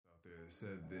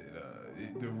said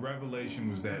that the revelation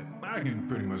was that I can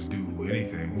pretty much do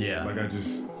anything. Yeah. Like I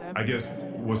guess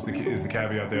is the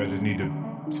caveat there? I just need to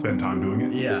spend time doing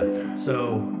it. Yeah.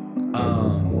 So,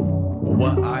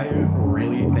 what I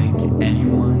really think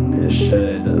anyone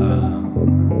should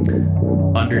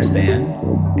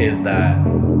understand is that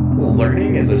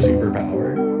learning is a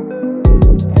superpower.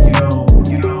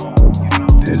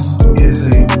 This is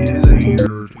a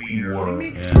weird world.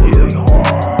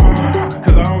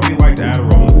 Because I don't really like the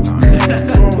Adderall at the time.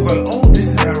 So I was like, oh, this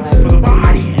is Adderall for the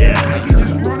body. Yeah. I can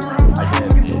just run around for hours.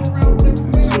 I can throw around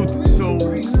whatever. So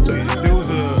there was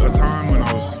a time when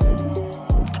I was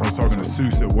talking to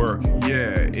Seuss at work.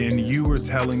 Yeah, and you were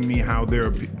telling me how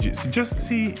there just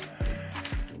see,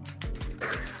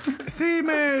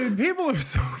 man, people are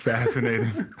so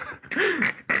fascinating.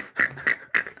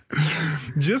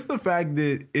 Just the fact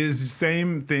that is the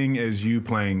same thing as you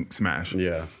playing Smash.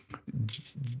 Yeah.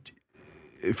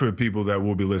 For people that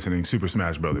will be listening, Super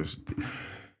Smash Brothers.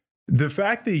 The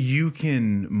fact that you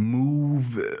can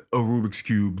move a Rubik's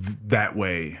Cube that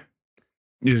way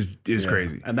is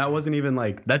crazy. And that wasn't even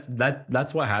like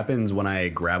that's what happens when I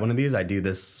grab one of these. I do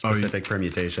this specific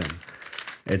permutation.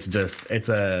 This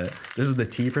is the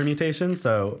T permutation.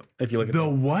 So if you look at The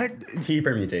what? T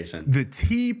permutation. The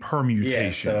T Yeah,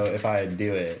 permutation. so if I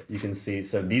do it, you can see,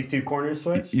 so these two corners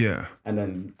switch, Yeah. and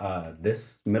then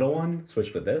this middle one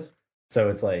switched with this. So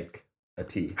it's like a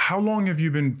T. How long have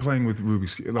you been playing with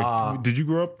Rubik's Cube? Like, did you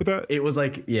grow up with that? It was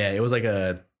like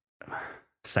a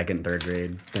second, third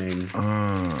grade thing.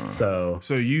 So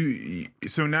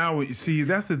now see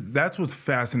that's what's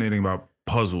fascinating about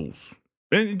puzzles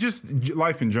and just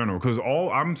life in general, because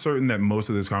I'm certain that most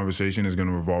of this conversation is going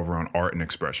to revolve around art and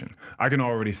expression. I can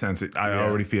already sense it. I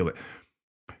already feel it.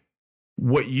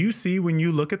 What you see when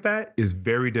you look at that is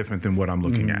very different than what I'm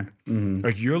looking at. Mm-hmm.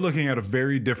 Like, you're looking at a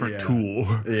very different tool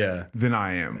than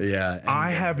I am. Yeah.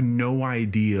 I have no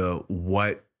idea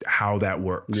how that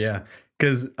works. Yeah.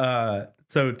 Because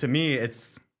so to me,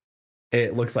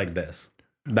 it looks like this.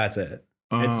 That's it.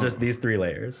 It's just these three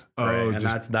layers, right? And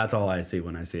that's all I see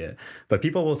when I see it. But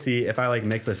people will see, if I like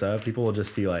mix this up, people will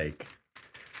just see like,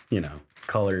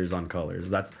 colors on colors.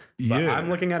 But I'm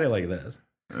looking at it like this.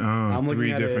 I'm looking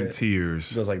three at different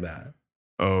tiers. Just like that.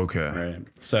 Okay. Right.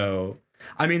 So,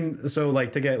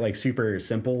 like to get like super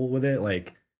simple with it,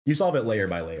 like you solve it layer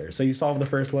by layer. So you solve the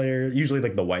first layer, usually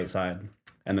like the white side,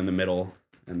 and then the middle,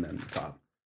 and then the top.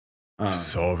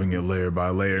 Solving it layer by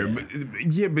layer.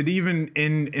 But even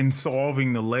in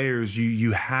solving the layers,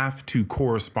 you have to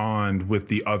correspond with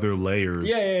the other layers.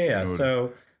 Yeah.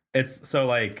 So it's so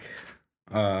like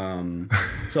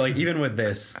even with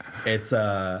this, it's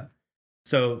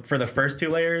so for the first two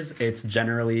layers, it's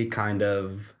generally kind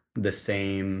of the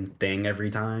same thing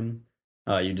every time.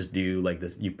 You just do like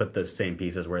this, you put the same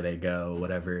pieces where they go,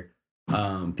 whatever.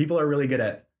 People are really good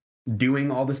at doing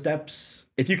all the steps.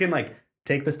 If you can like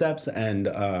take the steps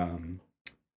and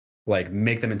like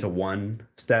make them into one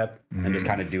step and just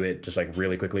kind of do it just like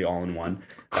really quickly all in one.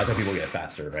 That's how people get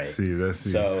faster, right?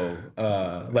 So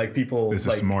like people, this is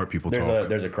like, smart people talk.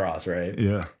 There's a cross, right?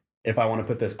 Yeah. If I want to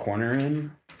put this corner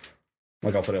in,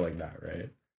 like I'll put it like that,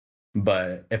 right?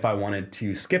 But if I wanted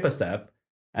to skip a step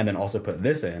and then also put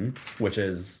this in, which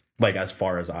is like as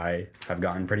far as I have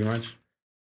gotten pretty much,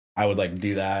 I would like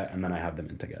do that and then I have them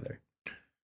in together.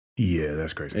 Yeah,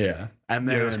 that's crazy. Yeah. And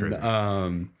then that's crazy.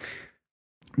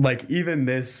 Like even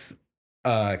this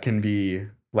can be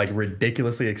like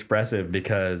ridiculously expressive,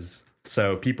 because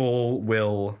so people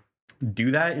will do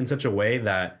that in such a way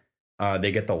that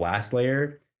they get the last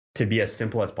layer to be as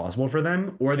simple as possible for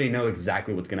them, or they know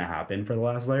exactly what's going to happen for the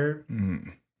last layer.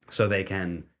 So they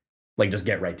can like just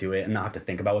get right to it and not have to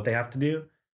think about what they have to do.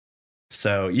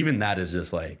 So even that is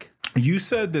just like, you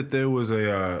said that there was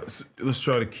a. Let's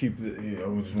try to keep. I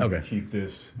just want to keep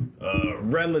this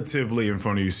relatively in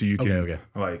front of you, so you can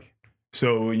like.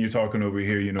 So when you're talking over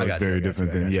here, it's very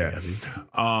different than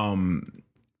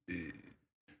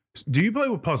Do you play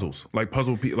with puzzles? Like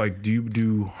like do you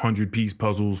do 100-piece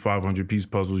puzzles, 500-piece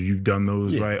puzzles? You've done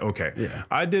those, right? Okay. Yeah.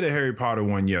 I did a Harry Potter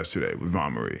one yesterday with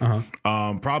Von Marie.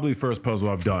 Probably the first puzzle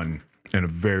I've done in a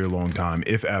very long time,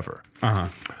 if ever.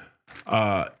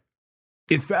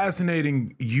 It's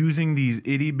fascinating using these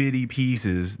itty bitty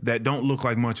pieces that don't look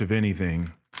like much of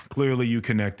anything. Clearly you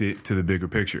connect it to the bigger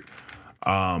picture.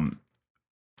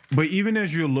 But even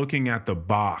as you're looking at the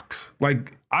box,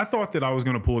 like I thought that I was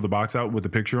going to pull the box out with the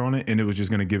picture on it and it was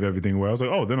just going to give everything away. I was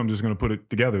like, oh, then I'm just going to put it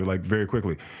together like very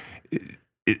quickly.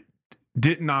 It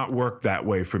did not work that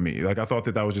way for me. Like I thought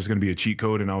that was just going to be a cheat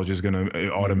code and I was just going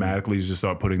to automatically just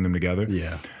start putting them together.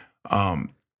 Yeah.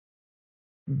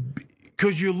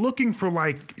 because you're looking for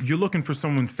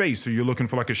someone's face, or you're looking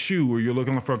for like a shoe, or you're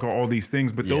looking for like all these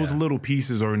things, but those little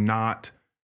pieces are not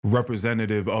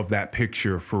representative of that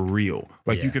picture for real.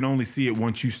 Like you can only see it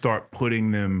once you start putting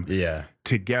them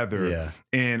together. Yeah.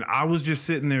 And I was just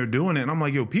sitting there doing it, and I'm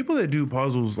like, yo, people that do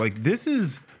puzzles, like this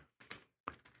is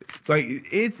like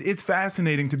it's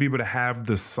fascinating to be able to have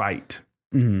the sight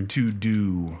to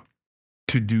do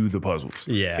the puzzles.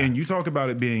 Yeah. And you talk about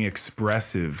it being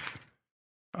expressive.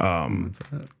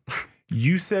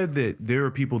 You said that there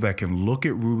are people that can look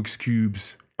at Rubik's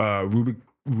cubes, Rubik's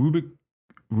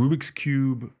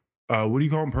Cube, what do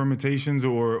you call them? Permutations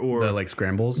or the like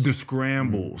scrambles? The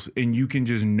scrambles. And you can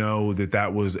just know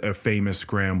that was a famous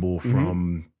scramble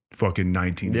from fucking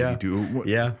 1982.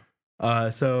 Yeah.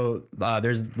 So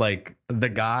there's like the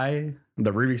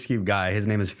Rubik's Cube guy, his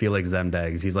name is Felix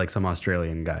Zemdegs. He's like some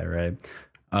Australian guy, right?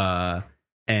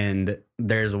 And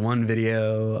there's one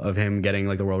video of him getting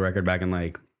like the world record back in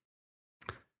like,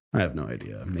 I have no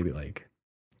idea, maybe like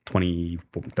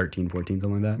 2013, 14,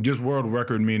 something like that. Just world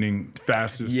record meaning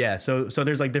fastest. Yeah. So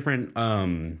there's like different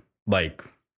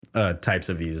types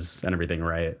of these and everything,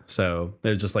 right? So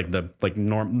there's just like the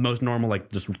most normal,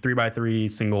 like just 3x3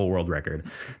 single world record.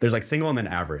 There's like single and then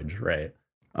average, right?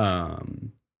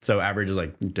 So average is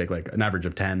like you take like an average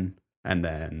of 10, and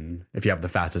then if you have the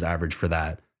fastest average for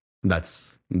that,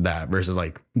 that's that versus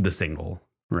like the single,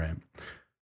 right?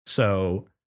 So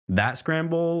that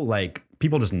scramble, like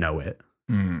people just know it.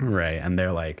 Right. And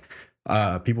they're like,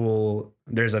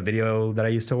 there's a video that I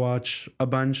used to watch a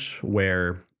bunch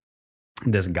where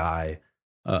this guy,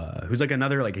 who's like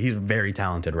another, like he's very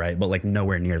talented, right? But like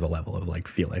nowhere near the level of like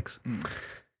Felix.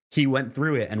 He went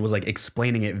through it and was like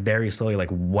explaining it very slowly,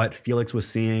 like what Felix was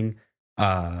seeing,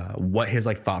 what his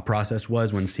like thought process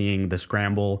was when seeing the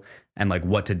scramble and like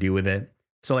what to do with it.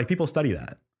 So like people study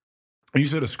that. You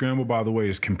said a scramble, by the way,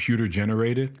 is computer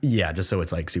generated? Yeah, just so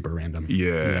it's like super random.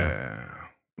 Yeah.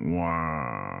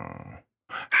 Wow.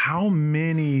 How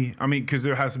many? I mean, because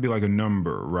there has to be like a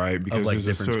number, right? Because of like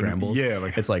different scrambles. Yeah,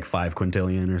 like it's like 5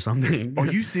 quintillion or something. Are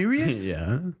you serious?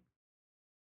 Yeah.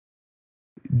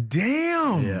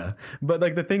 Damn. Yeah. But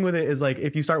like the thing with it is like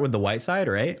if you start with the white side,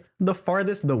 right? The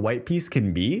farthest the white piece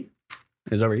can be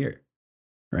is over here,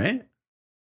 right?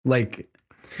 Like.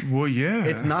 Well, yeah.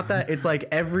 It's not that. It's like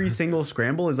every single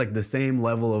scramble is like the same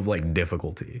level of like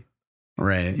difficulty.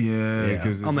 Right. Yeah.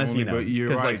 Because unless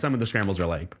because like some of the scrambles are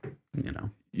like,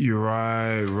 You're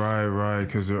right.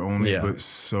 Because they're only, but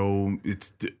so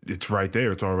it's right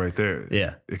there. It's all right there.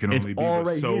 Yeah. It can only be right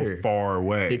so here. Far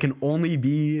away. It can only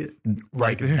be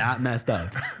like that messed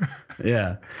up.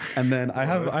 Yeah. And then I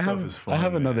have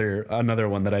another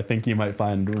one that I think you might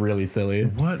find really silly.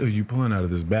 What are you pulling out of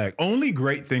this bag? Only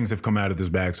great things have come out of this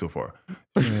bag so far.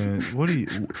 And what are you?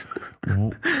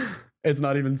 It's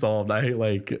not even solved. I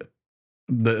like.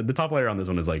 The top layer on this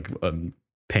one is like a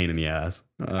pain in the ass.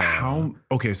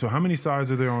 So how many sides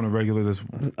are there on a regular?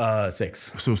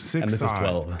 6. So 6 and this sides. Is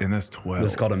 12. And that's 12.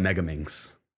 This is called a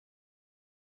Megaminx.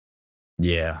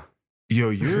 Yeah. Yo,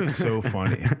 you're so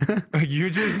funny. Like you're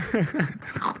just you're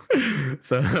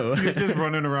just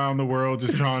running around the world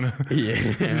just trying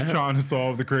to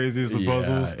solve the craziest of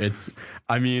puzzles.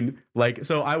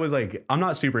 So I was like, I'm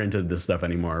not super into this stuff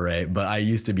anymore, right? But I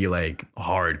used to be like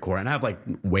hardcore, and I have like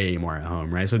way more at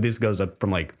home, right? So this goes up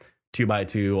from like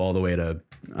 2x2 all the way to,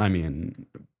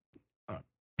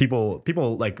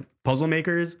 people like puzzle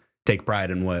makers take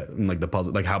pride in like the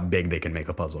puzzle, like how big they can make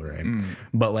a puzzle, right?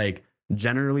 But like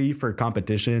generally for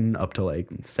competition up to like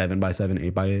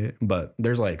 7x7, 8x8, but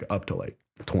there's like up to like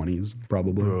 20s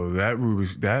probably. Bro, that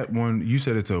one, you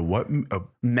said it's a what? A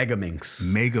Megaminx.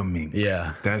 Megaminx.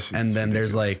 Yeah. That's and then ridiculous.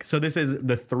 There's like, so this is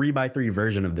the 3x3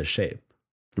 version of this shape,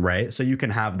 right? So you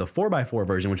can have the 4x4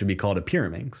 version, which would be called a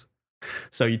Pyraminx.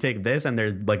 So you take this and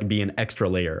there'd like be an extra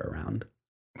layer around.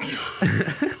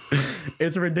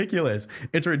 It's ridiculous.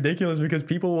 It's ridiculous because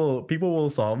people will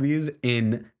solve these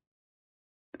in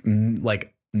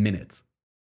like minutes.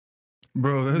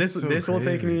 Bro, this will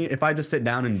take me, if I just sit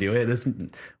down and do it, this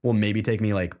will maybe take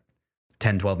me like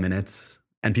 10-12 minutes,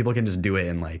 and people can just do it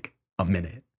in like a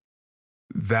minute.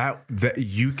 That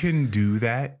you can do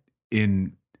that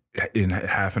in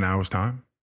half an hour's time?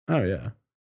 Oh yeah.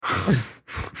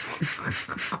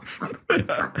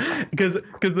 Because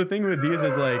the thing with these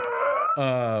is like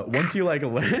once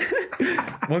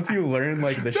you learn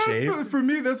like the shape. For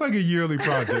me, that's like a yearly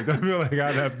project. I feel like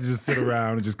I'd have to just sit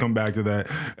around and just come back to that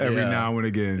every now and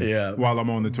again. Yeah. While I'm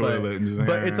on the toilet and just.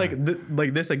 But it's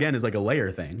like this again is like a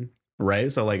layer thing,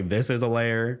 right? So like this is a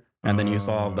layer, And then you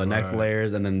solve the next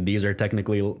layers, and then these are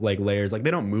technically like layers. Like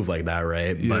they don't move like that,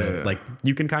 right? Yeah. But like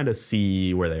you can kind of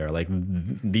see where they are. Like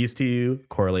these two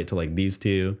correlate to like these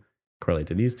two, correlate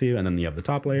to these two, and then you have the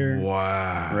top layer.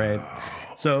 Wow. Right.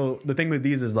 So the thing with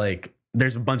these is like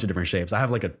there's a bunch of different shapes. I have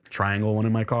like a triangle one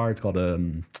in my car. It's called a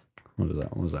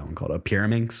what was that one called? A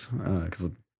pyraminx. Because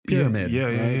pyramid. Yeah,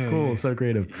 right? Cool. yeah. So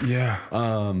creative. Yeah.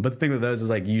 But the thing with those is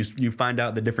like you find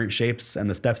out the different shapes and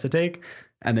the steps to take,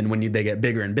 and then when they get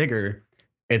bigger and bigger,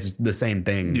 it's the same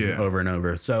thing over and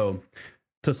over. So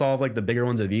to solve like the bigger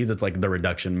ones of these, it's like the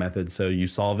reduction method. So you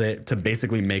solve it to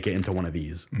basically make it into one of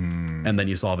these, and then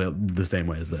you solve it the same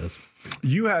way as this.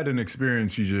 You had an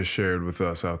experience you just shared with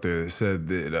us out there that said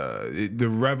that the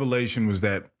revelation was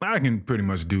that I can pretty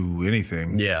much do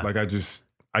anything. Yeah. Like I guess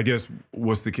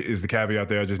is the caveat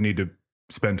there? I just need to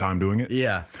spend time doing it.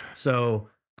 Yeah. So,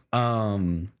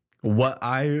 what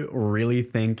I really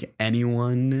think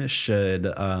anyone should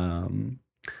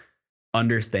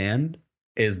understand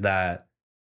is that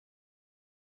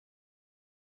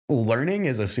learning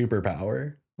is a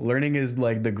superpower. Learning is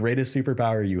like the greatest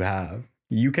superpower you have.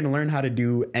 You can learn how to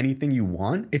do anything you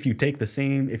want if you take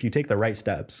the right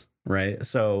steps, right?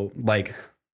 So, like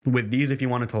with these, if you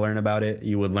wanted to learn about it,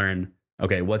 you would learn,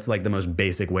 okay, what's like the most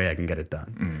basic way I can get it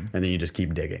done? And then you just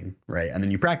keep digging, right? And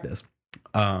then you practice.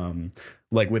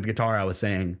 Like with guitar, I was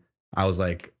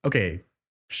like, okay,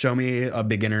 show me a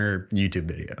beginner YouTube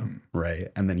video,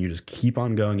 right? And then you just keep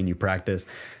on going and you practice.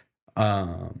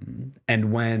 And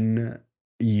when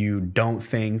you don't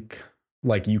think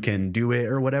like you can do it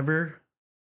or whatever,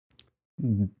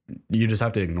 you just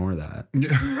have to ignore that.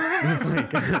 It's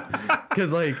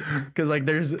like, cause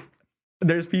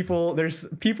there's people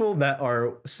that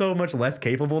are so much less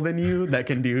capable than you that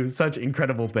can do such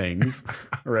incredible things,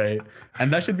 right?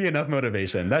 And that should be enough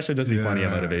motivation. That should just be plenty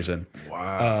of motivation.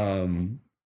 Wow.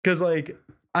 Cause like,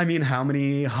 I mean, how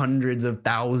many hundreds of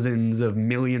thousands of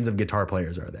millions of guitar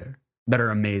players are there that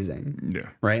are amazing? Yeah.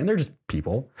 Right. And they're just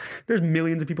people. There's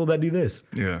millions of people that do this.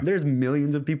 Yeah. There's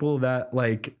millions of people that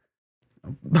like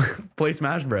play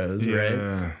Smash Bros.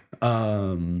 Yeah.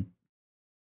 Right.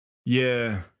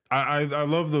 Yeah. I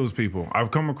love those people.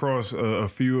 I've come across a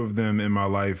few of them in my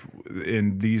life.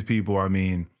 And these people, I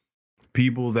mean,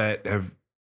 people that have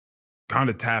kind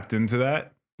of tapped into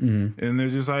that. And they're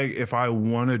just like, if I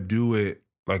want to do it,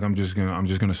 like I'm just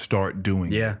gonna start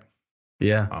doing it.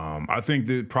 Yeah. I think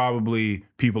that probably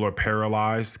people are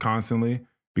paralyzed constantly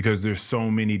because there's so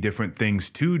many different things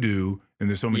to do and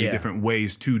there's so many different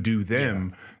ways to do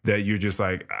them that you're just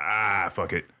like,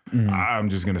 fuck it. I'm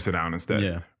just gonna sit down instead.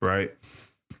 Yeah. Right.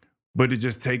 But to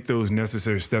just take those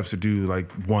necessary steps to do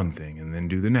like one thing and then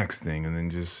do the next thing and then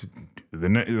just do the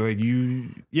next, like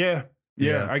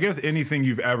Yeah, I guess anything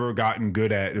you've ever gotten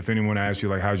good at, if anyone asks you,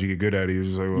 like, how'd you get good at it, you're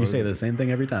just like, well, You say the same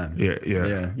thing every time.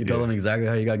 Yeah. You tell them exactly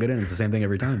how you got good at it. It's the same thing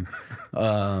every time.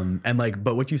 And like,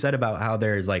 but what you said about how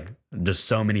there's like just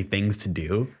so many things to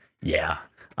do. Yeah,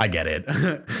 I get it.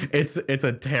 It's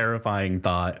a terrifying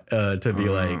thought to be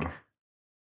like,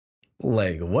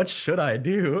 what should I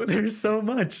do? There's so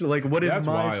much. Like, what is That's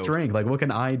my wild. strength? Like, what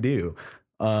can I do?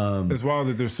 It's wild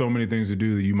that there's so many things to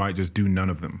do that you might just do none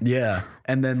of them. Yeah.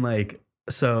 And then like,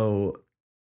 so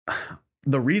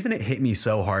the reason it hit me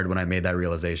so hard when I made that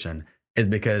realization is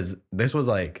because this was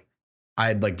like, I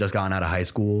had like just gotten out of high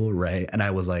school, right? And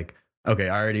I was like, okay,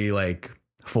 I already like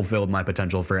fulfilled my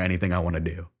potential for anything I want to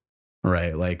do,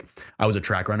 right? Like I was a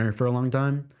track runner for a long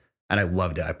time and I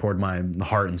loved it. I poured my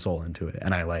heart and soul into it.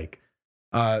 And I like,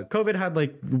 COVID had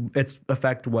like its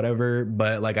effect, whatever,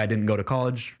 but like I didn't go to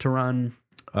college to run.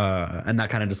 And that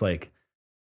kind of just like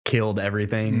killed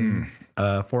everything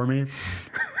for me.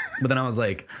 But then I was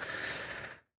like,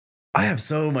 I have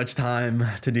so much time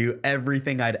to do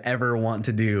everything I'd ever want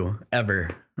to do ever.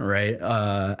 Right.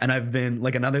 And I've been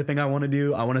like another thing I want to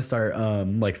do. I want to start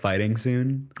like fighting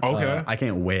soon. Okay. I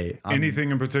can't wait.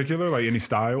 Anything in particular? Like any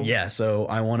style? Yeah. So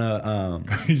I want to.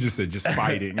 You just said just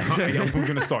fighting. I'm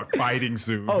going to start fighting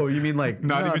soon. Oh, you mean like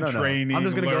Not even training, I'm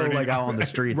just gonna learning. go like out on the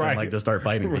streets Right. and like just start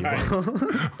fighting people.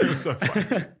 Right. Just start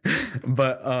fighting.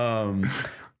 But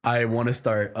I want to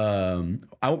start. I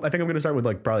think I'm gonna start with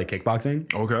like probably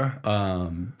kickboxing. Okay.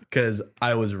 Because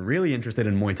I was really interested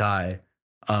in Muay Thai.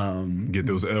 Get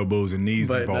those elbows and knees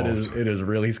But involved. it is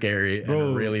really scary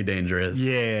and really dangerous.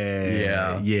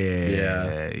 Yeah.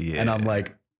 And I'm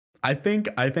like, I think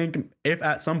if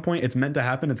at some point it's meant to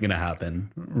happen, it's gonna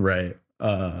happen, right?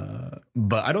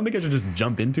 But I don't think I should just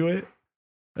jump into it,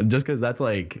 just because that's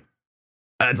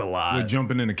a lot. Like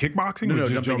jumping into kickboxing? No, or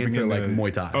just jumping into like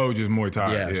Muay Thai. Oh, just Muay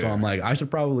Thai. Yeah, so I'm like, I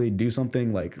should probably do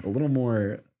something like a little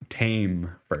more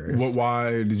tame first.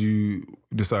 Why did you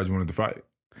decide you wanted to fight?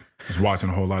 Just watching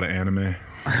a whole lot of anime.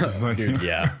 Just like, Dude,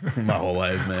 yeah, my whole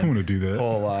life, man. I want to do that.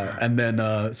 Whole lot. And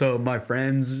then so my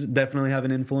friends definitely have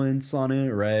an influence on it,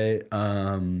 right?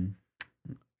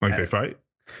 Like they fight?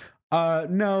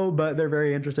 No, but they're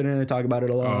very interested in it. They talk about it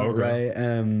a lot, Oh, okay. right?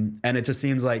 And it just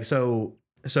seems like so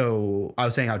I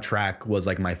was saying how track was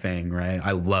like my thing, right?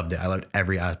 I loved it. I loved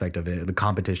every aspect of it. The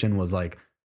competition was like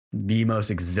the most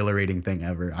exhilarating thing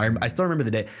ever. I still remember the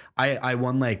day I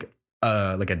won like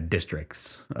a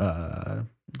districts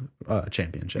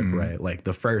championship, right? Like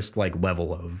the first like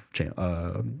level of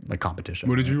like competition.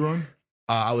 What did you run?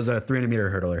 I was a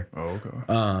 300-meter hurdler. Oh,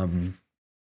 okay.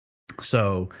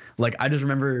 So like I just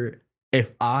remember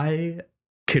if I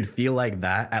could feel like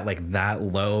that at like that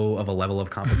low of a level of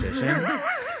competition,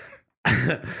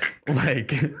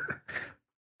 like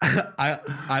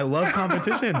I love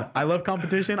competition. I love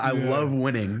competition. I love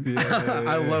winning.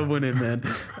 I love winning, man.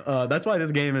 That's why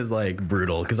this game is like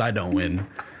brutal because I don't win.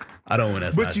 I don't win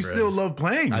as But you still love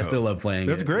playing. I still love playing.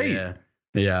 That's great.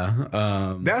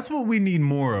 Yeah. That's what we need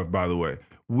more of, by the way.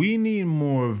 We need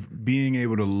more of being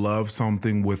able to love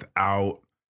something without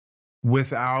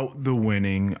the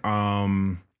winning.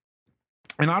 And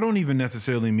I don't even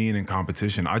necessarily mean in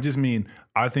competition. I just mean,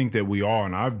 I think that we are,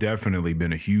 and I've definitely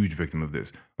been a huge victim of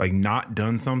this, like not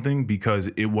done something because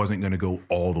it wasn't going to go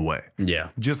all the way. Yeah.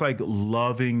 Just like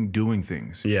loving doing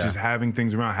things. Yeah. Just having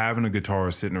things around, having a guitar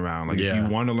sitting around. Like if you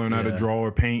want to learn how to draw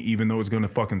or paint, even though it's going to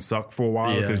fucking suck for a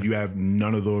while because you have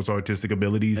none of those artistic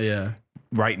abilities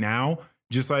right now,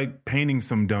 just like painting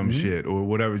some dumb shit or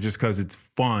whatever, just because it's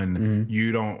fun,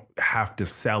 you don't have to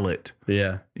sell it,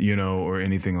 or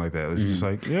anything like that. It's just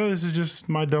like, this is just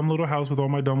my dumb little house with all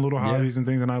my dumb little hobbies and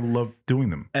things, and I love doing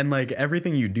them. And like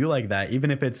everything you do like that,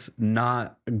 even if it's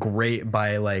not great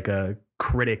by like a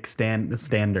critic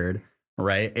standard,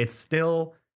 right? It's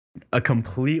still a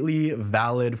completely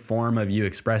valid form of you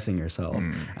expressing yourself.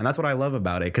 And that's what I love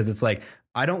about it. Because it's like,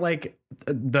 I don't like,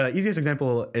 the easiest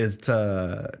example is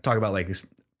to talk about like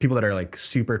people that are like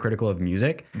super critical of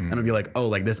music and it'll be like, oh,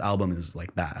 like this album is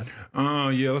like bad.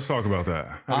 Yeah, let's talk about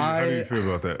that. How do you feel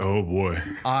about that? Oh boy.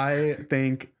 I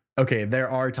think, okay, there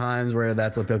are times where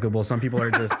that's applicable. Some people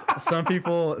are just some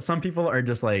people are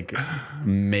just like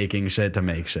making shit to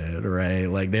make shit, right?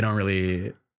 Like they don't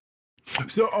really.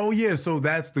 So so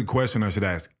that's the question I should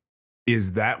ask.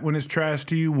 Is that when it's trash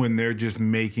to you, when they're just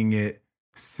making it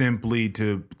simply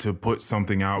to put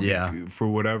something out for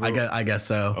whatever? I guess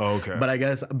so. Oh, okay.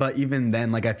 But even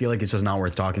then, like I feel like it's just not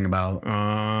worth talking about.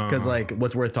 Because like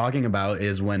what's worth talking about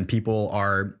is when people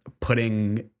are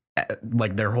putting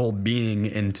like their whole being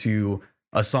into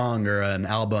a song or an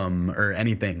album or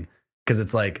anything. Because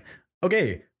it's like,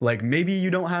 okay, like maybe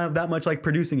you don't have that much like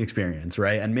producing experience,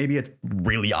 right? And maybe it's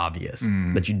really obvious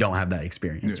that you don't have that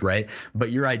experience, right?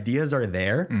 But your ideas are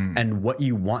there and what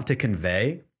you want to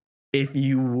convey, if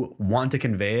you want to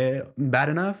convey it bad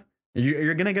enough,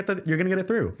 you're gonna get it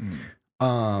through.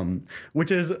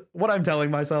 Which is what I'm telling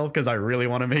myself because I really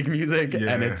want to make music,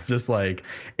 and it's just like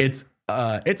it's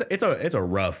a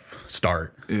rough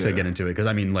start to get into it because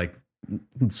I mean like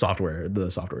the software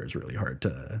is really hard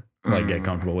to like get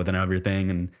comfortable with and everything,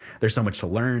 and there's so much to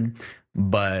learn.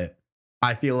 But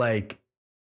I feel like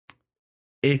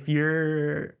if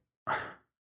you're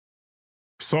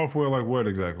software, like what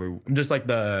exactly? Just like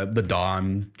the DAW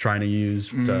I'm trying to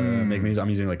use to make music. I'm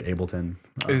using like Ableton.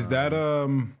 Is that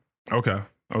okay?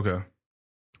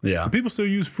 Yeah. Do people still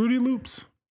use Fruity Loops?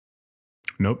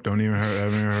 Nope, haven't even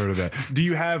heard of that. Do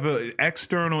you have an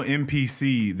external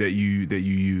MPC that you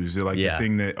use? Like the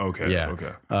thing that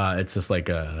okay. It's just like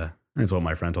it's what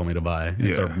my friend told me to buy.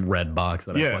 It's a red box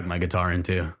that I plug my guitar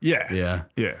into. Yeah.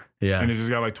 And it's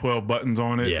just got like 12 buttons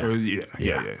on it.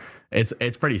 Yeah.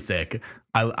 It's pretty sick.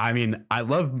 I mean, I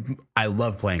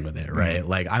love playing with it, right?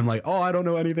 Like I'm like, oh, I don't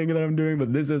know anything that I'm doing,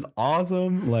 but this is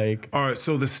awesome. Like, all right,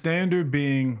 so the standard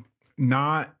being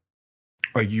not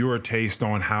like your taste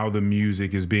on how the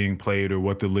music is being played or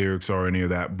what the lyrics are, or any of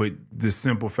that, but the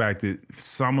simple fact that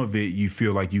some of it you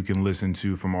feel like you can listen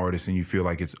to from artists and you feel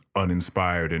like it's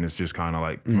uninspired and it's just kind of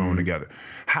like thrown together.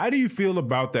 How do you feel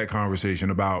about that conversation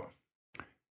about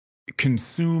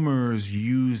consumers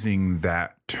using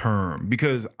that term?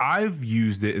 Because I've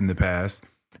used it in the past,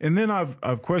 and then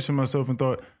I've questioned myself and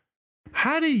thought,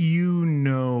 how do you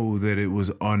know that it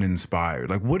was uninspired?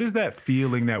 Like, what is that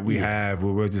feeling that we have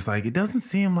where we're just like, it doesn't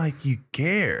seem like you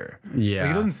care. Yeah.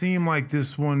 Like, it doesn't seem like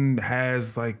this one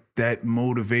has like that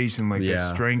motivation, like that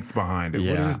strength behind it.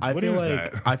 Yeah. What is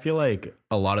that? I feel like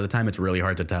a lot of the time it's really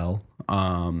hard to tell.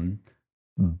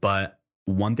 But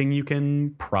one thing you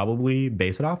can probably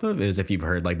base it off of is if you've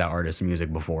heard like that artist's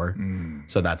music before.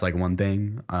 So that's like one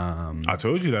thing. I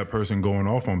told you that person going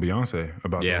off on Beyonce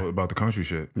about the country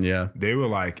shit. Yeah. They were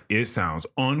like, it sounds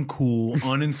uncool,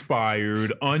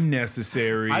 uninspired,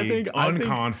 unnecessary,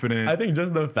 unconfident. I think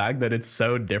just the fact that it's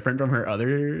so different from her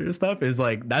other stuff is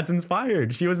like, that's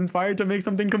inspired. She was inspired to make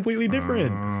something completely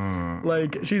different.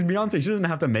 Like, she's Beyonce. She doesn't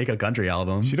have to make a country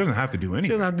album. She doesn't have to do anything.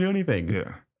 She doesn't have to do anything.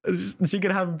 Yeah. She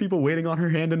could have people waiting on her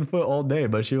hand and foot all day,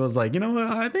 but she was like, you know what?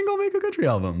 I think I'll make a country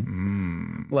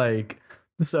album. Like,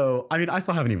 so, I mean, I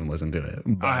still haven't even listened to it.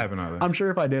 I haven't either. I'm sure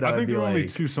if I did, I I'd think be there are like, only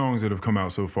 2 songs that have come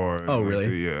out so far. Oh, like,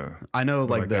 really? Yeah. I know,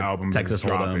 like the album Texas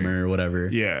Hold'em or whatever.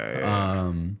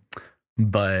 Yeah.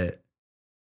 But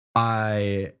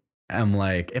I am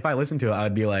like, if I listened to it,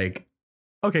 I'd be like,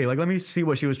 okay, like, let me see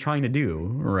what she was trying to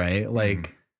do, right?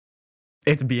 Like,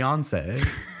 it's Beyonce.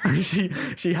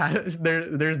 she has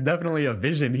there's definitely a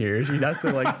vision here. She has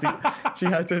to like see, she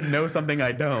has to know something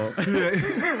I don't.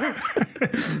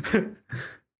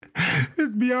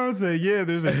 It's Beyonce. Yeah,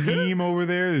 there's a team over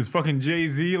there. There's fucking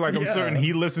Jay-Z. Like, I'm certain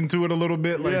he listened to it a little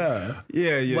bit. Like,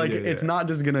 yeah. Like, it's not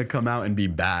just gonna come out and be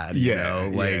bad. You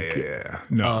know? Like,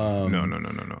 No.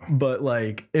 But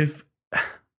like, if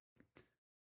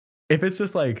it's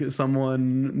just like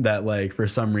someone that like for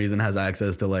some reason has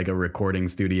access to like a recording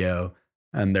studio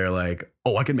and they're like,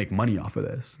 oh, I can make money off of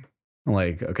this.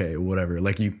 Like, okay, whatever.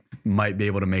 Like, you might be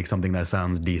able to make something that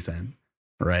sounds decent,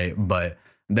 right? But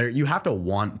there, you have to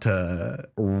want to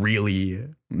really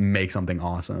make something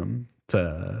awesome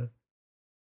to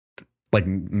like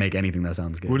make anything that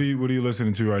sounds good. What are you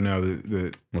listening to right now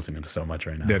that Listening to so much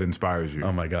right now that inspires you?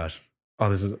 Oh my gosh. Oh,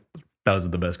 that was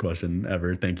the best question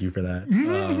ever. Thank you for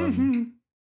that.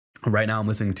 Right now I'm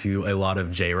listening to a lot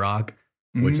of J-Rock,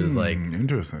 which is like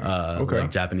interesting.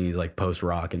 Like Japanese like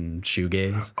post-rock and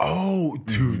shoegaze. Oh,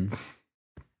 dude.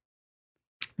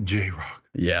 J-Rock.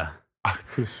 Yeah. I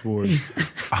could have sworn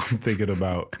I'm thinking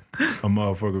about a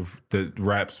motherfucker that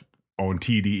raps on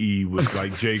TDE with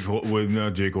like J. Cole, well,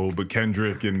 not J. Cole, but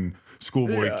Kendrick and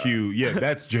Schoolboy Q. Yeah,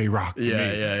 that's J-Rock to me.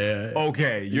 Yeah.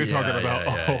 Okay, you're talking about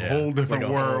a whole different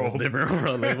like world. Whole different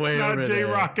world. Like, way not over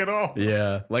J-Rock at all.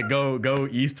 Yeah, like go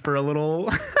east for a little.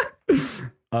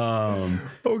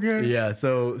 Okay. Yeah,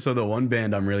 so the one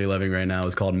band I'm really loving right now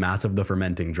is called Massive the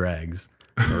Fermenting Dregs.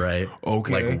 Right.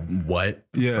 Okay. Like, what?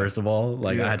 Yeah. First of all,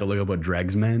 like, I had to look up what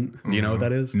dregs meant. Do you know what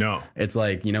that is? No. It's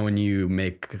like, you know, when you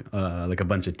make like a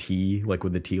bunch of tea, like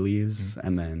with the tea leaves,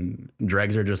 and then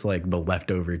dregs are just like the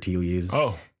leftover tea leaves.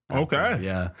 Oh, okay.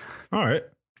 Yeah. All right.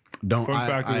 Fun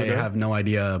fact I have no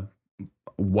idea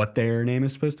what their name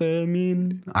is supposed to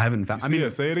mean. I haven't found.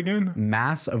 Say it again.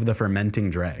 Mass of the Fermenting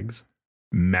Dregs.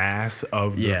 Mass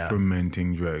of the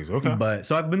Fermenting Dregs. Okay. But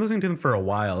so I've been listening to them for a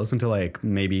while. Listened to like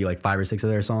maybe like 5 or 6 of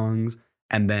their songs.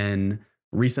 And then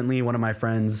recently one of my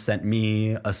friends sent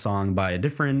me a song by a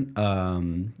different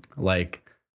like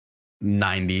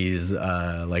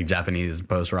 90s like Japanese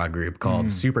post-rock group called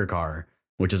Supercar,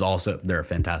 which is also, they're a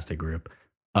fantastic group.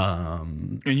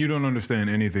 And you don't understand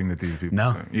anything that these people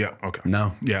say. Yeah. Okay.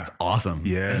 No. Yeah. It's awesome.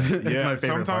 Yeah. It's my favorite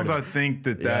Sometimes I think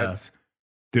that's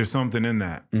there's something in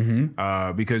that.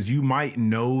 Because you might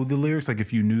know the lyrics. Like,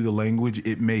 if you knew the language,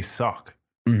 it may suck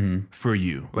for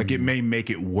you. Like, it may make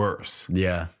it worse.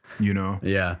 Yeah. You know?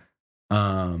 Yeah.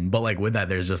 But like with that,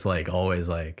 there's just like always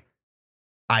like,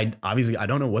 I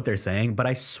don't know what they're saying, but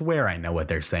I swear I know what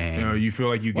they're saying. You know, you feel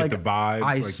like you get the vibe.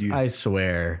 I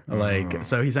swear. Like,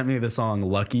 so he sent me the song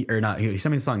Lucky, or not, he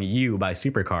sent me the song You by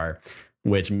Supercar,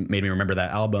 which made me remember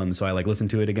that album. So I like listened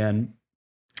to it again.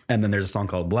 And then there's a song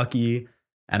called Lucky.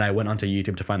 And I went onto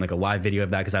YouTube to find like a live video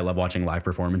of that because I love watching live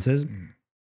performances.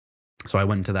 So I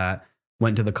went to that,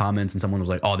 went to the comments, and someone was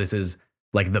like, oh, this is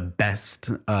like the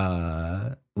best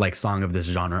like song of this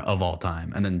genre of all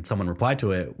time. And then someone replied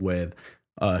to it with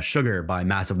Sugar by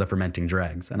Massive the Fermenting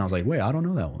Dregs. And I was like, wait, I don't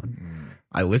know that one.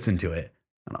 I listened to it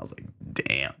and I was like,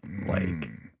 damn, like.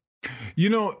 You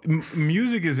know,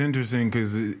 music is interesting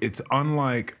because it's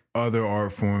unlike other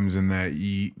art forms in that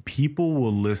people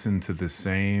will listen to the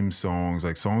same songs,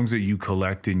 like songs that you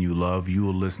collect and you love. You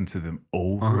will listen to them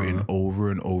over and over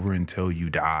and over until you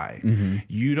die.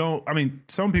 You don't, I mean,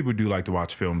 some people do like to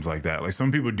watch films like that. Like,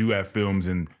 some people do have films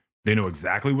and they know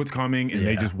exactly what's coming and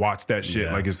they just watch that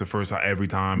shit like it's the first time every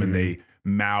time, and they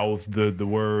mouth the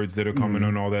words that are coming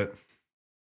and all that.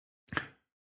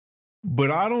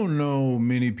 But I don't know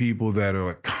many people that are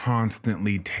like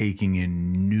constantly taking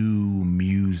in new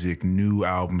music, new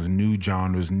albums, new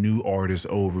genres, new artists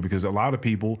over, because a lot of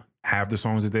people have the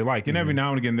songs that they like. And every now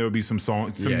and again, there'll be some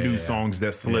new songs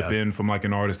that slip in from like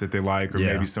an artist that they like, or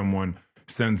maybe someone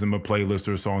sends them a playlist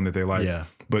or a song that they like.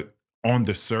 But on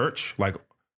the search, like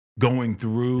going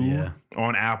through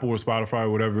on Apple or Spotify or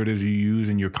whatever it is you use,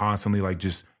 and you're constantly like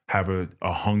just have a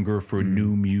hunger for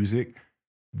new music.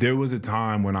 There was a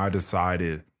time when I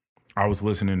decided I was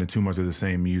listening to too much of the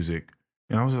same music.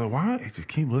 And I was like, why I just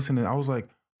keep listening? I was like,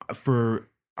 for,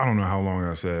 I don't know how long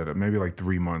I said, maybe like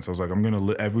 3 months. I was like, I'm going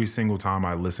to, every single time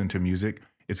I listen to music,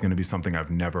 it's going to be something I've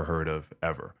never heard of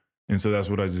ever. And so that's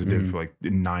what I just did for like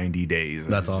 90 days.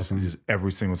 That's awesome. Just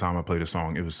every single time I played a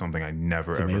song, it was something I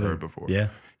never ever heard before. Yeah.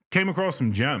 Came across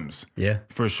some gems. Yeah.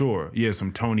 For sure. Yeah,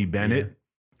 some Tony Bennett.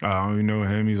 I don't even know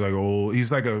him. He's like old.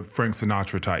 He's like a Frank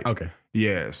Sinatra type. Okay.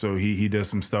 Yeah. So he does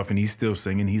some stuff and he's still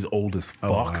singing. He's old as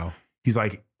fuck. Oh, wow. He's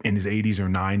like in his 80s or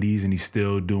 90s and he's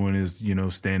still doing his,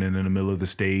 standing in the middle of the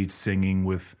stage singing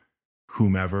with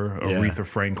whomever, Aretha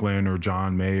Franklin or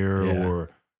John Mayer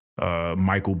or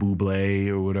Michael Bublé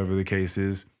or whatever the case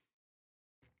is.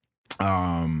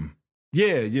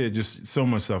 Just so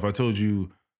much stuff. I told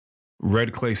you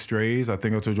Red Clay Strays. I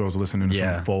think I told you I was listening to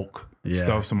some folk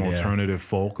stuff, some alternative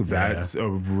folk. That's a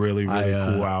really, really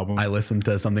cool album. I listened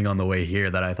to something on the way here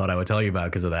that I thought I would tell you about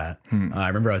because of that. I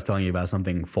remember I was telling you about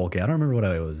something folky. I don't remember what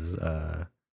I was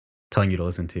telling you to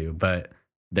listen to, but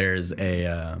there's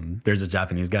a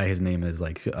Japanese guy. His name is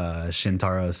like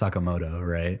Shintaro Sakamoto,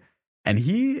 right? And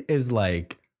he is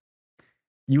like,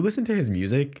 you listen to his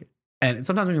music, and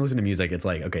sometimes when you listen to music, it's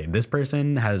like, okay, this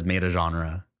person has made a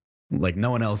genre. Like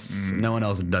no one else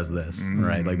does this,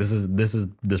 right? Like this is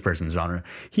this person's genre.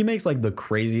 He makes like the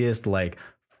craziest like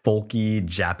folky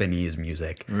Japanese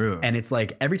music, really? And it's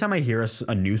like every time I hear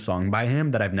a new song by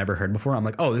him that I've never heard before, I'm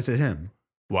like, oh, this is him.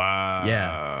 Wow.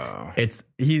 Yeah.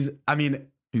 He's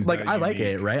like I like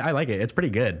it, right? I like it. It's pretty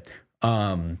good.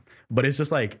 But it's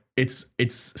just like it's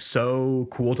so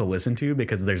cool to listen to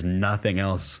because there's nothing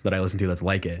else that I listen to that's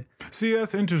like it. See,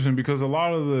 that's interesting because a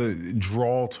lot of the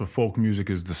draw to folk music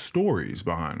is the stories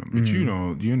behind them, but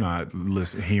you're not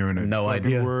hearing a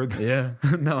fucking word. Yeah,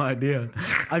 no idea.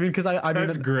 I mean, because I mean,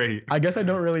 that's great. I guess I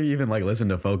don't really even like listen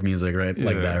to folk music, right?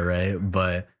 Like that, right?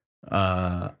 But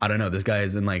I don't know. This guy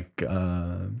is in like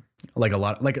a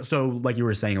lot, like, so like you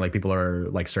were saying, like people are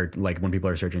like when people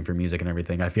are searching for music and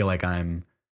everything, I feel like I'm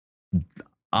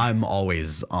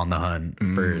always on the hunt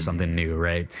for something new,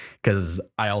 right? Because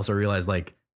I also realize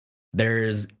like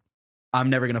I'm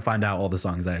never gonna find out all the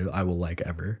songs I will like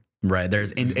ever, right?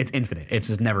 It's infinite. It's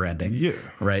just never ending. Yeah.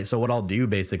 Right. So what I'll do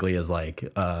basically is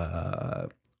like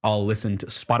I'll listen to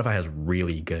Spotify has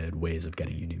really good ways of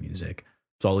getting you new music.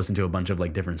 So I'll listen to a bunch of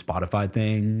like different Spotify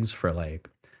things for like,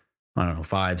 I don't know,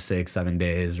 5, 6, 7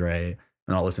 days, right?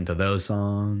 And I'll listen to those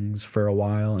songs for a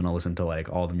while, and I'll listen to like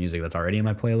all the music that's already in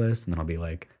my playlist, and then I'll be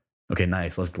like, okay,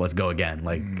 nice, let's go again.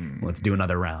 Like let's do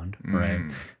another round, right?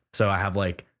 So I have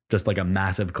like just like a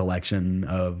massive collection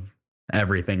of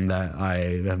everything that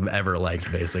I have ever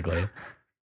liked, basically.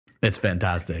 It's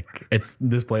fantastic. This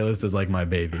playlist is like my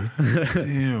baby.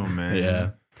 Damn, man. Yeah.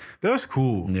 That's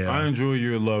cool. Yeah. I enjoy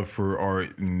your love for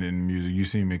art and music. You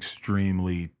seem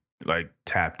extremely like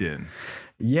tapped in.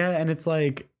 Yeah, and it's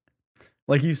like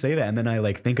you say that, and then I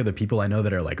like think of the people I know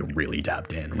that are like really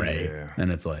tapped in, right? Yeah.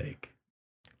 And it's like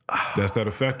that's that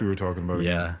effect we were talking about.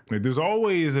 Yeah. Again. Like, there's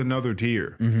always another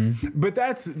tier. But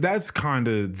that's kind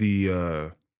of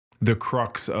the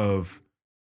crux of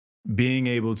being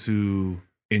able to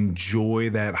enjoy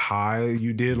that high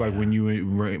you did, like when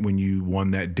you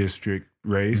won that district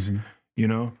race,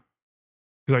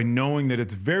 like knowing that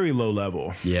it's very low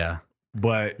level. Yeah.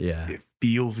 But it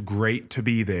feels great to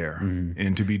be there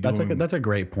and to be doing. That's a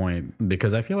great point,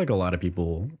 because I feel like a lot of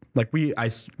people, like we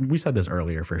said this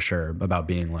earlier for sure about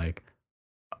being like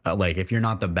if you're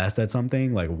not the best at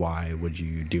something, like why would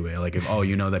you do it? Like if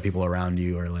you know that people around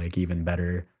you are like even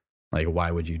better, like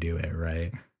why would you do it,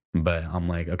 right? But I'm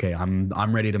like, okay,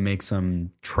 I'm ready to make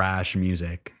some trash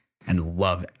music and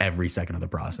love every second of the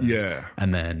process. Yeah.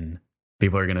 And then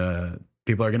people are gonna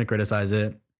criticize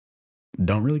it.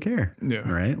 Don't really care. Yeah.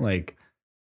 Right? Like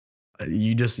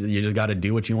you just got to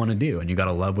do what you want to do, and you got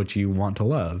to love what you want to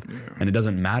love. Yeah. And it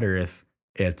doesn't matter if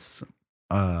it's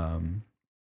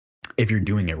if you're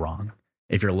doing it wrong.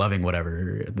 If you're loving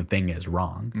whatever the thing is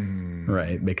wrong.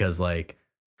 Right? Because like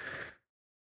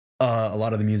a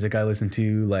lot of the music I listen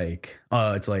to, like,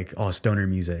 it's like, stoner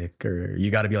music, or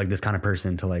you got to be like this kind of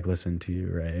person to like listen to,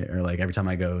 right? Or like every time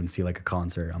I go and see like a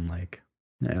concert, I'm like,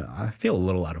 yeah, I feel a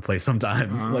little out of place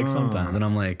sometimes, and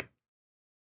I'm like,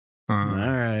 all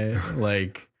right,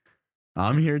 like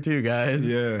I'm here too, guys.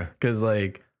 Yeah. Cause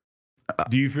like,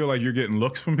 Do you feel like you're getting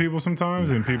looks from people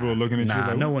sometimes, and people are looking at you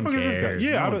like, no "What one the fuck is this guy?" cares.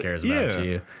 Yeah, No one cares about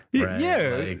you.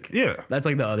 Right? Yeah. That's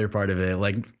like the other part of it.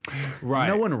 Like, Right.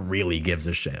 no one really gives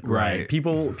a shit. Right? Right.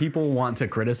 People want to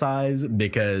criticize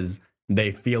because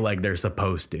they feel like they're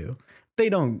supposed to. They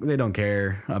don't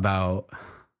care about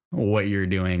what you're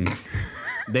doing.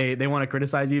 they want to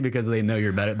criticize you because they know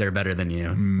you're better. They're better than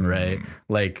you. Right?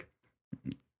 Like,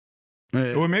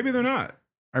 Or maybe they're not.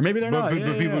 or maybe they're not.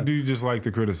 But people do just like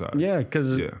to criticize. Yeah,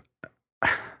 because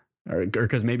or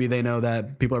because maybe they know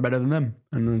that people are better than them,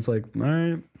 and then it's like, all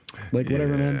right, like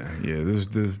whatever, man. Yeah,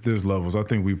 there's levels. I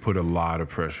think we put a lot of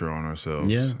pressure on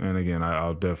ourselves. Yeah. And again,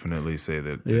 I'll definitely say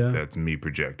that that's me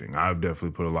projecting. I've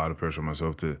definitely put a lot of pressure on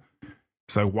myself to.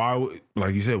 It's like, why,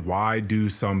 like you said, why do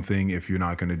something if you're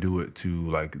not going to do it to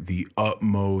like the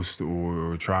utmost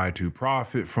or try to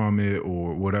profit from it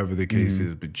or whatever the case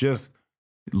is, but just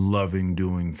loving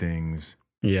doing things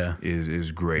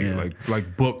is great. Yeah.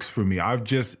 Like books for me. I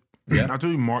told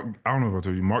you, Mark, I don't know if I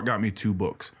told you, Mark got me 2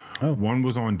 books. Oh. One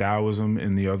was on Taoism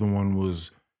and the other one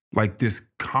was like this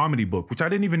comedy book, which I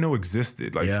didn't even know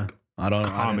existed. Like, I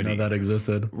didn't know that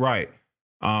existed. right.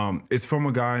 It's from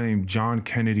a guy named John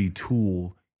Kennedy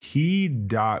Toole. He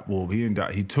died. Well, he didn't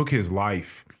die. He took his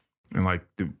life in like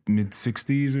the mid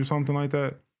 60s or something like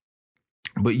that.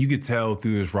 But you could tell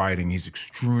through his writing, he's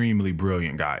extremely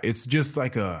brilliant guy. It's just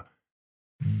like a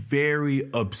very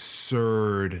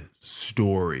absurd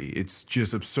story. It's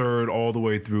just absurd all the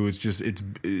way through.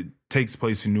 It takes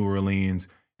place in New Orleans.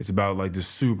 It's about like this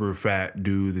super fat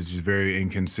dude that's just very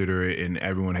inconsiderate and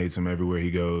everyone hates him everywhere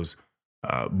he goes.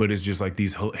 But it's just like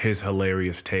his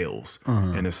hilarious tales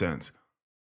in a sense.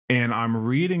 And I'm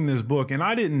reading this book, and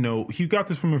I didn't know he got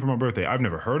this for me for my birthday. I've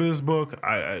never heard of this book.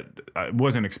 I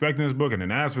wasn't expecting this book. I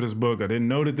didn't ask for this book. I didn't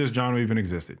know that this genre even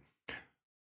existed.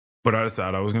 But I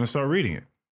decided I was going to start reading it.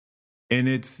 And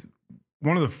it's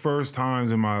one of the first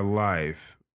times in my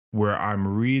life where I'm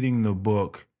reading the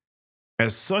book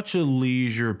at such a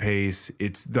leisure pace.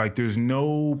 It's like there's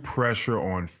no pressure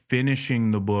on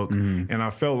finishing the book. And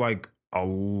I felt like a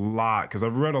lot, because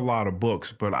I've read a lot of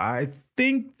books, but I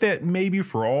think that maybe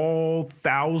for all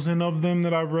 1,000 of them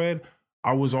that I've read,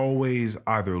 I was always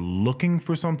either looking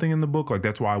for something in the book, like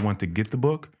that's why I went to get the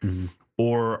book,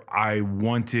 or I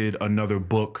wanted another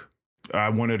book. I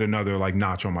wanted another like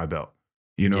notch on my belt.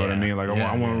 You know what I mean? Like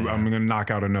I'm going to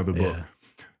knock out another book.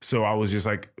 So I was just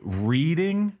like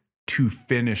reading to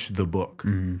finish the book,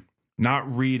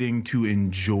 not reading to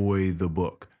enjoy the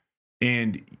book.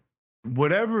 And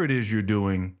whatever it is you're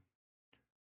doing,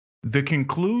 the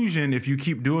conclusion, if you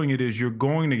keep doing it, is you're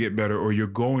going to get better or you're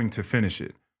going to finish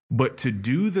it. But to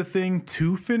do the thing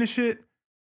to finish it,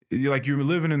 like you're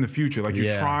living in the future, like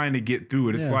you're trying to get through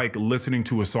it. It's like listening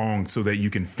to a song so that you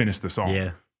can finish the song.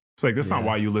 It's like, that's not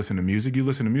why you listen to music. You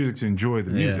listen to music to enjoy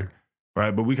the music.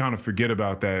 Right? But we kind of forget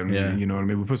about that. And, you know what I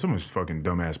mean? We put so much fucking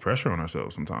dumbass pressure on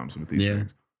ourselves sometimes with these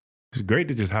things. It's great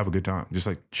to just have a good time. Just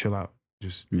like chill out.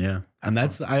 And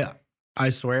that's, I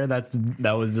swear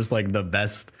that was just like the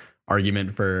best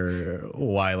argument for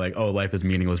why like, oh, life is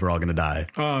meaningless. We're all going to die.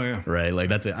 Oh, yeah. Right? Like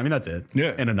that's it. I mean, that's it.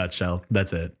 Yeah. In a nutshell.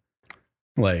 That's it.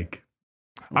 Like,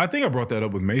 I think I brought that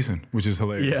up with Mason, which is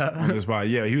hilarious. On this spot.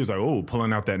 Yeah, he was like, "Oh,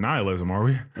 pulling out that nihilism, are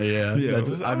we?" Yeah.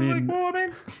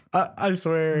 I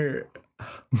swear,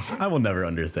 I will never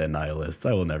understand nihilists.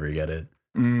 I will never get it.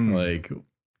 Like,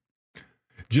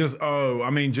 just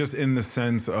in the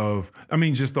sense of,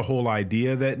 just the whole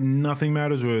idea that nothing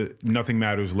matters or nothing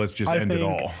matters. Let's just end it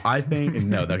all. I think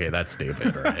no. Okay, that's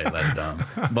stupid. Right? That's dumb.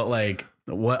 But like,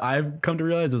 what I've come to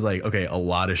realize is like, okay, a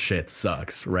lot of shit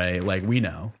sucks. Right? Like we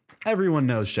know. Everyone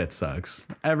knows shit sucks.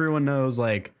 Everyone knows,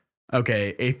 like,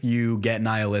 okay, if you get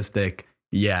nihilistic,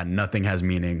 nothing has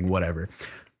meaning, whatever.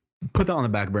 Put that on the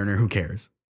back burner. Who cares?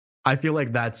 I feel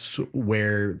like that's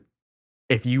where,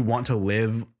 if you want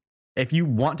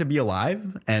to be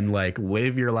alive and like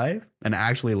live your life and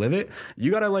actually live it, you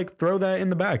gotta like throw that in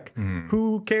the back.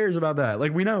 Who cares about that?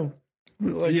 Like we know.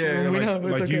 Like, we know.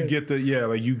 Like okay.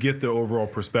 You get the overall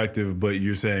perspective, but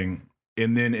you're saying.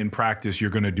 And then in practice,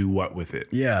 you're going to do what with it?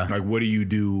 Yeah. Like, what do you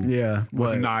do with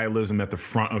what? nihilism at the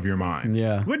front of your mind?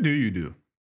 Yeah. What do you do?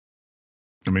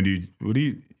 I mean,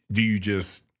 do you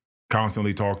just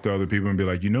constantly talk to other people and be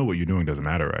like, you know what you're doing doesn't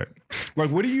matter, right?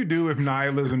 Like, what do you do if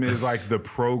nihilism is like the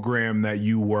program that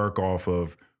you work off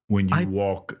of when you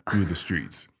walk through the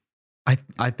streets? I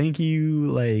think you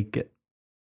like...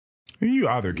 You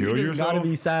either kill yourself gotta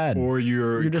be sad. Or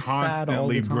you're just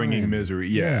constantly bringing misery.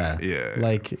 Yeah.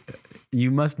 Like... You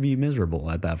must be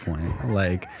miserable at that point.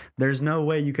 Like, there's no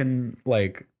way you can,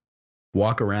 like,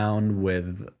 walk around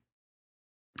with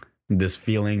this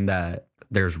feeling that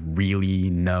there's really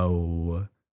no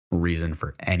reason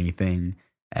for anything,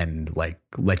 and like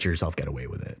let yourself get away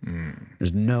with it.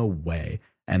 There's no way.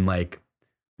 And like,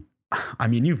 I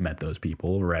mean, you've met those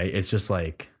people, right? It's just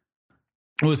like,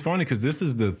 well, it's funny because this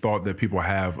is the thought that people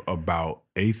have about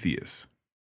atheists.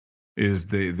 Is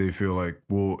they feel like,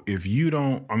 well, if you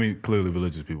don't, I mean, clearly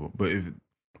religious people, but if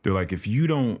they're like, if you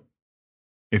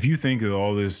think that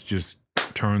all this just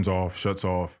turns off, shuts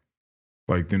off,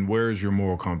 like, then where's your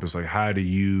moral compass? Like, how do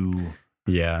you,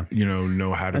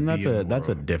 know how to? And that's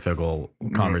a difficult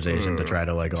conversation to try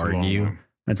to like argue.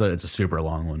 It's a super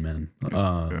long one, man.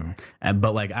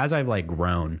 But like, as I've like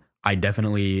grown, I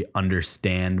definitely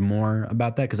understand more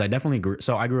about that, because I definitely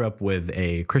I grew up with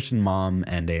a Christian mom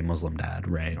and a Muslim dad,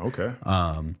 right? Okay.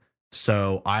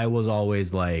 So I was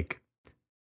always like,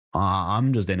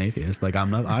 I'm just an atheist. Like, I'm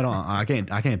nothing,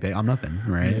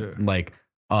 right? Yeah. Like,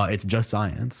 it's just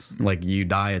science. Like, you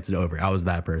die, it's over. I was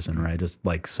that person, right? Just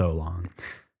like so long.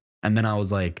 And then I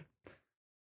was like,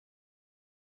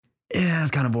 yeah, it's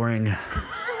kind of boring.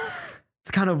 It's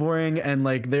kind of boring, and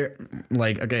like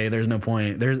okay, there's no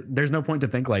point. There's no point to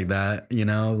think like that,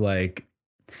 like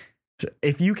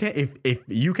if you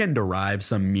can derive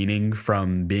some meaning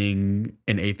from being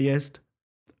an atheist,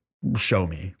 show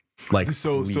me. Like,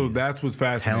 so that's what's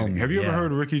fascinating. Have you ever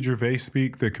heard Ricky Gervais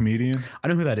speak, the comedian? I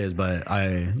know who that is, but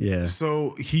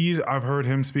So I've heard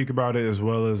him speak about it, as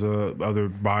well as other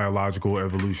biological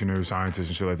evolutionary scientists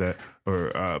and shit like that.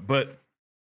 But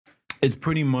it's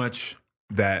pretty much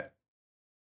that.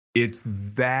 It's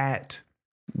that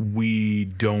we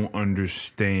don't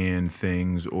understand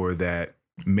things, or that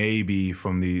maybe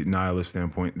from the nihilist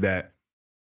standpoint that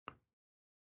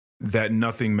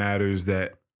nothing matters,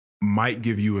 that might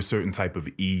give you a certain type of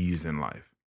ease in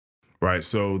life, right?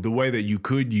 So the way that you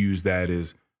could use that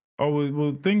is,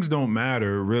 well, things don't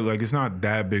matter, really. Like, it's not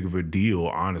that big of a deal,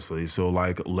 honestly. So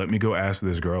like, let me go ask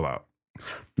this girl out.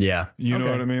 Yeah. You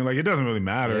know what I mean? Like, it doesn't really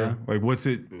matter. Yeah. Like, what's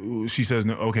it? She says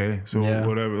no. Okay. So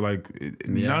whatever. Like,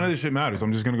 none of this shit matters.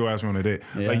 I'm just going to go ask her on a date.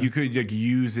 Yeah. Like, you could like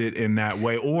use it in that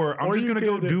way, or I'm just going to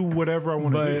go do whatever I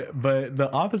want to do. But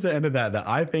the opposite end of that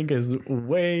I think is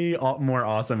way more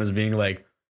awesome, is being like,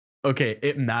 okay,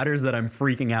 it matters that I'm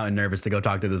freaking out and nervous to go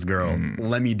talk to this girl.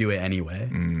 Let me do it anyway.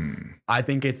 I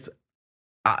think it's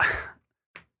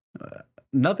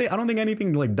nothing. I don't think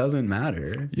anything like doesn't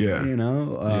matter. Yeah.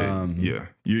 Yeah.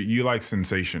 You like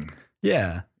sensation.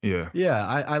 Yeah. Yeah. Yeah.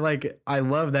 I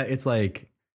love that it's like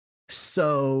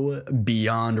so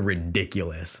beyond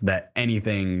ridiculous that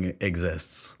anything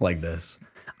exists like this.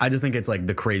 I just think it's like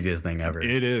the craziest thing ever.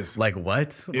 It is. Like,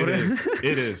 what? It is.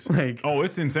 It is. Like, oh,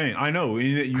 it's insane. I know.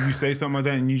 You say something like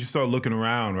that and you just start looking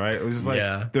around, right? It was just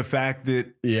like the fact that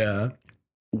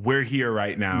we're here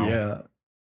right now. Yeah.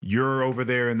 You're over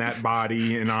there in that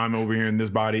body and I'm over here in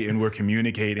this body, and we're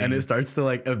communicating. And it starts to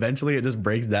like, eventually it just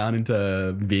breaks down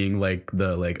into being like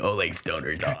like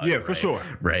stoner talk. Yeah, right? for sure.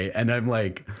 Right. And I'm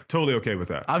like, totally okay with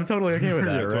that. I'm totally okay with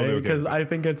that, Yeah, right? totally Because okay. I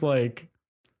think it's like,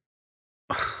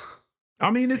 I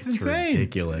mean, it's insane.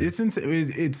 Ridiculous. It's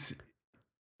insane.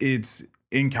 It's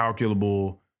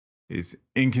incalculable. It's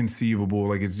inconceivable.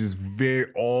 Like, it's just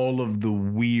all of the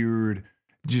weird,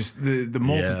 just the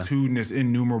multitudinous,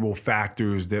 innumerable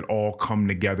factors that all come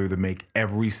together to make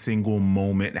every single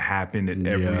moment happen at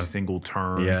every single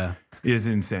turn. Yeah. Is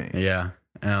insane. Yeah.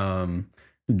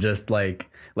 Just like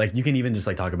you can even just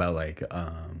like talk about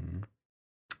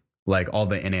like all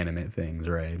the inanimate things,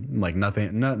 right? Like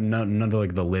none of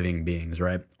like the living beings,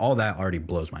 right? All that already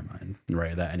blows my mind,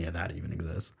 right? That any of that even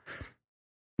exists.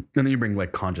 And then you bring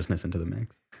like consciousness into the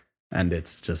mix, and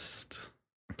it's just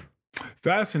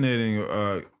fascinating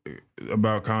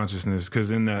about consciousness, because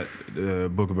in that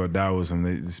book about Taoism,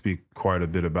 they speak quite a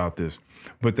bit about this,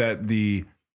 but that the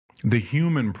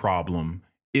human problem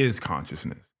is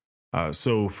consciousness.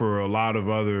 So for a lot of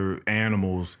other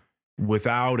animals,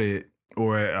 without it,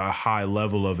 or at a high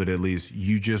level of it at least,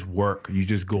 you just work, you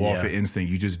just go off of instinct,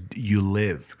 you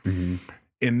live. Mm-hmm.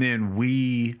 And then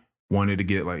we wanted to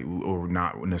get or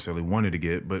not necessarily wanted to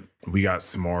get, but we got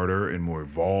smarter and more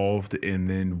evolved, and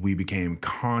then we became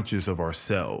conscious of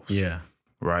ourselves. Yeah.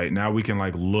 Right? Now we can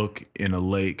look in a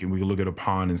lake and we can look at a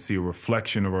pond and see a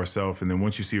reflection of ourselves. And then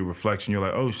once you see a reflection, you're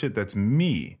like, oh shit, that's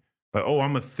me. Like, oh,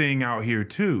 I'm a thing out here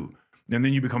too. And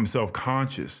then you become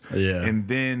self-conscious. Yeah. And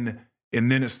then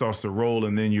it starts to roll,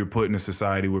 and then you're put in a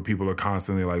society where people are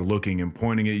constantly looking and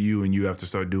pointing at you, and you have to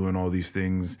start doing all these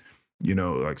things,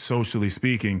 socially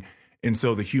speaking. And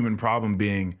so the human problem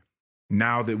being,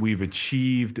 now that we've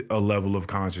achieved a level of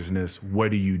consciousness, what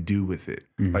do you do with it?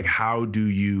 Mm-hmm. How do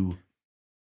you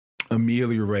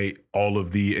ameliorate all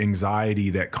of the anxiety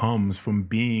that comes from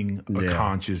being a Yeah.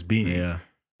 conscious being, Yeah.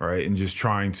 right? And just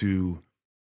trying to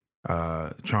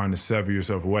sever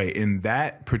yourself away. In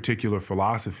that particular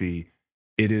philosophy,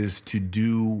 it is to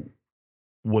do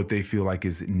what they feel like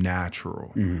is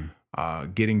natural,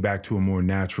 getting back to a more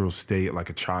natural state, like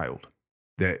a child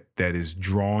that is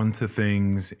drawn to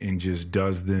things and just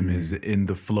does them, is in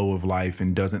the flow of life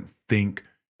and doesn't think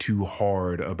too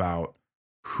hard about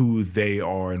who they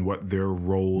are and what their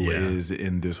role is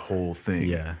in this whole thing.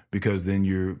 Yeah. Because then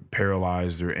you're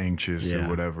paralyzed or anxious or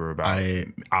whatever about me,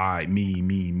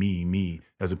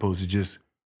 as opposed to just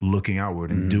looking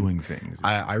outward and doing things.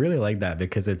 I really like that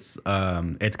because it's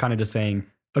kind of just saying,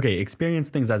 okay, experience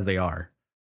things as they are,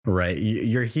 right?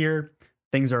 You're here,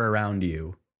 things are around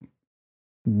you.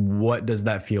 What does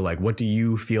that feel like? What do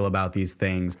you feel about these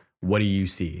things? What do you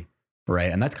see?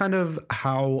 Right. And that's kind of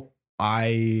how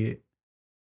I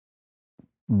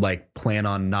like plan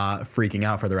on not freaking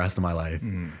out for the rest of my life.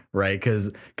 Right. Cause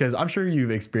I'm sure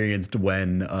you've experienced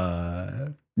when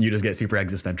you just get super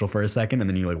existential for a second and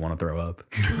then you like want to throw up.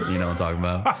 You know what I'm talking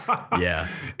about? Yeah.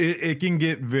 It can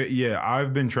get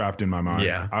I've been trapped in my mind.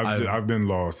 Yeah, I've been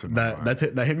lost in my mind.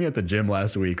 That hit me at the gym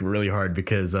last week really hard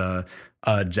because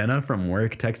Jenna from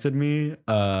work texted me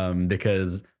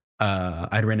because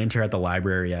I'd ran into her at the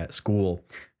library at school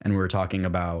and we were talking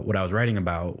about what I was writing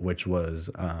about, which was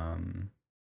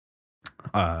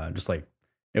just like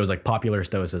it was like popular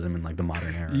stoicism in like the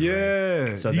modern era. Yeah.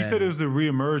 Right? So you said it was the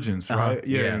reemergence, right?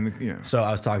 Yeah. So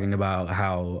I was talking about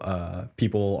how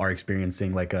people are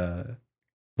experiencing like a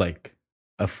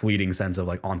fleeting sense of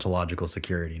like ontological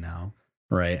security now.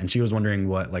 Right. And she was wondering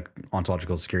what like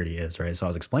ontological security is. Right. So I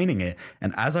was explaining it.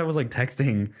 And as I was like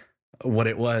texting what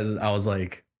it was, I was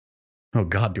like, oh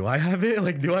God, do I have it?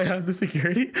 Like, do I have the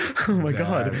security? Oh my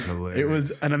God. Hilarious. It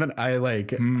was, and then I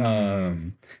like, and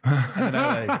then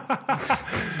I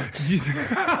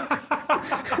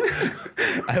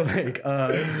like,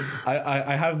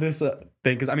 I have this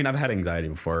thing, cause I mean, I've had anxiety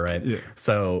before, right? Yeah.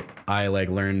 So I like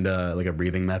learned like a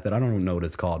breathing method. I don't even know what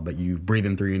it's called, but you breathe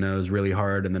in through your nose really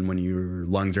hard. And then when your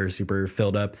lungs are super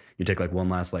filled up, you take like one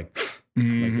last like through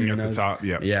your at the nose. top,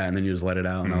 Yeah, and then you just let it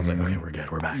out. And I was like, okay, we're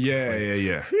good. We're back.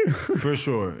 Yeah. For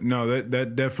sure. No,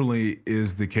 that definitely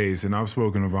is the case. And I've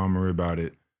spoken to Von Marie about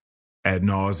it ad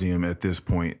nauseum at this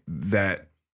point, that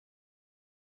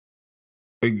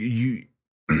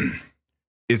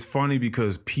it's funny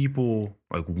because people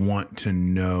like want to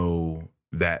know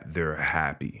that they're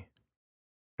happy.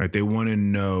 Like they want to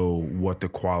know what the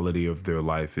quality of their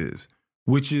life is,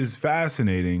 which is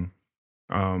fascinating.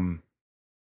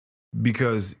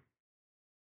 Because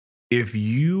if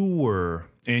you were,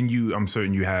 and I'm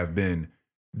certain you have been,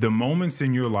 the moments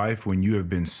in your life when you have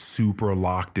been super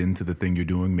locked into the thing you're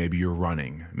doing, maybe you're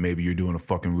running, maybe you're doing a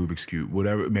fucking Rubik's Cube,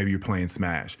 whatever, maybe you're playing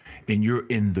Smash, and you're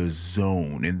in the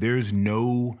zone, and there's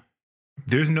no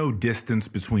distance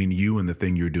between you and the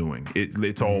thing you're doing.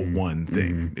 It's all one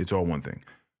thing. It's all one thing.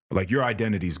 Like your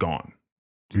identity's gone.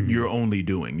 You're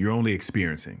only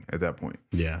experiencing at that point.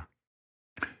 Yeah.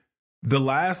 The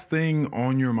last thing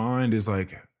on your mind is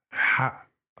like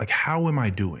how am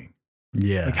I doing?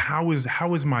 Yeah. Like how is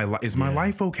my life? Is my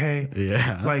life okay?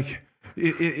 Yeah. Like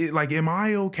like am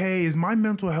I okay? Is my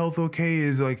mental health okay?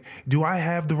 Is like, do I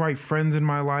have the right friends in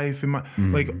my life? Am I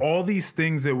like all these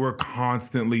things that we're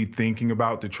constantly thinking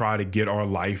about to try to get our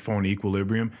life on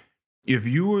equilibrium? If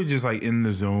you were just like in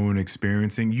the zone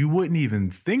experiencing, you wouldn't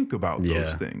even think about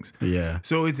those things. Yeah.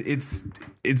 So it's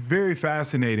very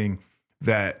fascinating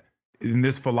that in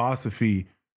this philosophy,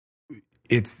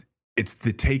 it's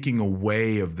the taking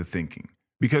away of the thinking.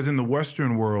 Because in the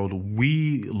Western world,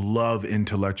 we love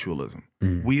intellectualism.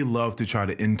 We love to try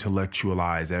to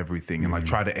intellectualize everything and like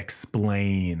try to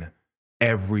explain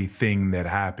everything that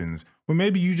happens. Well,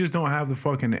 maybe you just don't have the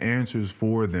fucking answers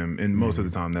for them. And most of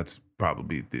the time, that's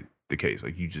probably the case.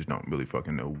 Like you just don't really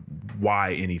fucking know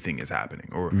why anything is happening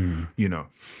or, you know,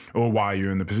 or why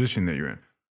you're in the position that you're in.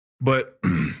 But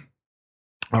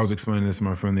I was explaining this to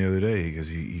my friend the other day because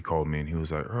he called me and he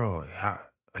was like, "Earl,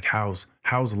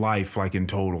 how's life like in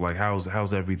total? Like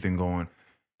how's everything going?"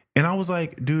 And I was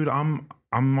like, "Dude, I'm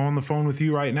on the phone with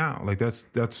you right now. Like that's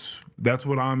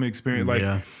what I'm experiencing.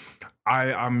 Like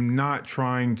I'm not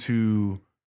trying to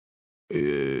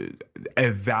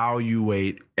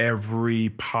evaluate every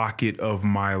pocket of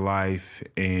my life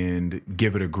and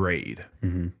give it a grade.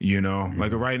 You know,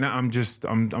 like right now I'm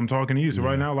talking to you. So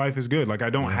right now life is good. Like I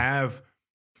don't have."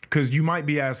 Because you might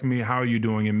be asking me, how are you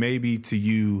doing? And maybe to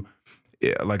you,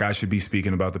 like I should be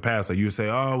speaking about the past. Like you would say,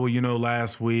 oh, well,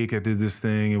 last week I did this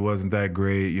thing. It wasn't that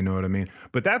great. You know what I mean?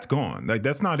 But that's gone. Like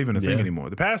that's not even a thing anymore.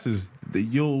 The past is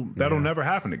that'll never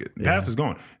happen again. The past is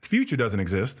gone. The future doesn't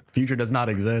exist. Future does not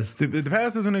exist. The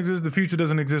past doesn't exist. The future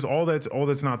doesn't exist. All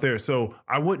that's not there. So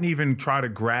I wouldn't even try to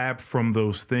grab from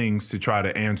those things to try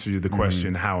to answer the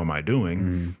question, how am I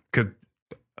doing? Because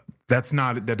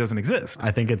that doesn't exist.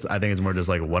 I think it's more just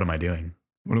like, what am I doing?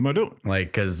 What am I doing? Like,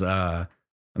 because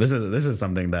this is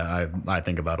something that I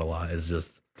think about a lot. Is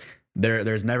just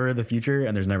there's never the future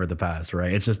and there's never the past,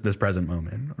 right? It's just this present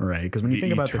moment, right? Because when you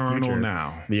think about the future,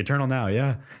 the eternal now,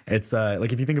 yeah, it's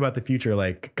like if you think about the future,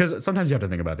 like because sometimes you have to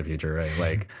think about the future, right?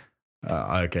 Like,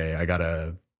 okay, I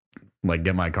gotta like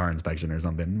get my car inspection or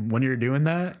something. When you're doing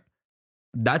that,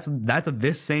 that's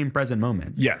this same present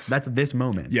moment. Yes, that's this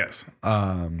moment. Yes,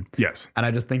 yes, and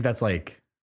I just think that's like.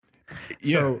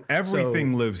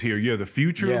 Everything lives here. Yeah, the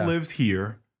future lives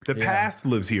here. The past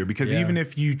lives here because even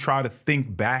if you try to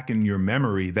think back in your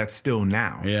memory, that's still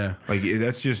now. Yeah, like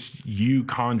that's just you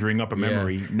conjuring up a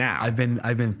memory now. I've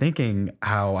been thinking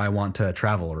how I want to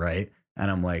travel, right? And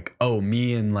I'm like, oh,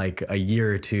 me in like a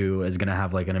year or two is gonna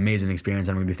have like an amazing experience.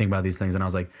 I'm gonna be thinking about these things, and I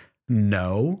was like,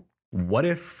 no. What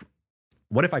if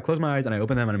I close my eyes and I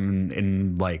open them and I'm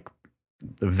in like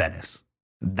Venice?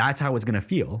 That's how it's gonna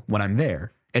feel when I'm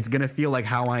there. It's going to feel like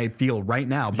how I feel right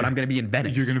now, but I'm going to be in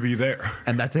Venice. You're going to be there.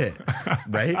 And that's it.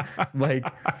 Right? Like,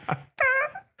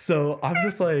 so I'm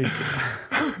just like,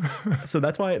 so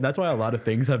that's why a lot of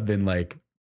things have been like,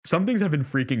 some things have been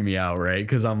freaking me out, right?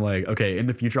 Because I'm like, okay, in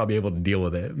the future, I'll be able to deal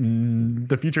with it.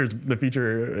 The future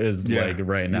is like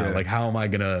right now. Yeah. Like, how am I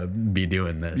going to be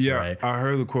doing this? Yeah. Right? I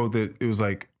heard the quote that it was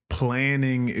like,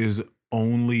 planning is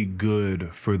only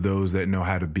good for those that know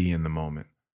how to be in the moment.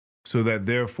 So that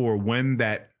therefore, when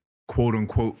that quote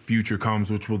unquote future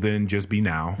comes, which will then just be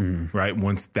now, right?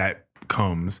 Once that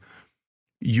comes,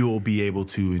 you'll be able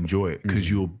to enjoy it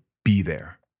because you'll be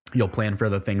there. You'll plan for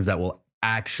the things that will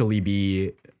actually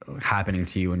be happening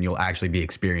to you and you'll actually be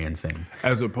experiencing.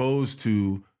 As opposed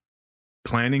to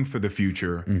planning for the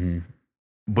future,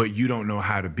 but you don't know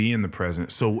how to be in the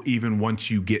present. So even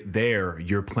once you get there,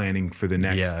 you're planning for the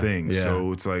next thing. Yeah.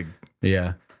 So it's like...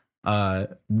 Yeah.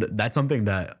 That's something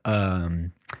that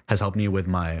has helped me with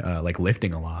my like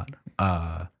lifting a lot.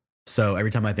 So every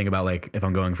time I think about like if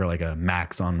I'm going for like a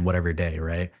max on whatever day,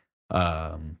 right?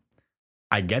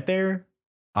 I get there,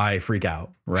 I freak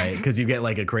out, right? Because you get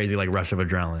like a crazy like rush of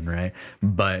adrenaline, right?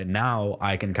 But now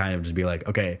I can kind of just be like,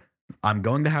 okay, I'm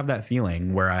going to have that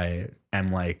feeling where I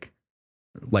am like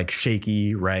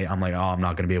shaky, right? I'm like, oh, I'm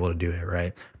not going to be able to do it,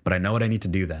 right? But I know what I need to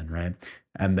do then, right?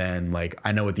 And then like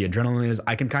I know what the adrenaline is.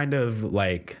 I can kind of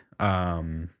like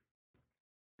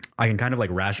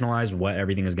rationalize what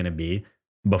everything is going to be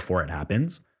before it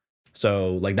happens.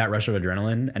 So like that rush of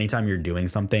adrenaline, anytime you're doing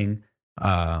something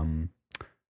that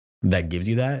gives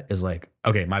you that is like,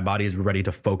 okay, my body is ready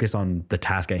to focus on the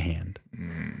task at hand.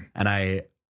 And I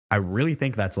really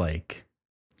think that's like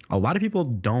a lot of people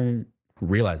don't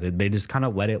realize it. They just kind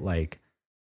of let it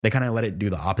do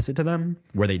the opposite to them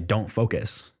where they don't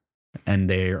focus. And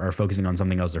they are focusing on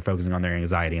something else. They're focusing on their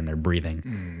anxiety and their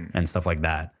breathing and stuff like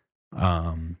that.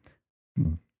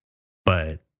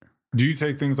 But do you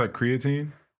take things like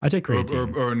creatine? I take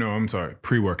creatine. Or no, I'm sorry,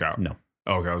 pre-workout. No.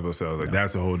 Okay, I was about to say, I was like,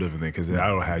 that's a whole different thing because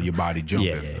that'll have your body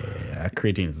jumping. Yeah.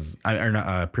 Creatine is,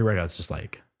 pre-workout's just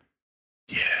like,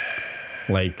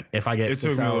 like if I get it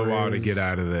took me a little while to get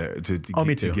out of that. To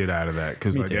get out of that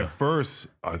because like at first,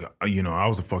 I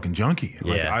was a fucking junkie.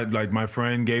 Like my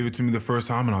friend gave it to me the first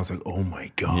time, and I was like, oh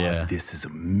my god, this is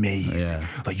amazing.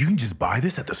 Like you can just buy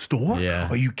this at the store.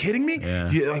 Are you kidding me?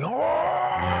 You're like,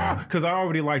 because I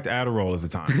already liked Adderall at the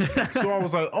time, so I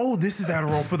was like, oh, this is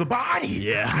Adderall for the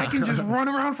body. I can just run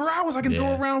around for hours. I can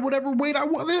throw around whatever weight I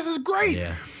want. This is great.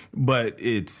 But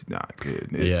it's not good.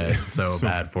 It's so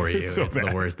bad for you. It's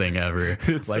the worst thing ever.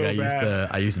 It's like so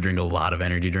I used to drink a lot of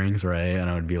energy drinks, right? And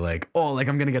I would be like, oh, like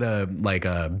I'm gonna get a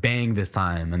Bang this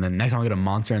time, and then next time I'll get a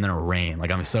Monster, and then a Reign.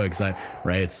 Like I'm so excited,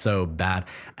 right? It's so bad.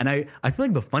 And I feel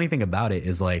like the funny thing about it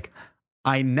is like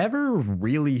I never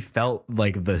really felt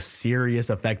like the serious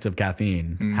effects of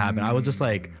caffeine happen. I was just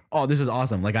like, oh, this is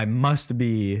awesome. Like I must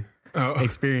be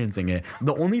experiencing it.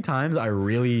 The only times I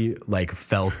really like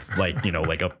felt like,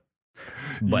 about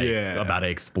to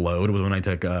explode was when I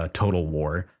took Total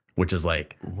War, which is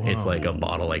like, it's like a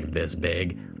bottle like this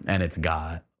big and it's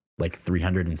got like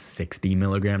 360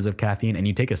 milligrams of caffeine, and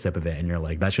you take a sip of it and you're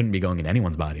like, that shouldn't be going in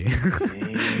anyone's body.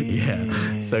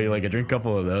 So you like a drink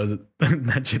couple of those,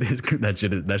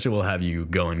 that shit will have you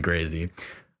going crazy.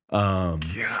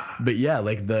 But yeah,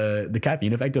 like the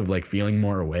caffeine effect of like feeling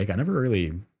more awake, I never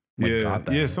really got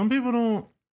that. Yeah, some people don't.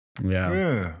 Yeah.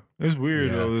 Yeah. It's weird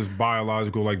Yeah. though, this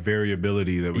biological like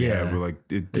variability that we have Yeah. where like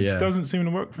it just Yeah. doesn't seem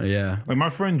to work. Yeah. Like my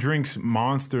friend drinks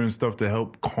Monster and stuff to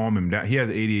help calm him down. He has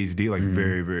ADHD, like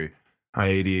very, very high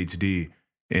ADHD.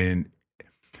 And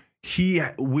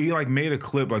we like made a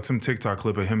clip, like some TikTok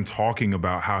clip of him talking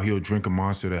about how he'll drink a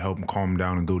Monster to help him calm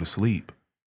down and go to sleep.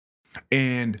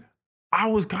 And I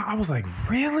was like,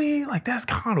 really? Like that's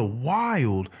kind of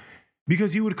wild.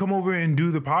 Because he would come over and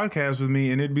do the podcast with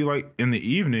me, and it'd be like in the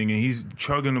evening, and he's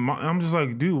chugging them. I'm just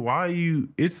like, dude, why are you?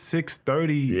 It's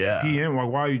 6:30 p.m. Like,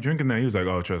 why are you drinking that? He was like,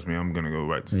 oh, trust me, I'm gonna go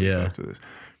right to sleep after this.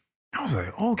 I was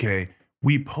like, okay.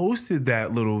 We posted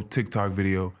that little TikTok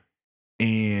video,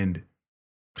 and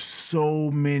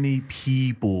so many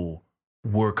people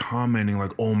were commenting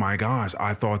like, oh my gosh,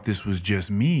 I thought this was just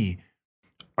me.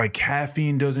 Like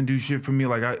caffeine doesn't do shit for me.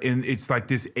 Like, and it's like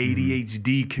this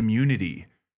ADHD community.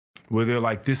 Where they're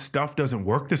like, this stuff doesn't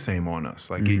work the same on us.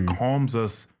 Like it calms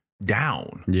us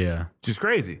down. Yeah. Just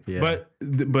crazy. Yeah.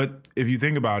 But if you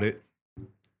think about it,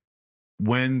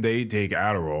 when they take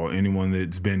Adderall, anyone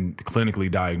that's been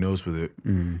clinically diagnosed with it,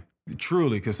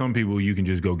 truly, because some people you can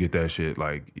just go get that shit.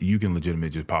 Like you can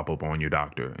legitimately just pop up on your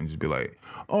doctor and just be like,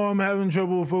 oh, I'm having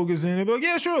trouble focusing. They'll be like,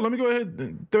 yeah, sure. Let me go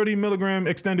ahead. 30 milligram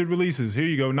extended releases. Here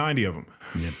you go. 90 of them.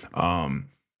 Yep.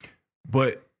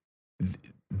 But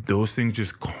those things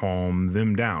just calm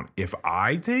them down. If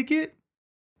I take it,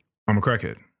 I'm a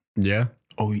crackhead. Yeah.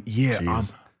 Oh yeah,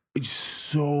 Jeez. I'm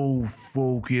so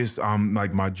focused. I'm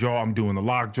like my jaw. I'm doing the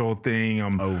lockjaw thing.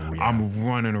 I'm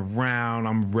running around.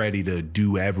 I'm ready to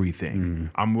do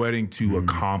everything. I'm ready to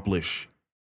accomplish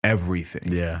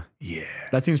everything. Yeah. Yeah.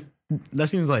 That seems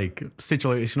like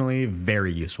situationally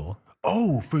very useful.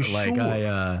 Oh, for Like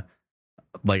sure.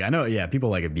 I know, yeah, people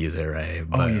like abuse it, right?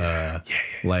 But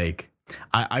like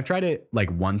I've tried it like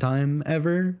one time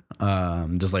ever,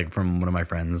 just like from one of my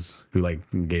friends who like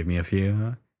gave me a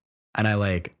few, and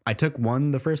I took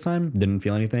one the first time, didn't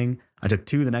feel anything. I took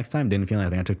two the next time, didn't feel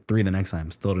anything. I took three the next time,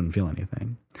 still didn't feel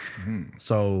anything.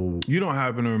 So You don't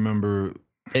happen to remember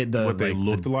what they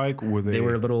looked like? Were they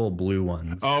were little blue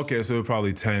ones. Oh, okay, so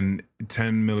probably 10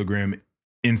 milligram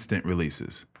instant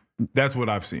releases. That's what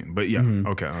I've seen. But yeah,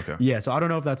 okay. Yeah, so I don't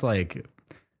know if that's like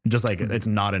just like it's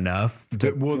not enough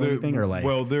to feel anything or like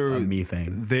they're a me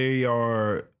thing. They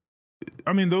are.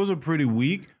 I mean, those are pretty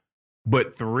weak,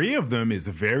 but 3 of them is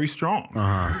very strong.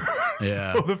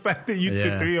 Yeah. So the fact that you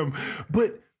took 3 of them,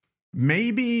 but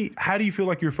maybe how do you feel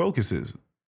like your focus is?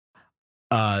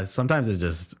 Sometimes it's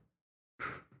just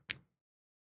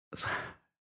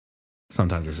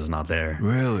not there.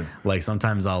 Really? Like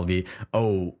sometimes I'll be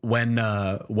when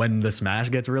the smash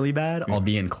gets really bad, I'll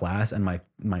be in class and my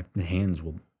hands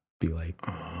will be like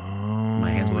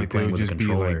my hands will be like playing they would with just the be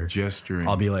controller. like gesturing.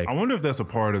 I'll be like, I wonder if that's a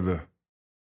part of the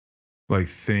like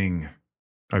thing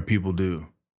like people do.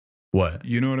 what?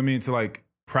 You know what I mean? To like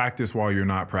practice while you're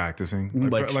not practicing.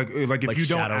 Like if Like you don't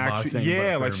shadow actually, boxing,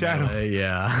 yeah, but like for shadow, melee,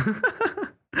 yeah.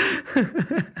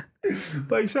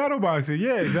 like shadow boxing.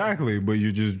 Yeah, exactly. But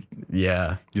you're just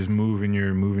moving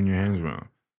your hands around.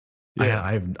 Yeah,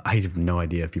 I have no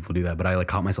idea if people do that, but I like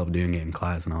caught myself doing it in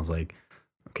class, and I was like,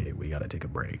 okay, we gotta take a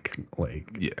break. Like,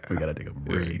 Yeah, we gotta take a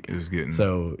break. It was getting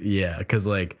So yeah, because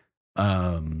like,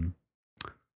 getting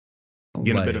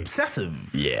a bit like,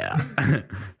 obsessive. yeah.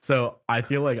 So I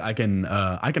feel like I can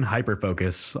hyper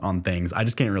focus on things. I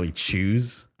just can't really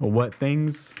choose what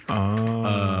things.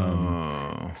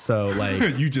 Oh, So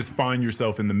like, you just find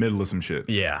yourself in the middle of some shit.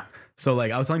 yeah. So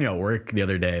like, I was telling you at work the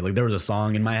other day, like there was a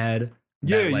song in my head.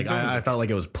 Yeah, that, you like told me I that. felt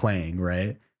like it was playing,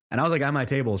 right? And I was like at my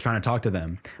table trying to talk to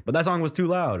them, but that song was too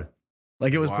loud.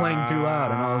 Like it was playing too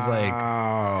loud, and I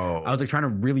was like trying to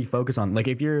really focus on like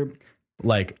if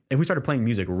we started playing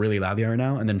music really loudly right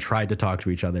now and then tried to talk to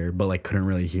each other, but like couldn't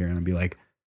really hear, and I'd be like,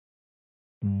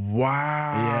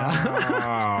 wow,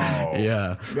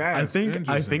 yeah. That's I think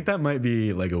interesting. that might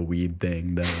be like a weed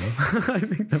thing though. I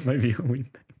think that might be a weed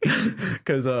thing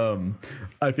because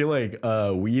I feel like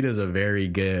weed is a very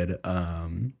good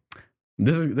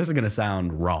this is gonna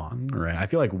sound wrong, right? I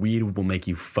feel like weed will make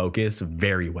you focus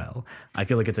very well. I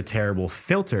feel like it's a terrible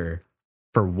filter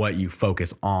for what you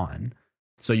focus on,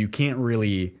 so you can't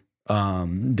really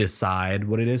decide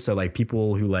what it is. So like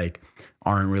people who like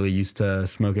aren't really used to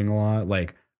smoking a lot,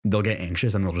 like they'll get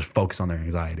anxious and they'll just focus on their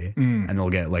anxiety and they'll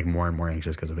get like more and more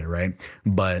anxious because of it, right?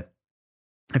 But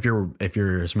if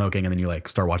you're smoking and then you like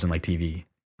start watching like TV,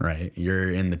 right?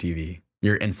 You're in the TV.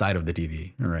 You're inside of the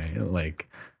TV, right? Like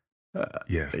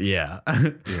Yes. yeah.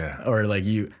 Yeah. Or like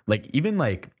you like even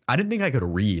like I didn't think I could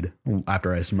read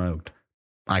after I smoked.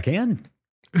 I can.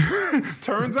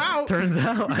 Turns out. Turns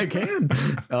out I can.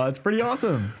 It's pretty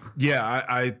awesome. Yeah,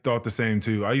 I thought the same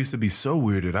too. I used to be so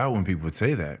weirded out when people would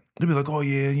say that. They'd be like, "Oh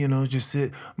yeah, just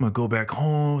sit. I'm gonna go back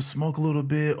home, smoke a little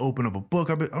bit, open up a book."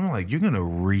 I'm like, "You're gonna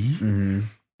read? Mm-hmm.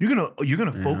 You're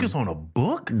gonna focus on a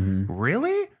book?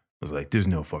 Really?" I was like, "There's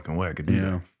no fucking way I could do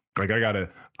that." Like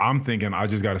I'm thinking I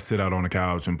just gotta sit out on the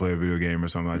couch and play a video game or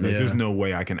something like that. Yeah. There's no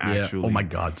way I can actually. Oh my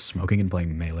God, smoking and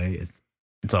playing Melee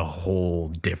it's a whole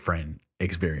different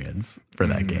experience for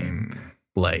that game.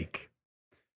 Like,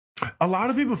 a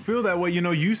lot of people feel that way.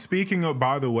 You speaking of,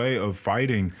 by the way, of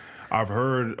fighting, I've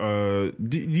heard,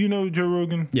 do you know Joe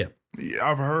Rogan? yeah.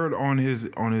 I've heard on his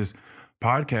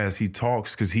podcast, he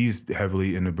talks, because he's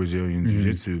heavily into Brazilian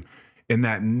Jiu-Jitsu, and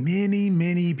that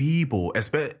many people,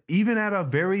 even at a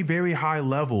very, very high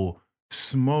level,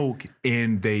 smoke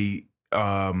and they,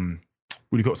 what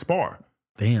do you call it? Spar.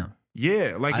 Damn.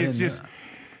 Yeah, like I it's didn't just...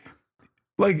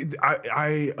 Like,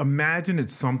 I imagine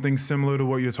it's something similar to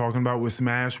what you're talking about with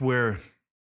Smash,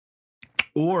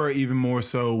 or even more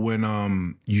so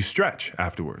when you stretch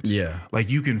afterwards. Yeah.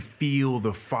 Like, you can feel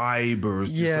the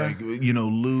fibers just Yeah. like,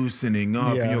 loosening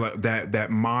up. Yeah. And you're like, that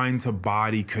mind to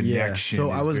body connection. So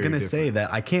is I was very going to say different.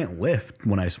 that I can't lift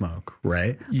when I smoke,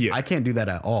 right? Yeah. I can't do that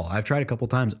at all. I've tried a couple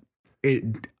times.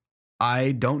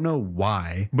 I don't know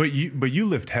why. But you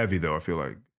lift heavy, though, I feel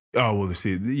like. Oh, well,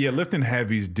 see, yeah, lifting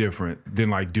heavy is different than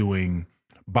like doing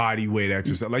body weight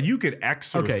exercise. Like, you could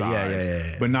exercise,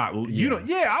 yeah. but not, I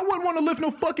wouldn't want to lift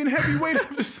no fucking heavy weight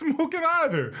after smoking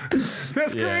either.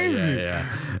 That's crazy.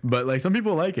 Yeah. But like some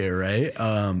people like it, right?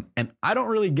 And I don't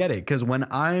really get it because when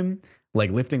I'm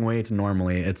like lifting weights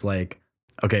normally, it's like,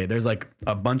 okay, there's like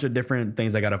a bunch of different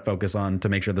things I got to focus on to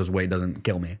make sure this weight doesn't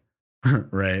kill me.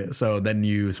 Right. So then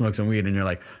you smoke some weed and you're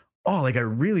like, oh, like I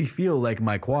really feel like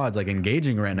my quads like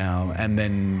engaging right now, and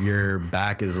then your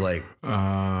back is like,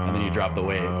 and then you drop the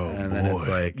weight, and then it's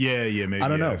like, yeah, maybe I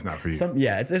don't know, it's not for you.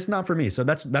 It's not for me. So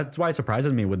that's why it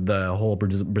surprises me with the whole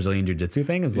Brazilian jiu-jitsu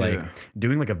thing is like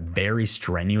doing like a very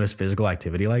strenuous physical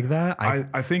activity like that.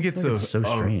 I think it's so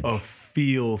strange. a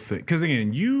feel thing, because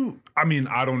again,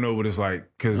 I don't know what it's like,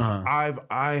 because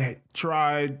I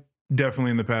tried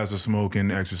definitely in the past to smoke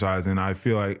and exercise, and I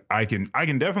feel like I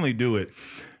can definitely do it.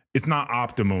 It's not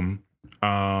optimum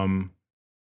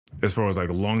as far as like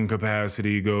lung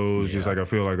capacity goes. Just like I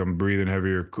feel like I'm breathing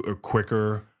heavier,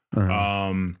 quicker.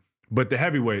 But the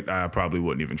heavyweight, I probably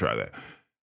wouldn't even try that.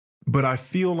 But I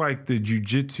feel like the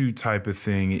jiu-jitsu type of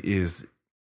thing is,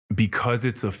 because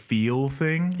it's a feel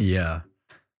thing. Yeah.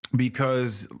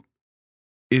 Because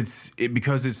it's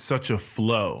such a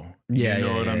flow. Yeah. You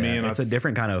know what I mean? It's a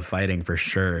different kind of fighting for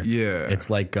sure. Yeah. It's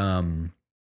like I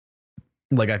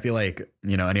feel like,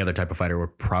 any other type of fighter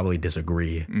would probably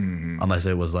disagree unless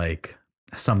it was like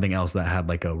something else that had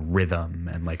like a rhythm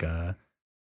and like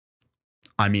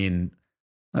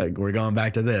like we're going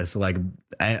back to this, like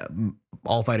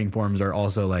all fighting forms are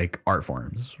also like art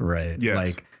forms, right? Yes.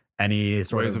 Like any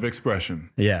sort ways of expression.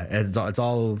 Yeah. It's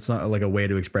all like a way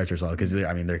to express yourself. Cause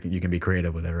you can be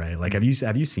creative with it, right? Like, have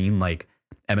you seen like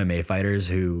MMA fighters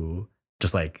who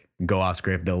just like go off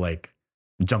script? They'll like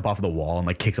jump off the wall and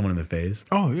like kick someone in the face.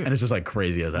 Oh yeah. And it's just like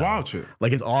crazy as hell. Wild shit.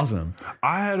 Like, it's awesome.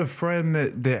 I had a friend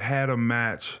that had a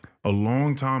match a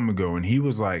long time ago, and he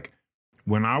was like,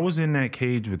 when I was in that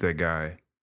cage with that guy,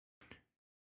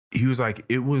 he was like,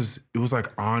 it was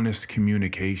like honest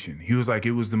communication. He was like,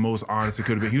 it was the most honest it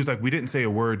could have been. He was like, we didn't say a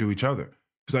word to each other.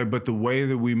 He's like, but the way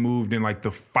that we moved and like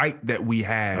the fight that we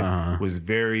had was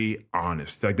very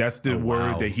honest. Like, that's the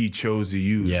word that he chose to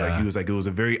use. Yeah. Like, he was like, it was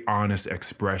a very honest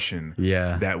expression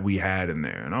that we had in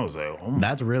there. And I was like, oh my.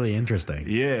 That's really interesting.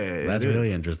 Yeah. That's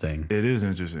really interesting. It is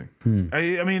interesting.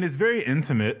 I mean, it's very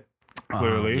intimate.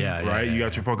 Clearly, right? You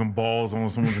got your fucking balls on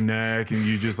someone's neck, and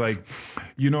you just like,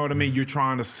 you know what I mean? You're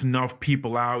trying to snuff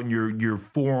people out, and your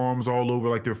forearms all over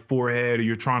like their forehead, or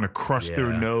you're trying to crush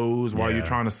their nose while you're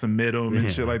trying to submit them and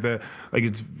shit like that. Like,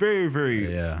 it's very,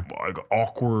 very like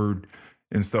awkward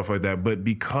and stuff like that. But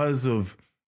because of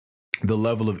the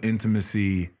level of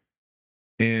intimacy,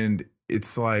 and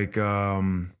it's like,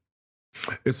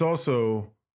 it's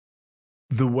also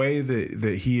the way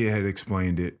that he had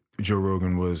explained it. Joe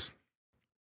Rogan was.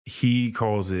 He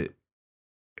calls it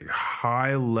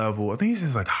high level. I think he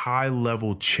says like high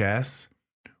level chess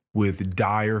with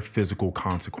dire physical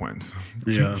consequence.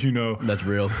 Yeah. That's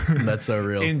real. That's so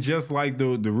real. And just like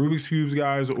the Rubik's Cubes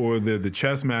guys or the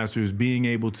chess masters being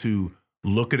able to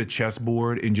look at a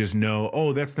chessboard and just know,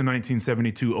 oh, that's the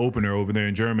 1972 opener over there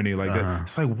in Germany. Like that.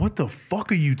 It's like, what the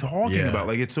fuck are you talking about?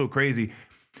 Like, it's so crazy.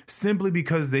 Simply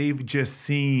because they've just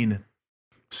seen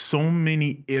so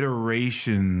many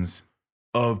iterations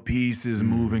of pieces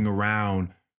moving around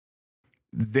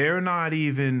they're not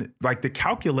even like the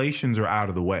calculations are out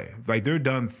of the way. Like they're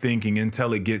done thinking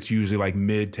until it gets usually like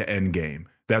mid to end game.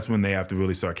 That's when they have to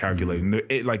really start calculating.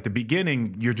 Like the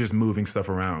beginning, you're just moving stuff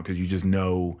around because you just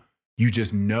know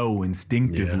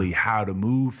instinctively how to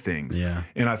move things. Yeah.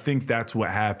 And I think that's what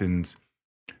happens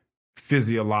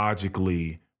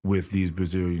physiologically with these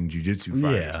Brazilian jiu-jitsu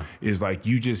fighters. Yeah. Is like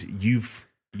you've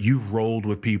rolled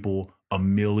with people a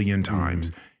million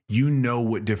times. You know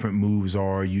what different moves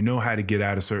are. You know how to get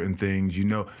out of certain things. You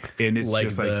know, and it's Like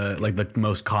just the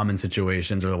most common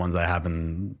situations are the ones that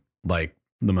happen like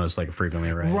the most like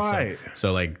frequently, right? Right.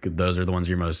 So like those are the ones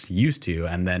you're most used to,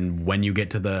 and then when you get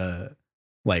to the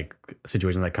like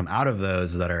situations that come out of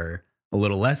those that are a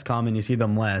little less common, you see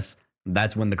them less.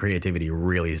 That's when the creativity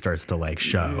really starts to like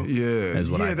show. Yeah, is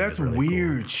what I think that's is really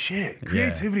weird cool. shit.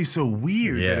 Creativity's so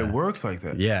weird that it works like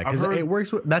that. Yeah, because it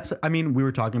works. That's. I mean, we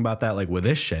were talking about that like with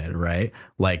this shit, right?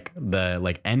 Like the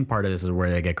like end part of this is where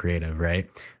they get creative, right?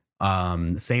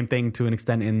 Same thing to an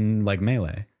extent in like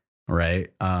melee, right?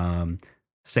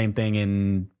 Same thing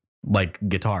in like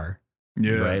guitar,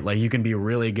 right? Like you can be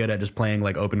really good at just playing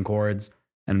like open chords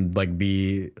and like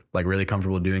be like really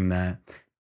comfortable doing that.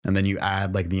 And then you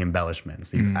add like the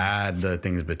embellishments, you add the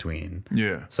things between.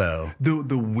 Yeah. So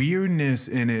the weirdness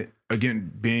in it,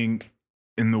 again, being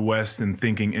in the West and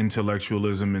thinking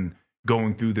intellectualism and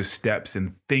going through the steps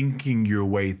and thinking your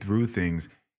way through things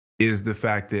is the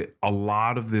fact that a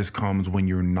lot of this comes when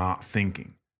you're not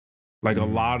thinking. Like a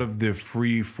lot of the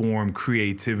free form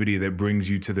creativity that brings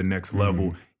you to the next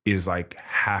level is like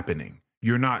happening.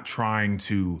 You're not trying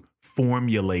to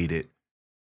formulate it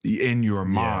in your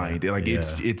mind. Like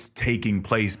it's taking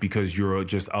place because you're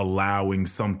just allowing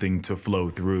something to flow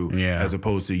through as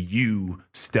opposed to you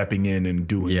stepping in and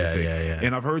doing the thing.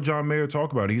 And I've heard John Mayer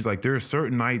talk about it. He's like, there are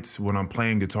certain nights when I'm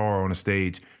playing guitar on a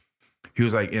stage, he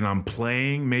was like, and I'm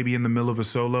playing maybe in the middle of a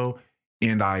solo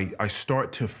and I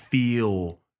start to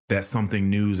feel that something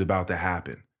new is about to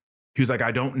happen. He was like,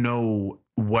 I don't know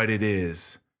what it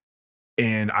is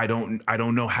and I don't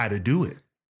know how to do it.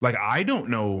 Like, I don't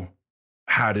know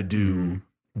how to do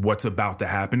what's about to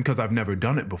happen because I've never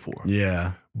done it before.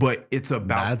 yeah, But it's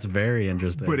about that's very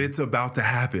interesting. but it's about to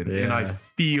happen. And I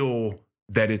feel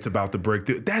that it's about to break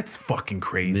through. That's fucking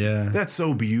crazy. Yeah. That's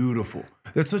so beautiful.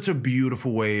 That's such a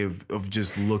beautiful way of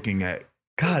just looking at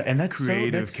God, and that's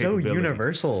creative so capability.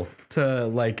 universal to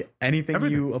like anything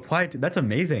Everything. you apply to. That's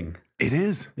amazing. It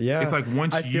is. Yeah. It's like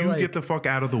once I feel you like- get the fuck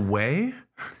out of the way,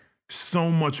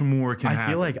 so much more can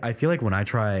happen. I feel like when I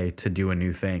try to do a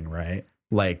new thing, right?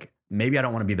 Like maybe I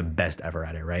don't want to be the best ever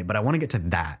at it, right? But I want to get to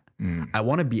that. I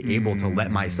want to be able to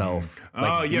let myself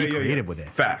like be creative with it.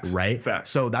 Facts. Right? Facts.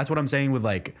 So that's what I'm saying with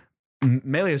like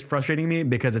melee is frustrating me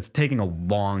because it's taking a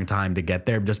long time to get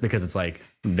there just because it's like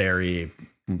very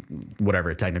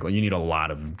whatever technical. You need a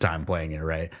lot of time playing it,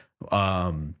 right?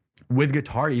 With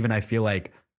guitar even I feel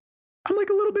like I'm like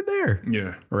a little bit there.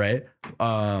 Yeah. Right?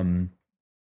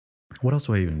 What else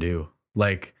do I even do?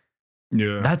 Like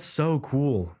Yeah. that's so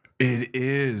cool. It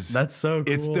is. That's so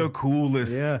cool. It's the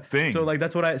coolest thing. So like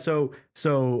that's what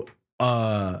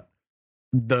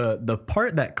the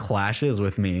part that clashes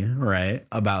with me, right,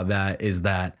 about that is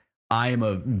that I am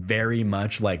a very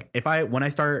much like when I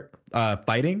start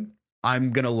fighting,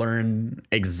 I'm gonna learn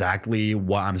exactly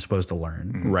what I'm supposed to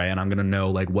learn, right? And I'm gonna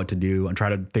know like what to do and try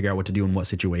to figure out what to do in what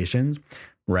situations,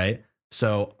 right?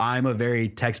 So I'm a very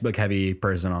textbook heavy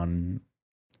person on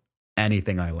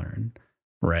anything I learn,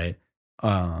 right?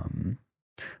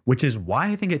 Which is why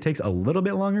I think it takes a little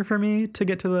bit longer for me to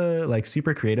get to the like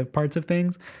super creative parts of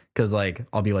things. Cause like,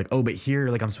 I'll be like, oh, but here,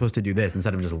 like I'm supposed to do this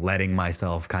instead of just letting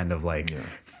myself kind of like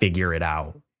figure it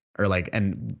out or like,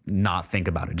 and not think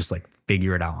about it, just like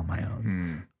figure it out on my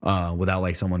own, without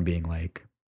like someone being like,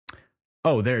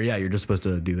 oh, you're just supposed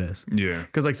to do this. Yeah.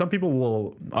 Cause like some people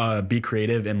will be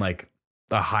creative in like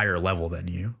a higher level than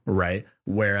you, right?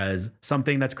 Whereas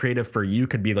something that's creative for you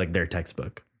could be like their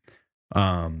textbook.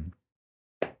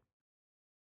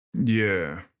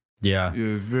 Yeah. Yeah.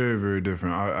 It's very, very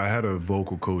different. I had a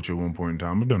vocal coach at one point in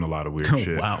time. I've done a lot of weird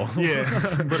shit. Wow. Yeah.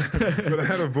 but I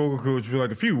had a vocal coach for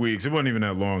like a few weeks. It wasn't even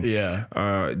that long. Yeah.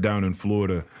 Down in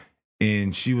Florida.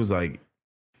 And she was like,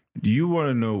 do you want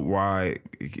to know why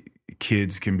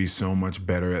kids can be so much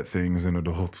better at things than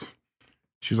adults?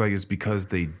 She was like, it's because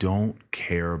they don't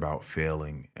care about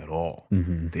failing at all.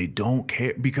 They don't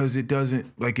care because it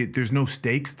doesn't, there's no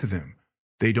stakes to them.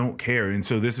 They don't care. And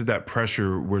so this is that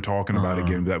pressure we're talking about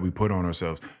again that we put on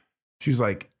ourselves. She's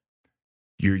like,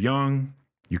 you're young,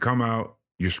 you come out,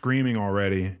 you're screaming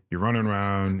already, you're running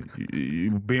around,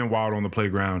 you're being wild on the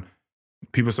playground.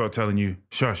 people start telling you,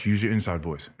 shush, use your inside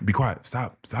voice. Be quiet.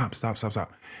 Stop.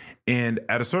 And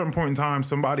at a certain point in time,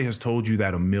 somebody has told you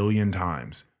that a million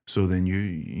times. So then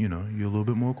you're a little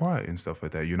bit more quiet and stuff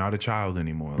like that. You're not a child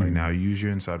anymore. Like now you use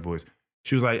your inside voice.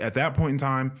 She was like, at that point in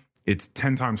time, it's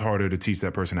 10 times harder to teach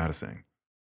that person how to sing.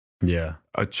 Yeah.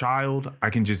 A child, I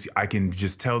can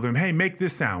just tell them, hey, make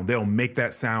this sound. They'll make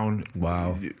that sound.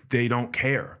 Wow. They don't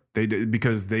care.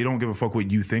 Because they don't give a fuck what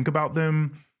you think about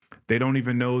them. They don't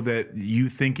even know that you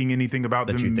thinking anything about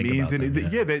That them you think means about them,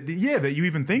 anything. That you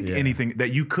even think anything,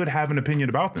 that you could have an opinion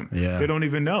about them. Yeah. They don't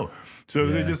even know. So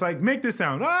they're just like, make this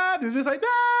sound. They're just like,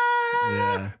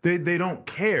 Yeah. They don't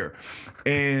care.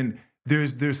 And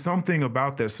there's something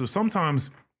about that. So sometimes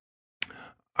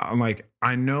I'm like,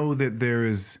 I know that there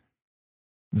is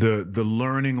the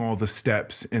learning all the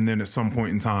steps, and then at some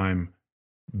point in time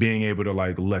being able to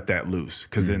like let that loose.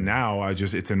 Cause then now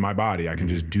it's in my body. I can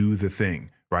just do the thing,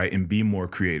 right? And be more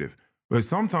creative. But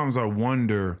sometimes I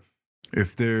wonder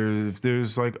if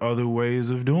there's like other ways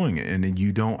of doing it, and then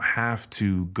you don't have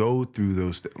to go through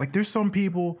those. Like there's some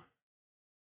people,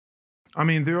 I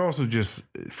mean, they're also just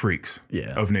freaks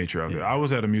of nature out there. I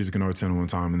was at a music and arts center one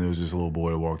time, and there was this little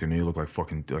boy that walked in, and he looked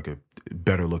like a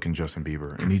better looking Justin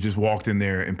Bieber. And he just walked in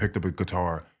there and picked up a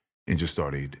guitar and just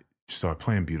started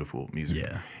playing beautiful music.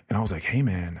 Yeah. And I was like, hey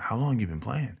man, how long you been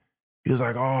playing? He was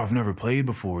like, oh, I've never played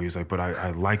before. He was like, but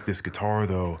I like this guitar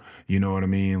though. You know what I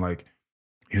mean? Like,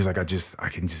 he was like, I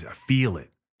feel it.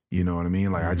 You know what I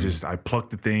mean? Like I pluck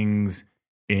the things,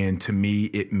 and to me,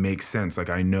 it makes sense. Like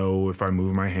I know if I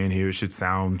move my hand here, it should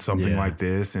sound something like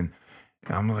this. And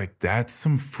I'm like, that's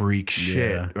some freak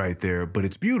shit right there. But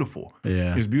it's beautiful.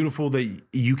 Yeah. It's beautiful that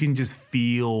you can just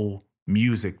feel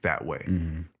music that way.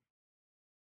 Mm-hmm.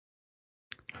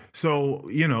 So,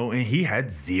 and he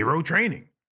had zero training.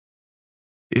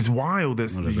 It's wild.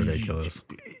 That's ridiculous.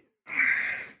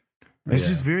 It's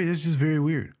just very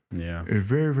weird. Yeah. It's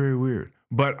very, very weird.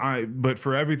 But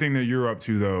for everything that you're up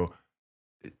to though,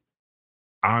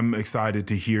 I'm excited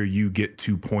to hear you get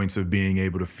to points of being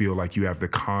able to feel like you have the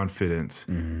confidence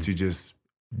to just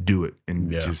do it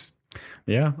and just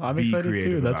I'm be excited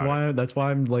creative too. That's about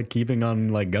why I'm like keeping on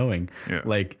like going. Yeah.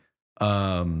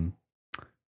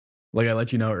 Like I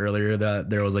let you know earlier that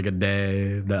there was like a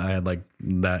day that I had like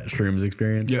that shrooms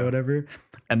experience or whatever.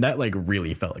 And that like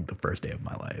really felt like the first day of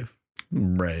my life.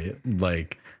 Right.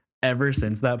 Like ever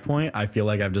since that point, I feel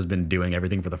like I've just been doing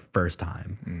everything for the first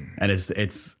time. And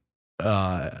it's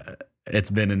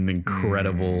been an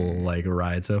incredible like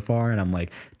ride so far. And I'm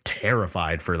like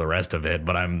terrified for the rest of it,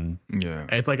 but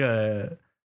it's like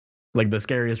the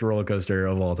scariest roller coaster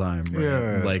of all time. Right?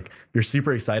 Yeah. Like you're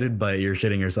super excited, but you're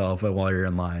shitting yourself while you're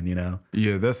in line,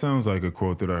 Yeah, that sounds like a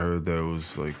quote that I heard that it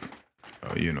was like,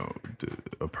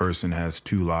 a person has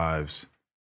two lives,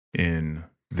 and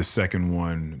the second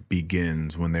one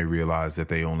begins when they realize that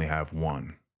they only have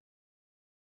one.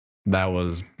 That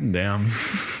was damn.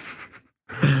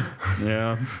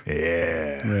 Yeah.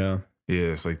 Yeah.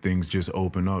 Yeah, it's like things just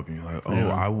open up, and you're like,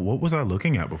 oh, what was I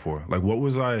looking at before? Like, what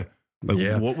was I...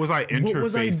 what was I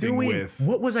interfacing with?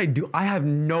 What was I doing? I have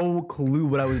no clue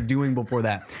what I was doing before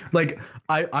that. Like,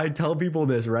 I tell people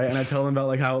this, right? And I tell them about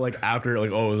like how like after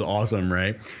like, oh, it was awesome,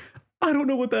 right? I don't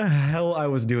know what the hell I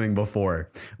was doing before.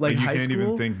 Like you high can't school,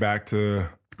 even think back to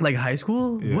like high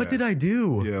school. Yeah. What did I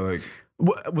do? Yeah, like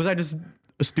Was I just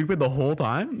stupid the whole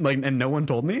time? Like, and no one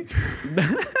told me?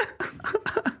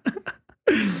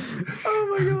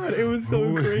 Oh my god, it was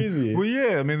so crazy. Well,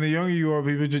 yeah, I mean, the younger you are,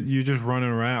 you're just running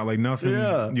around like nothing.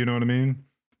 Yeah. You know what I mean?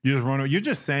 You just run. You're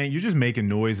just saying. You're just making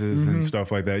noises and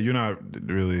stuff like that. You're not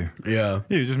really. Yeah.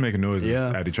 You're just making noises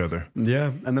at each other.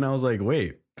 Yeah, and then I was like,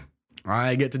 wait,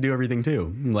 I get to do everything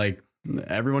too. Like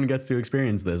everyone gets to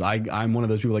experience this. I'm one of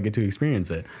those people that get to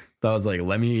experience it. So I was like,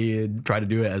 let me try to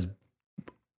do it as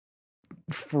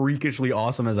freakishly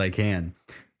awesome as I can.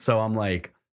 So I'm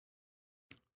like,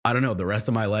 I don't know, the rest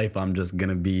of my life, I'm just going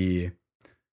to be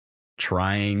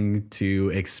trying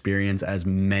to experience as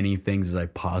many things as I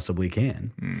possibly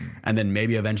can. And then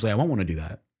maybe eventually I won't want to do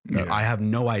that. Yeah. I have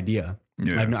no idea.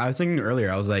 Yeah. I was thinking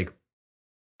earlier, I was like,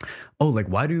 oh, like,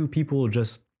 why do people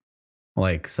just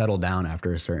like settle down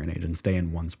after a certain age and stay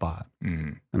in one spot?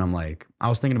 And I'm like, I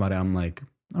was thinking about it. I'm like,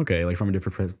 okay, like from a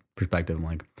different perspective, I'm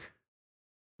like,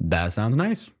 that sounds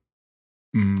nice.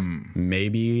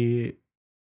 Maybe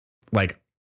like,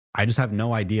 I just have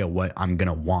no idea what I'm going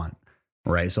to want.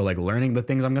 Right. So like learning the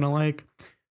things I'm going to like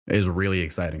is really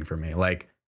exciting for me. Like,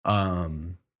 I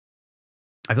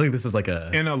I feel like this is like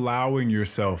a and allowing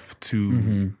yourself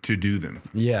to do them.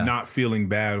 Yeah. Not feeling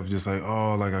bad of just like,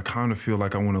 oh, like I kind of feel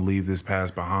like I want to leave this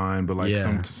past behind, but like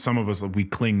Yeah. some of us, we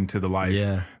cling to the life.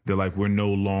 Yeah. They're like we're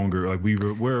no longer like we're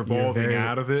you're evolving very-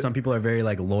 out of it. Some people are very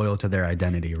like loyal to their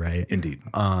identity, right? Indeed.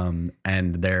 And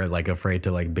they're like afraid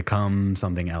to like become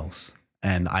something else.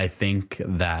 And I think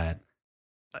that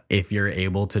if you're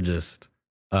able to just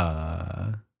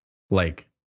like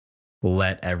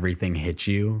let everything hit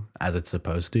you as it's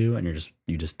supposed to, and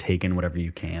you just take in whatever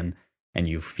you can, and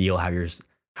you feel how you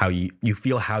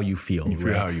feel how you feel, You feel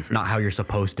right? how you feel. Not how you're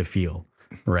supposed to feel,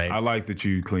 right? I like that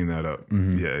you clean that up.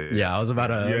 Mm-hmm. Yeah. Yeah, I was about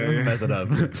to Yeah. mess it up.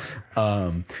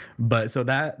 But so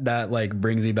that like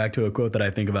brings me back to a quote that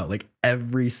I think about like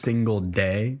every single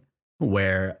day,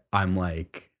 where I'm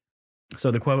like, so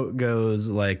the quote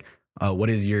goes like, what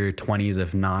is your 20s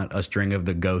if not a string of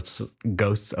the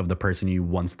ghosts of the person you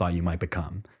once thought you might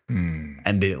become?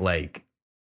 And it like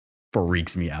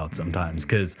freaks me out sometimes,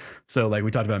 because so like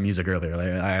we talked about music earlier, like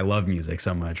I love music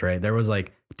so much, right? There was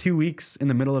like 2 weeks in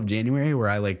the middle of January where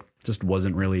I like just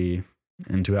wasn't really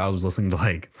into it. I was listening to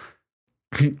like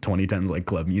 2010s like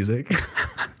club music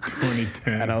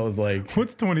 2010. and I was like,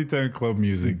 What's 2010 club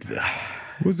music?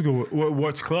 What's the good?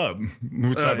 What's club?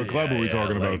 What type of club are we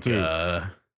talking about like, too?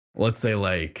 Let's say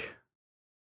like,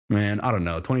 man, I don't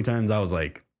know, 2010s I was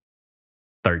like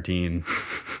 13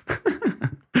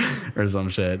 or some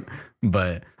shit,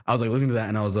 but I was like listening to that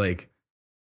and I was like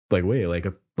wait, like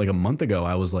a month ago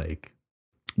I was like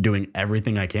doing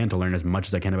everything I can to learn as much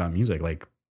as I can about music. Like,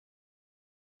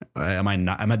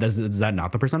 is that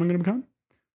not the person I'm gonna become?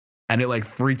 And it like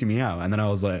freaked me out, and then I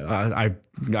was like, I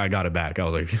got it back. I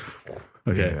was like,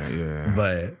 okay, Yeah.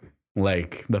 but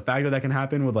like the fact that can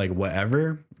happen with like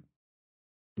whatever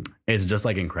is just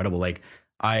like incredible. Like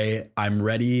I'm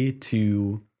ready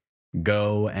to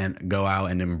go out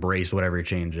and embrace whatever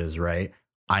changes, right?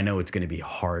 I know it's going to be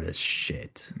hard as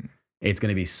shit. It's going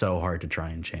to be so hard to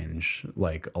try and change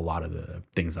like a lot of the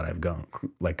things that I've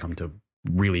come to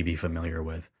really be familiar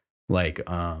with. Like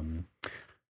one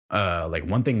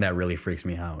thing that really freaks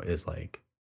me out is like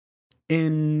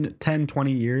in 10,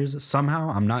 20 years, somehow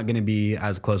I'm not going to be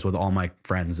as close with all my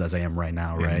friends as I am right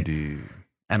now, right? Indeed.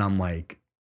 And I'm like,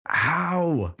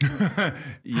 how?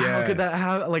 Yeah. How could that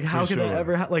how could that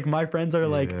ever like my friends are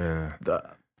like Yeah.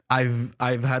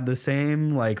 I've had the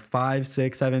same like 5,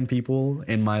 6, 7 people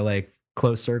in my like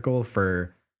close circle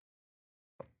for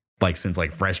like since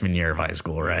like freshman year of high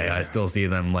school, right? Yeah. I still see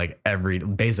them like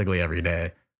basically every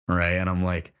day, right? And I'm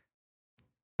like,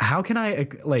 how can I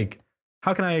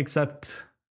accept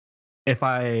if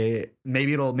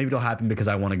maybe it'll happen because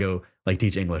I want to go like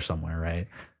teach English somewhere, right?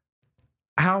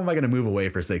 How am I going to move away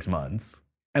for 6 months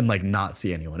and like not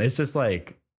see anyone? It's just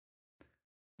like,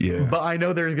 Yeah. but I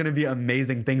know there's going to be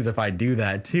amazing things if I do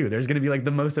that too. There's going to be like the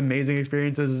most amazing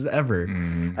experiences ever.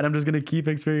 Mhm. And I'm just going to keep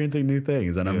experiencing new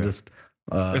things. And I'm Yeah. just,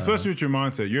 Especially with your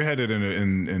mindset, you're headed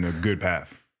in a good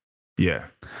path. Yeah.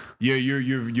 Yeah.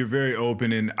 You're very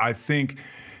open. And I think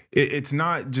it's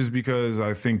not just because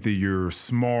I think that you're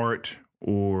smart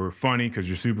or funny, because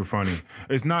you're super funny.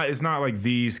 It's not like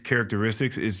these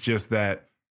characteristics. It's just that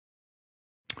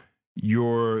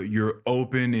you're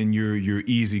open and you're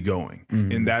easygoing.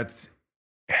 Mhm. And that's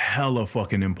hella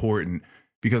fucking important,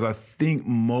 because I think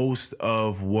most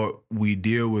of what we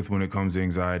deal with when it comes to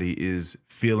anxiety is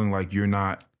feeling like you're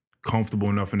not comfortable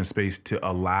enough in a space to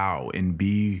allow and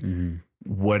be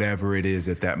whatever it is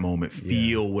at that moment.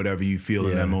 Feel whatever you feel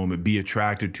in Yeah. that moment. Be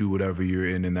attracted to whatever you're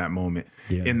in that moment.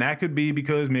 Yeah. And that could be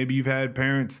because maybe you've had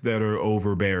parents that are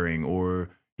overbearing, or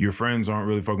your friends aren't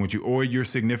really fucking with you, or your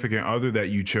significant other that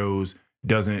you chose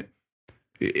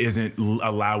isn't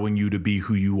allowing you to be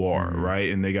who you are, right?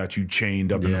 And they got you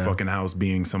chained up in the Yeah. fucking house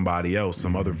being somebody else,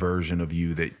 some other version of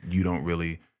you that you don't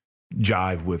really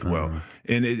jive with well.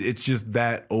 And it's just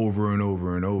that over and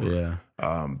over and over. yeah.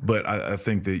 But I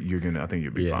think that I think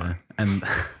you'll be fine. And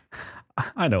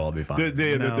I know I'll be fine.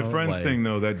 The friends thing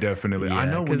though, that definitely. I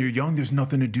Yeah, know when 'cause- you're young, there's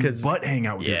nothing to do but hang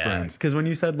out with your friends. Because when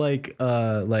you said like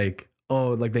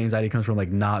the anxiety comes from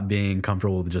like not being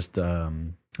comfortable with just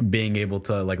being able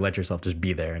to like let yourself just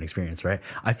be there and experience, right?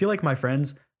 I feel like my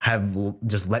friends have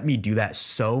just let me do that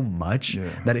so much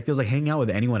that it feels like hanging out with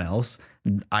anyone else,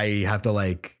 I have to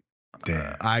like,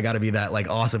 Damn. I got to be that like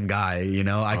awesome guy, you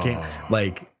know? I can't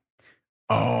like.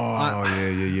 Yeah.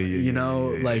 You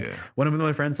know, like when I'm with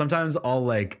my friends, sometimes I'll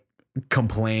like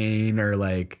complain or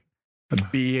like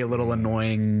be a little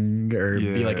annoying or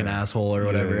be like an asshole or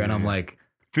whatever. And I'm like,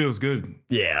 Feels good.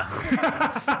 Yeah.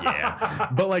 Yeah.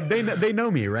 But like they know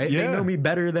me, right? Yeah. They know me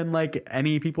better than like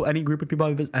any group of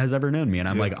people has ever known me. And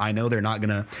I'm like, I know they're not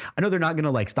gonna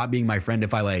like stop being my friend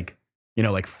if I like, you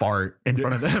know, like fart in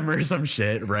front of them or some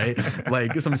shit, right?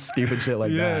 Like some stupid shit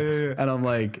like that. Yeah. And I'm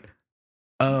like,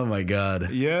 oh my God.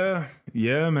 Yeah,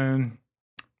 man.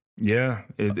 Yeah,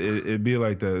 it'd be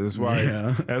like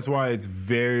that. That's why it's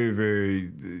very, very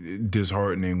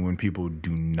disheartening when people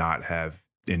do not have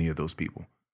any of those people.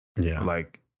 Yeah.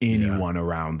 Like anyone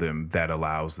around them that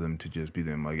allows them to just be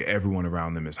them. Like everyone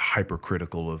around them is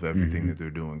hypercritical of everything that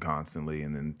they're doing constantly,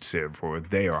 and then therefore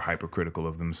they are hypercritical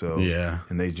of themselves. Yeah.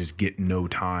 And they just get no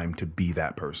time to be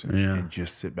that person and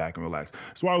just sit back and relax.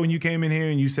 That's why when you came in here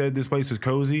and you said this place is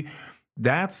cozy,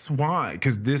 that's why,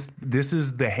 because this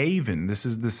is the haven. This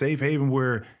is the safe haven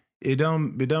where it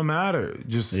don't matter.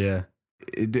 Just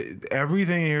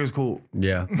everything here is cool.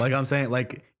 Yeah. Like I'm saying,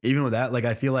 like even with that, like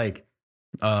I feel like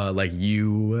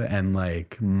you and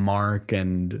like Mark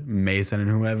and Mason and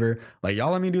whoever, like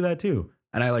y'all let me do that too.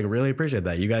 And I like really appreciate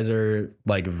that. You guys are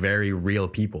like very real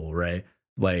people, right?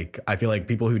 Like I feel like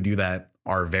people who do that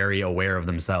are very aware of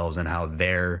themselves and how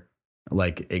they're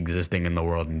like existing in the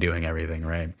world and doing everything,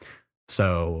 right?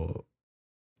 So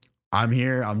I'm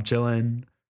here, I'm chilling,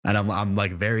 and I'm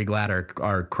like very glad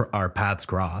our paths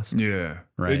crossed. Yeah,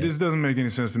 right. It just doesn't make any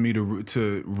sense to me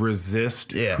to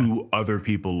resist who other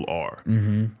people are.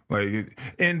 Like,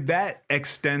 and that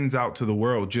extends out to the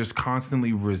world. Just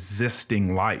constantly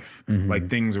resisting life, like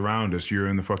things around us. You're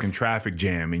in the fucking traffic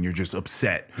jam and you're just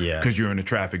upset because you're in a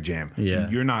traffic jam. Yeah,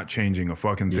 you're not changing a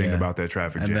fucking thing about that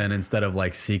traffic jam. And then instead of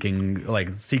like seek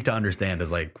to understand is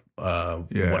like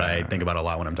what I think about a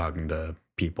lot when I'm talking to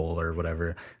people or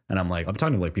whatever. And I'm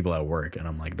talking to like people at work, and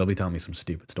I'm like, they'll be telling me some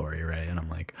stupid story, right? And I'm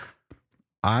like,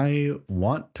 I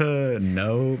want to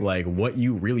know like what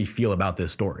you really feel about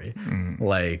this story.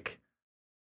 Like,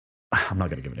 I'm not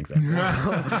gonna give an example.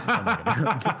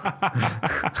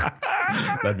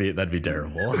 That'd be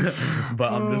terrible.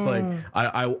 But I'm just like,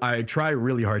 I try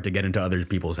really hard to get into other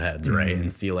people's heads, right?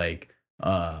 And see like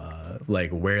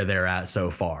where they're at so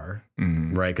far,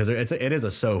 right? Because it is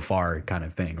a so far kind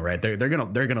of thing, right? They're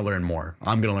gonna learn more.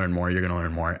 I'm gonna learn more. You're gonna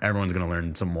learn more. Everyone's gonna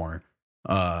learn some more.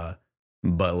 But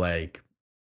like,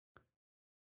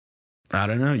 I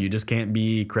don't know. You just can't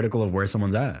be critical of where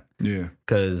someone's at. Yeah,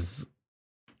 because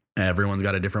everyone's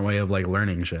got a different way of like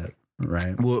learning shit,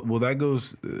 right? Well, that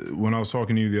goes when I was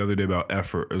talking to you the other day about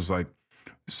effort. It was like,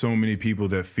 so many people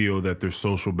that feel that their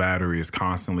social battery is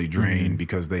constantly drained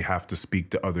because they have to speak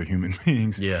to other human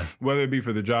beings, whether it be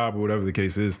for the job or whatever the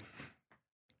case is.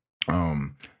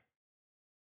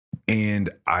 And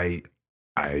I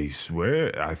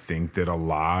swear, I think that a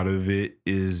lot of it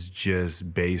is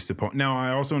just based upon. Now,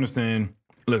 I also understand.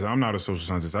 Listen, I'm not a social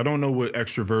scientist. I don't know what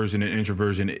extroversion and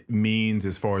introversion means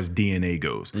as far as DNA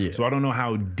goes. So I don't know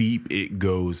how deep it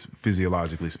goes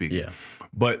physiologically speaking.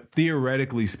 But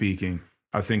theoretically speaking,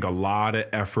 I think a lot of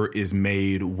effort is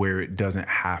made where it doesn't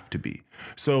have to be.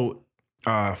 So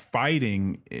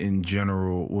fighting in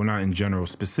general, well, not in general,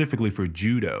 specifically for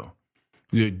judo,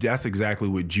 that's exactly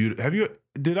what judo.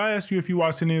 Did I ask you if you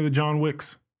watched any of the John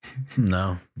Wicks?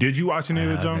 No. Did you watch any of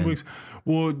the John Wicks?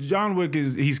 Well, John Wick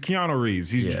he's Keanu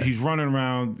Reeves. He's running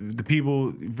around the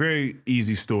people. Very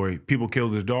easy story. People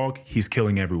killed his dog. He's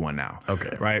killing everyone now.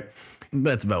 Okay. Right?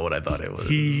 That's about what I thought it was.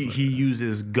 He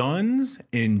uses guns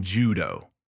in judo.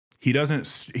 He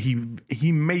doesn't.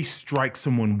 He may strike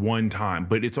someone one time,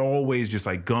 but it's always just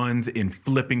like guns and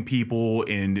flipping people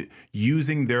and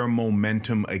using their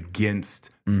momentum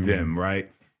against them,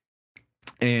 right?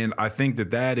 And I think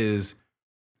that is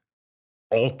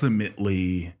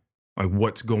ultimately like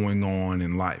what's going on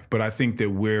in life. But I think that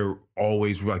we're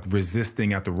always like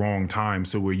resisting at the wrong time,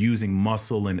 so we're using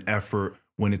muscle and effort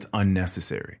when it's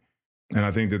unnecessary. And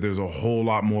I think that there's a whole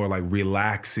lot more like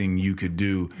relaxing you could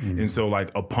do. And so like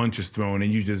a punch is thrown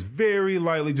and you just very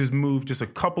lightly just move just a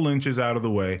couple inches out of the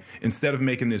way instead of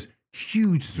making this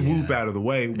huge swoop out of the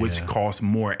way, which costs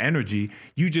more energy.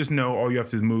 You just know all you have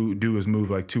to do is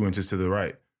move like 2 inches to the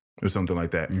right or something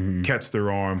like that. Catch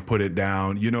their arm, put it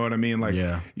down. You know what I mean? Like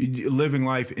living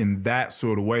life in that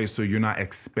sort of way so you're not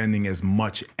expending as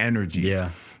much energy.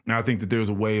 Now I think that there's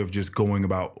a way of just going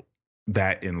about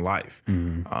that in life.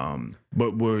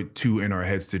 But we're too in our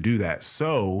heads to do that.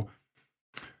 So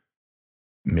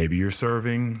maybe you're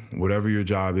serving, whatever your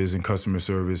job is in customer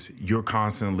service, you're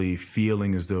constantly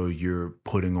feeling as though you're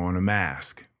putting on a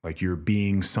mask, like you're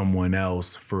being someone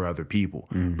else for other people.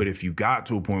 But if you got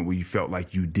to a point where you felt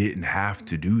like you didn't have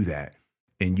to do that,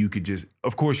 and you could just,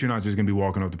 of course, you're not just gonna be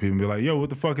walking up to people and be like, yo, what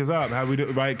the fuck is up? How we do,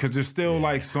 right? Because there's still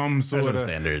like some sort of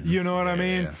standards. You know what I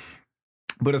mean?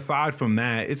 But aside from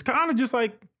that, it's kind of just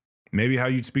like maybe how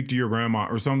you'd speak to your grandma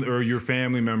or your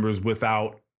family members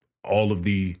without all of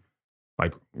the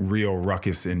like real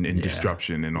ruckus and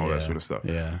disruption and all that sort of stuff.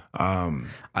 Yeah.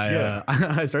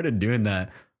 I started doing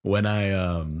that when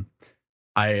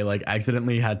I like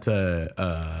accidentally had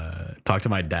to talk to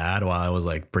my dad while I was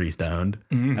like pretty stoned,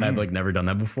 and I'd like never done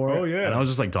that before. Oh, yeah. And I was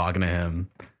just like talking to him,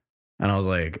 and I was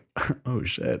like, oh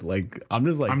shit, like I'm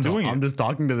just like I'm just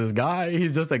talking to this guy.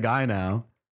 He's just a guy now.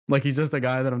 Like he's just a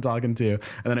guy that I'm talking to.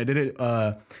 And then I did it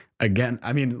again.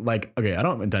 I mean, like, okay, I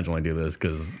don't intentionally do this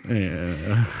because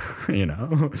you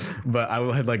know, but I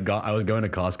was going to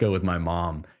Costco with my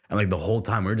mom, and like the whole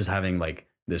time we were just having like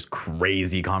this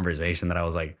crazy conversation that I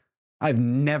was like, I've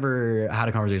never had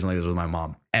a conversation like this with my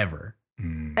mom ever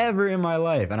in my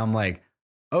life. And I'm like,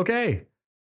 okay,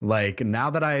 like now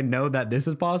that I know that this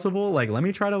is possible, like let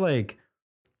me try to like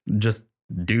just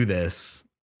do this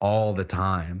all the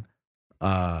time.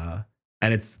 And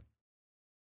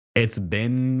it's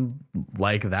been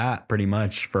like that pretty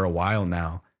much for a while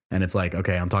now. And it's like,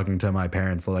 okay, I'm talking to my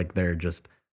parents like they're just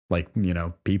like, you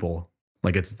know, people.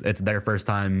 Like it's their first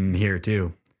time here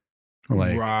too.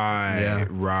 Like, right.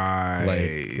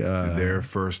 Like their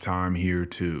first time here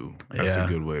too. That's a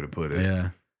good way to put it. Yeah.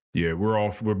 Yeah,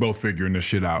 we're both figuring this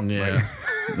shit out. Yeah.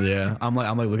 Yeah. I'm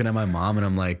like looking at my mom and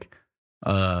I'm like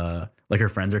her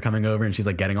friends are coming over and she's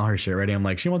like getting all her shit ready. I'm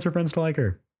like, she wants her friends to like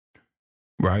her.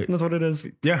 Right. That's what it is.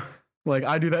 Yeah. Like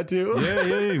I do that too.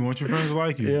 Yeah. You want your friends to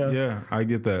like you. Yeah. I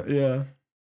get that. Yeah.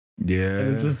 Yeah. And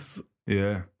it's just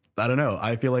I don't know.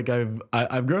 I feel like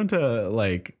I've grown to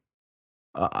like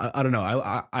I don't know.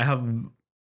 I have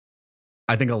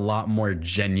I think a lot more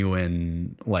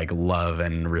genuine like love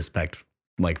and respect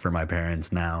like for my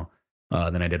parents now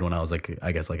than I did when I was like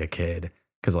I guess like a kid,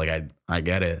 because like I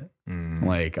get it.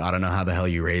 Like I don't know how the hell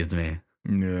you raised me.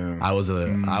 Yeah. I was a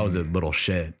little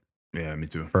shit. Yeah, me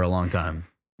too. For a long time.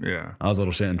 Yeah. I was a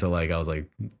little shit until like I was like,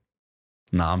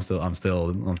 nah, I'm still I was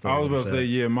about to say,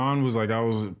 yeah, mine was like I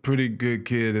was a pretty good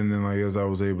kid, and then like as I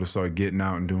was able to start getting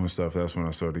out and doing stuff, that's when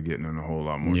I started getting in a whole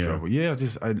lot more trouble. Yeah,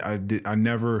 I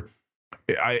never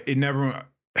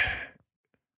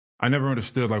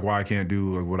understood like why I can't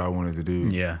do like what I wanted to do.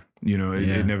 Yeah. You know,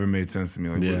 it never made sense to me.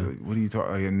 Like, what are you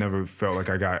talking? Like, I never felt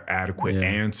like I got adequate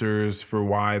answers for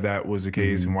why that was the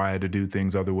case and why I had to do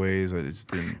things other ways. I just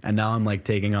didn't. And now I'm like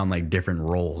taking on like different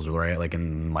roles, right? Like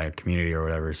in my community or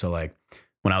whatever. So like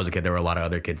when I was a kid, there were a lot of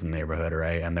other kids in the neighborhood,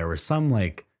 right? And there were some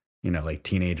like, you know, like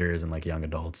teenagers and like young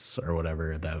adults or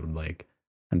whatever that would like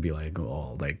and be like,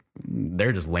 oh, like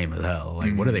they're just lame as hell.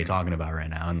 Like, what are they talking about right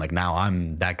now? And like now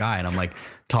I'm that guy, and I'm like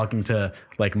talking to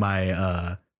like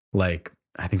my like.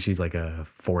 I think she's like a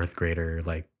fourth grader,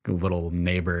 like little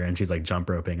neighbor, and she's like jump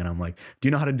roping. And I'm like, do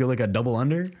you know how to do like a double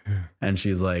under? And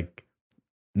she's like,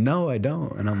 no, I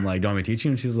don't. And I'm like, do you want me to teach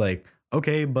you? And she's like,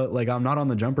 okay, but like, I'm not on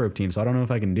the jump rope team, so I don't know if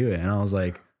I can do it. And I was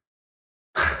like,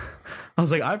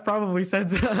 I've probably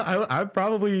I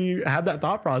probably had that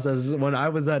thought process when I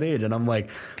was that age. And I'm like,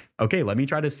 okay, let me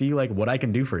try to see like what I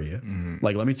can do for you.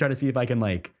 Like, let me try to see if I can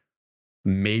like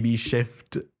maybe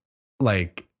shift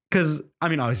like, because I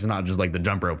mean, obviously not just like the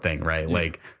jump rope thing, right? Yeah.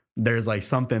 Like there's like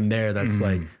something there that's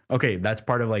like, okay, that's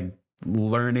part of like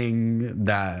learning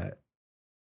that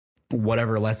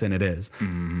whatever lesson it is.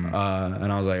 And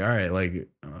I was like, all right, like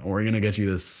we're going to get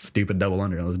you this stupid double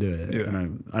under. Let's do it. Yeah.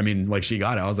 And I mean, like she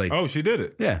got it. I was like, oh, she did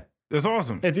it. Yeah. That's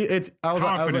awesome. I was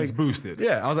confidence like, boosted.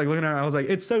 Yeah. I was like looking at her. I was like,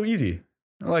 it's so easy.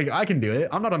 Like I can do it.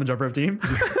 I'm not on the jump rope team.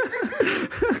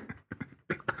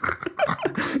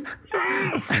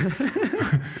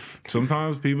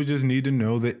 Sometimes people just need to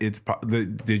know that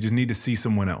they just need to see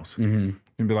someone else and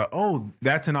be like, oh,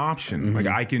 that's an option. Like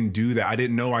I can do that. I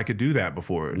didn't know I could do that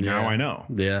before. Yeah. Now I know.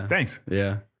 Yeah. Thanks.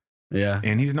 Yeah. Yeah.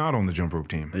 And he's not on the jump rope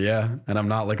team. Yeah. And I'm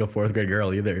not like a fourth grade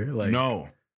girl either. Like no.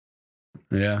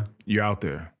 Yeah. You're out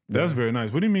there. That's very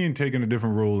nice. What do you mean taking a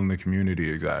different role in the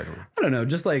community exactly? I don't know.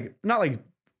 Just like not like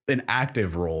an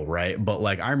active role, right? But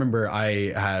like I remember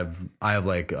I have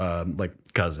like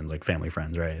cousins, like family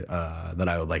friends, right? That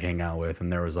I would like hang out with,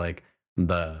 and there was like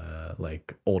the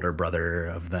like older brother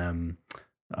of them,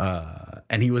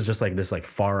 and he was just like this like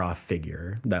far off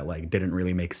figure that like didn't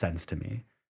really make sense to me,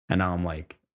 and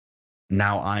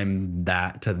now I'm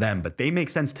that to them, but they make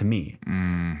sense to me,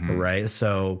 right?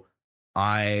 So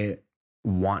I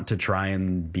want to try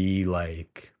and be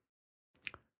like,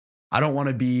 I don't want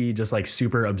to be just like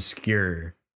super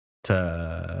obscure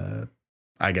to,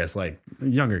 I guess, like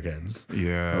younger kids.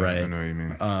 Yeah, right. I know what you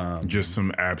mean. Just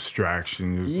some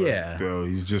abstraction. Yeah. Like, oh,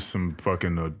 he's just some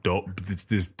fucking adult. It's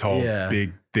this tall,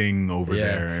 big thing over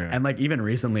there. And like even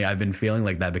recently, I've been feeling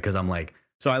like that because I'm like,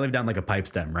 So I live down like a pipe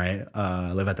stem, right?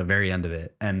 I live at the very end of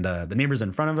it, and the neighbors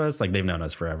in front of us, like they've known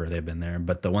us forever. They've been there,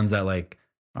 but the ones that like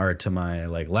are to my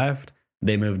like left,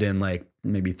 they moved in like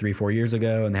maybe 3-4 years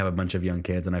ago, and they have a bunch of young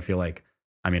kids. And I feel like,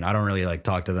 I mean, I don't really like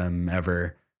talk to them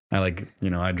ever. I like,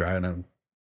 you know, I drive them.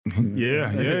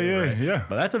 Yeah.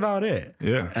 But that's about it.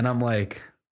 Yeah. And I'm like,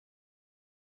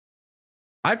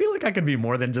 I feel like I could be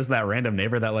more than just that random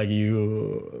neighbor that like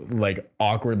you like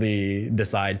awkwardly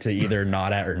decide to either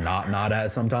nod at or not nod at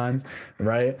sometimes,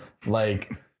 right?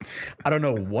 Like, I don't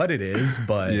know what it is,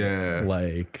 but Yeah.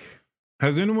 like,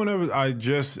 Has anyone ever, and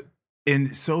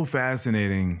it's so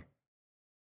fascinating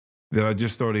that I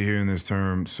just started hearing this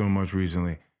term so much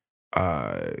recently.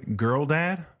 Girl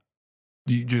dad?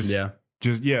 You just,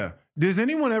 yeah. Does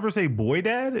anyone ever say boy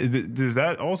dad? Is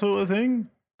that also a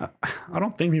thing? I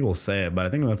don't think people say it, but I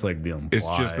think that's like the implied. It's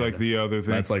just like the other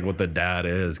thing. That's like what the dad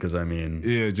is, because I mean,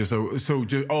 Yeah, just so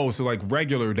like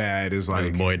regular dad is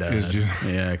like boy dad. Is just,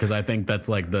 Yeah, because I think that's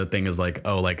like the thing is like,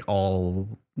 oh, like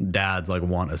all dads like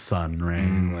want a son,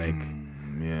 right?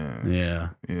 yeah.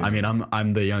 I mean,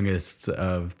 I'm the youngest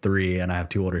of 3, and I have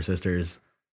 2 older sisters,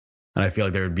 and I feel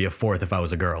like there would be a 4th if I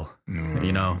was a girl.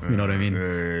 You know what I mean?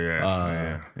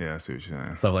 Yeah. I see what you're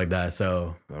saying. Stuff like that.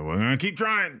 So We're gonna keep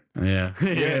trying. yeah.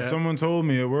 Yeah, someone told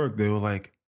me at work, they were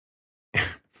like, it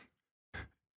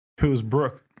was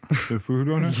Brooke, the food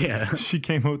runner. Yeah. She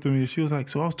came up to me. She was like,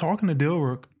 so I was talking to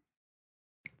Dilrook,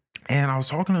 and I was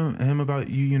talking to him about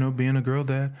you know, being a girl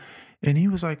dad. And he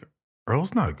was like,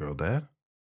 Earl's not a girl dad.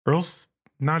 Earl's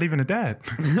not even a dad.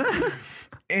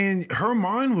 And her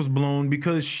mind was blown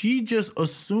because she just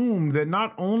assumed that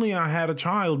not only I had a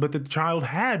child, but that the child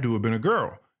had to have been a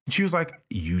girl. And she was like,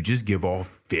 you just give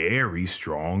off very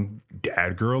strong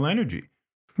dad girl energy.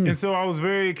 And so I was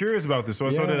very curious about this. So I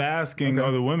started asking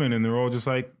other women, and they're all just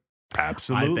like,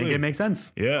 absolutely. I think it makes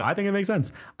sense. Yeah. I think it makes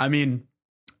sense. I mean,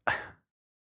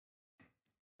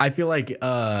 I feel like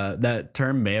that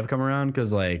term may have come around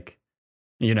because, like,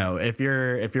 you know, if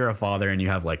you're a father and you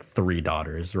have like 3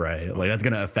 daughters, right? Like that's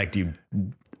gonna affect you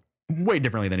way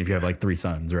differently than if you have like 3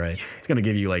 sons, right? It's gonna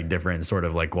give you like different sort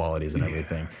of like qualities and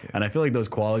everything. And I feel like those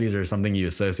qualities are something you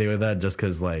associate with that just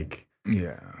because like,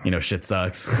 you know, shit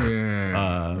sucks.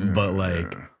 But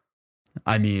like,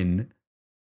 I mean,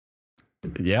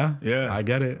 yeah, I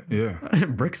get it. Yeah.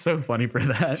 Brick's so funny for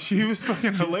that. She was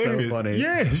fucking hilarious. So funny.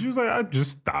 Yeah, she was like, I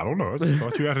don't know. I just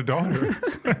thought you had a daughter.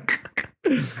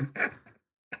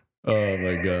 Oh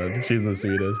my god, she's the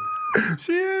sweetest.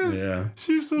 She is. Yeah.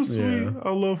 She's so sweet. Yeah. I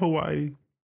love Hawaii.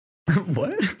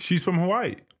 What? She's from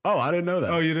Hawaii. Oh, I didn't know that.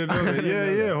 Oh, you didn't know that?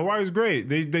 Yeah. Hawaii's great.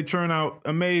 They churn out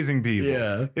amazing people.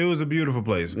 Yeah. It was a beautiful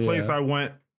place. Place I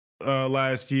went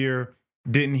last year.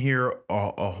 Didn't hear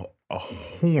a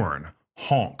horn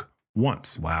honk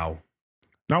once. Wow.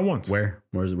 Not once. Where'd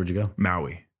you go?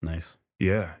 Maui. Nice.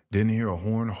 Yeah, didn't hear a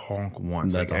horn honk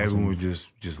once. That's like awesome. everyone would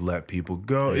just let people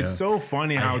go. Yeah. It's so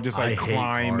funny how just I like hate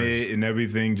climate cars. and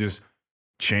everything just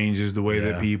changes the way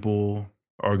that people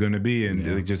are gonna be,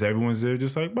 and like, just everyone's there,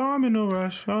 just like, "Well, I'm in no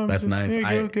rush." That's nice.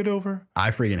 Get over.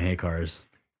 I freaking hate cars.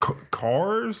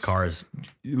 Cars,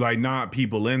 like not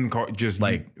people in car. Just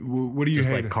like, what do you just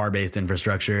hate? like car-based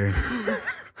infrastructure.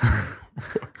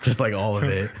 Just like all of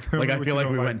it. Like I feel like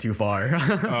we went too far. You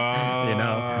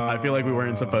know, I feel like we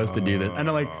weren't supposed to do this.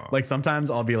 And like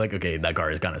sometimes I'll be like, okay, that car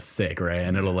is kind of sick, right?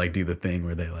 And it'll like do the thing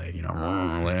where they like, you know,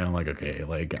 I'm like, okay,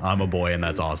 like I'm a boy and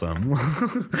that's awesome,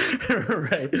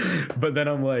 right? But then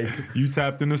I'm like, you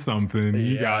tapped into something.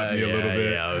 You got me a little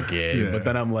bit. Yeah, okay. Yeah. But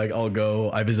then I'm like,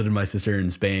 I visited my sister in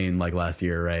Spain like last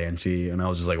year, right? And I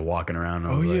was just like walking around.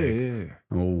 And I was like,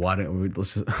 well,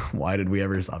 why did we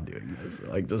ever stop doing this?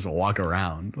 Like just walk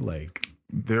around. Like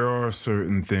there are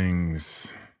certain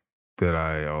things that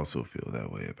I also feel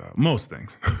that way about. Most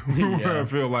things. Where I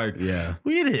feel like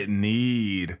we didn't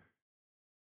need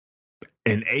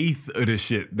an eighth of the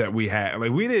shit that we had.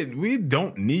 Like we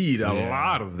don't need a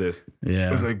lot of this. Yeah.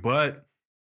 It was like, but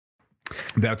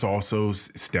that's also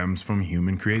stems from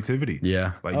human creativity.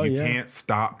 Yeah. Like you can't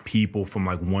stop people from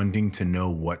like wanting to know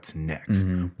what's next.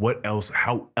 Mm-hmm. What else?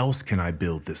 How else can I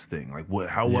build this thing? Like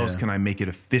how else can I make it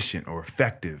efficient or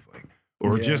effective? Like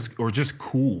or just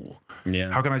cool.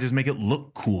 Yeah. How can I just make it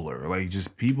look cooler? Like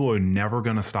just people are never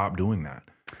gonna stop doing that.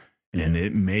 And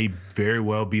it may very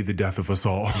well be the death of us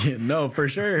all. Yeah, no, for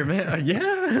sure, man.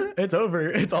 Yeah, it's over.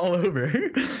 It's all over.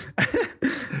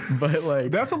 But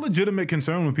like, that's a legitimate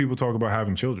concern when people talk about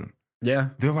having children. Yeah,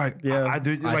 they're like, like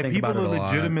people are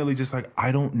legitimately just like,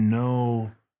 I don't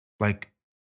know. Like,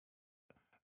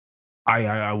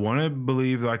 I want to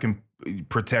believe that I can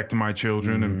protect my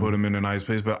children and put them in a nice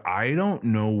place, but I don't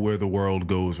know where the world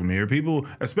goes from here. People,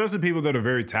 especially people that are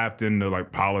very tapped into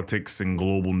like politics and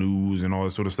global news and all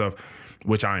that sort of stuff,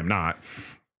 which I am not,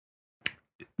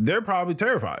 they're probably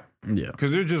terrified. Yeah.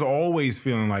 Because they're just always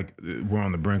feeling like we're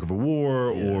on the brink of a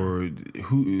war or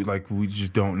we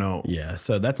just don't know. Yeah.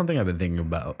 So that's something I've been thinking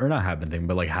about, or not have been thinking,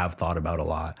 but like have thought about a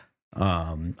lot.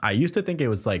 I used to think it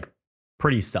was like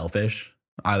pretty selfish.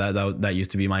 That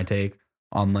used to be my take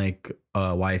on like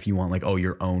why if you want like, oh,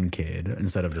 your own kid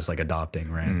instead of just like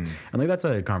adopting, right? And like that's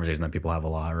a conversation that people have a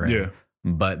lot, right? Yeah.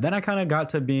 But then I kind of got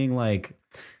to being like,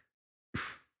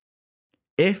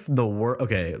 if the world,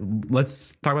 okay,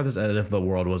 let's talk about this as if the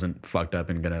world wasn't fucked up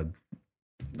and gonna,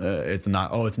 it's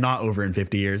not over in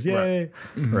 50 years. Yay.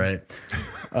 Right.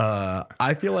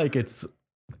 I feel like it's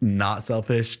not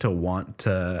selfish to want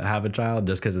to have a child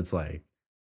just because it's like,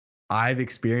 I've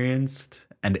experienced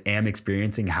and am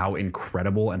experiencing how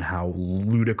incredible and how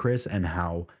ludicrous and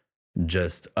how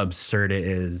just absurd it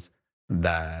is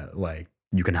that like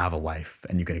you can have a life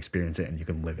and you can experience it and you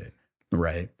can live it.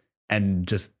 Right. And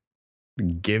just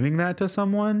giving that to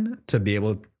someone to be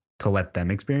able to let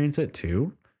them experience it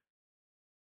too.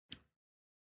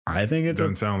 I think it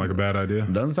doesn't sound like a bad idea.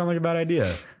 Doesn't sound like a bad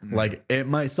idea. Like it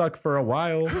might suck for a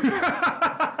while.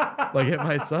 Like it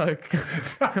might suck,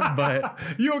 but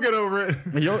you'll get over it.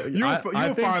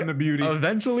 You'll find the beauty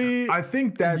eventually. I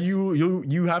think that's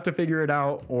you have to figure it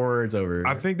out, or it's over.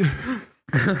 I think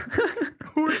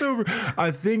or it's over.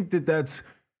 I think that's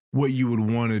what you would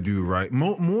want to do, right?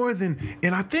 More than,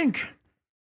 and I think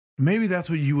maybe that's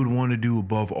what you would want to do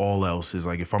above all else is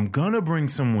like if I'm gonna bring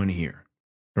someone here,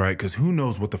 right? Because who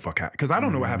knows what the fuck happens? Because I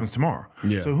don't know what happens tomorrow.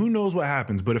 Yeah. So who knows what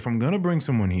happens? But if I'm gonna bring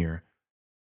someone here,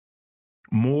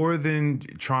 more than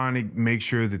trying to make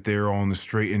sure that they're on the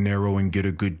straight and narrow and get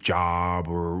a good job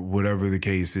or whatever the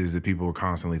case is that people are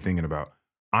constantly thinking about,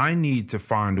 I need to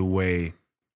find a way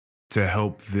to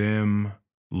help them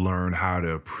learn how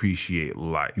to appreciate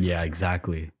life. Yeah,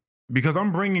 exactly. Because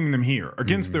I'm bringing them here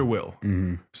against their will.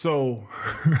 So,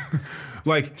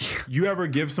 like, you ever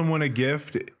give someone a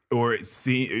gift or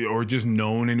just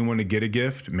known anyone to get a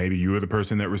gift? Maybe you were the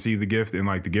person that received the gift and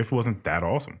like the gift wasn't that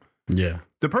awesome. Yeah.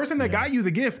 The person that got you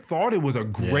the gift thought it was a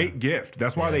great gift.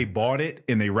 That's why they bought it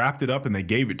and they wrapped it up and they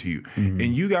gave it to you.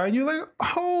 And you're like,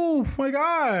 oh my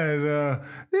God,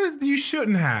 this you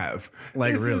shouldn't have.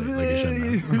 Like this really, like you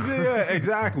shouldn't have. Yeah,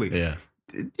 exactly.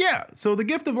 Yeah. So the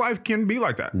gift of life can be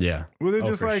like that. Yeah. Where they're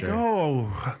just like,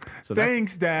 sure.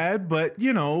 Thanks, Dad, but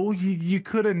you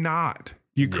could have not.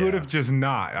 You could have just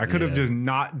not. I could have just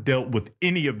not dealt with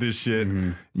any of this shit.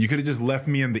 You could have just left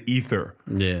me in the ether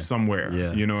somewhere.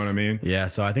 Yeah. You know what I mean? Yeah.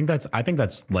 So I think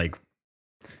that's like,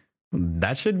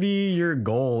 that should be your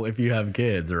goal if you have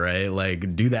kids, right?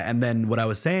 Like do that. And then what I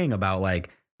was saying about like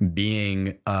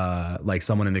being like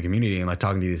someone in the community and like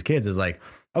talking to these kids is like,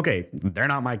 okay, they're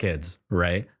not my kids,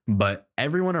 right? But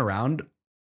everyone around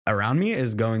me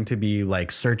is going to be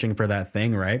like searching for that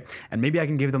thing, right? And maybe I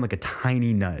can give them like a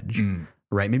tiny nudge.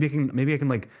 Right. Maybe I can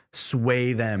like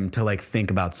sway them to like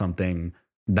think about something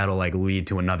that'll like lead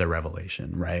to another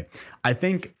revelation. Right. I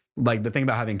think like the thing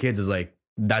about having kids is like,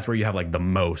 that's where you have like the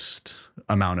most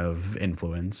amount of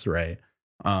influence. Right.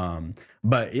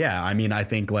 But yeah, I mean, I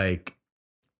think like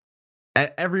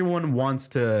everyone wants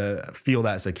to feel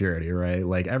that security, right?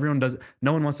 Like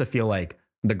no one wants to feel like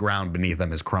the ground beneath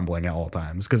them is crumbling at all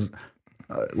times. Cause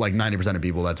like 90% of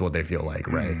people, that's what they feel like.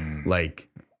 Right. Like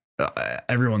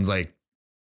everyone's like,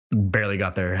 barely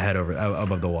got their head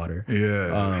above the water.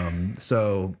 Yeah.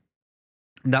 So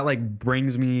that like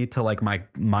brings me to like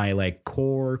my like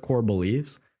core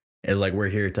beliefs is like we're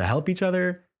here to help each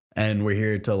other and we're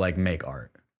here to like make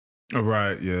art. Oh,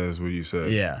 right. Yeah, that's what you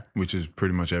said. Yeah. Which is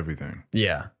pretty much everything.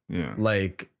 Yeah. Yeah.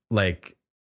 Like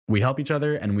we help each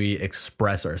other and we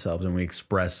express ourselves and we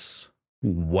express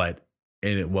what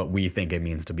we think it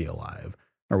means to be alive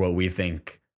or what we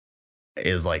think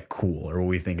is like cool or what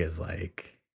we think is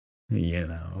like, you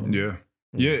know. Yeah.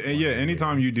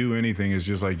 Anytime you do anything, it's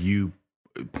just like you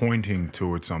pointing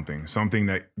towards something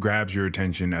that grabs your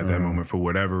attention at that moment for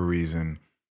whatever reason,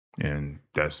 and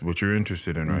that's what you're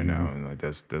interested in right now, and like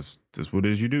that's what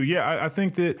it is you do. Yeah, I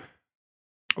think that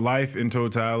life in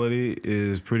totality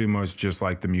is pretty much just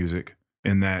like the music,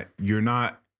 in that you're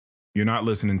not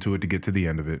listening to it to get to the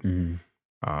end of it.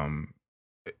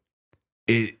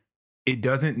 It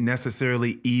doesn't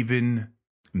necessarily even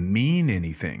mean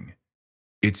anything.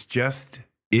 It's just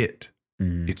it.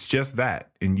 It's just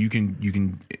that. And you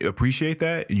can appreciate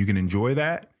that. You can enjoy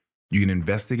that. You can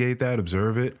investigate that,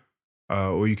 observe it,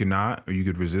 or you can not, or you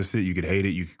could resist it. You could hate it.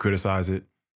 You could criticize it.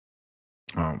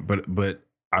 But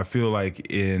I feel like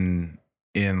in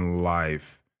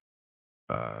life,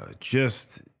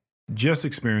 just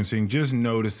experiencing, just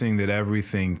noticing that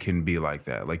everything can be like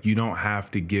that. Like you don't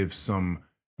have to give some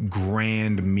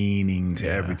grand meaning to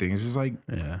everything. It's just like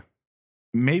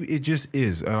maybe it just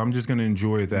is. And I'm just gonna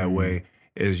enjoy it that way.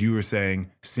 As you were saying,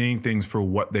 seeing things for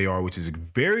what they are, which is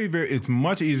very, very, it's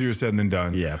much easier said than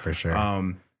done. Yeah, for sure.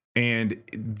 And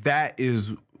that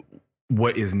is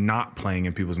what is not playing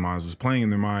in people's minds. What's playing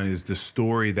in their mind is the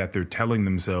story that they're telling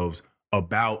themselves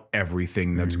about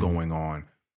everything that's going on,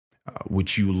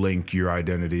 which you link your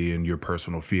identity and your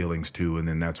personal feelings to. And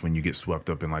then that's when you get swept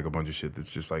up in like a bunch of shit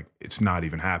that's just like, it's not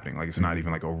even happening. Like it's not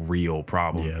even like a real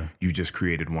problem. Yeah. You just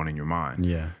created one in your mind.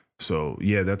 Yeah. So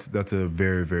yeah, that's a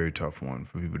very, very tough one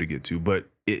for people to get to. But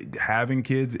having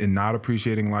kids and not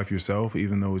appreciating life yourself,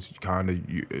 even though it's kind of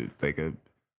like a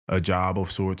job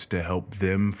of sorts to help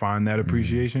them find that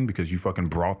appreciation because you fucking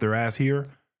brought their ass here,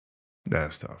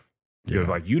 that's tough. Yeah. If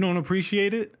like you don't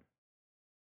appreciate it,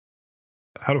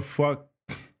 how the fuck?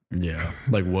 Yeah.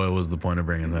 Like what was the point of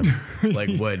bringing them?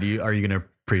 Like what are you gonna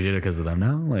appreciate it because of them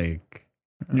now? Like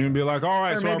you're gonna be like, all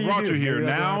right, or so I maybe brought you you do. here. Maybe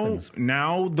that's what happens.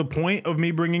 Now the point of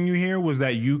me bringing you here was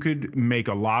that you could make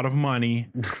a lot of money.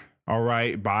 All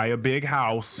right, buy a big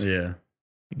house. Yeah.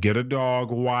 Get a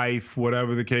dog, wife,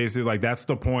 whatever the case is. Like, that's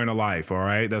the point of life, all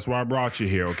right? That's why I brought you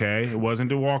here, okay? It wasn't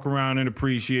to walk around and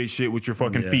appreciate shit with your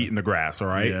fucking feet in the grass, all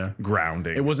right? Yeah.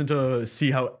 Grounding. It wasn't to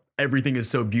see how everything is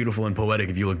so beautiful and poetic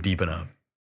if you look deep enough.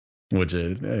 Which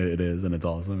it is, and it's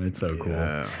awesome. It's so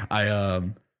cool.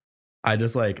 I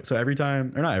just like, so every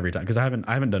time, or not every time, because I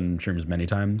haven't done shrooms many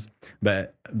times,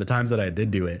 but the times that I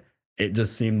did do it, it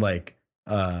just seemed like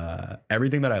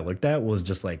everything that I looked at was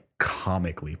just like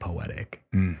comically poetic.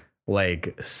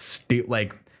 Like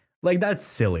like that's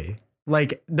silly.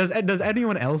 Like does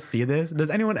anyone else see this? Does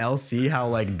anyone else see how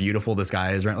like beautiful the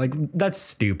sky is? Right? Like that's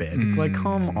stupid. Like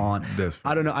come on.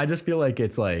 I don't know. I just feel like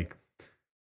it's like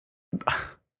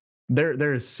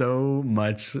there is so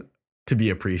much to be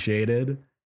appreciated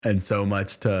and so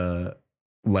much to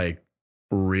like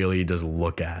really just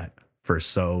look at for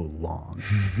so long.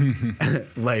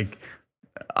 Like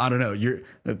I don't know.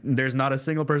 There's not a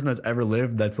single person that's ever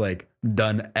lived that's like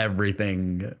done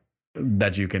everything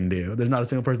that you can do. There's not a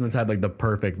single person that's had like the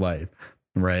perfect life,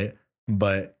 right?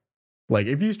 But like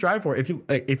if you strive for it,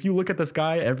 if you look at the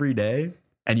sky every day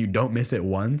and you don't miss it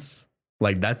once,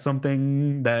 like that's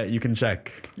something that you can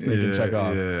check. You can check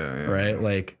off, right?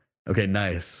 Like okay,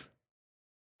 nice.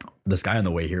 The sky on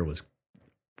the way here was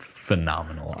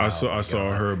phenomenal. I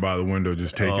saw her by the window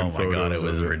just taking photos. Oh my god, it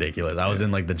was ridiculous. I was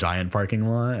in like the giant parking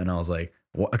lot and I was like,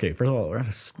 well, okay, first of all, we're at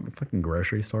a fucking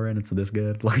grocery store and it's this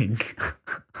good. Like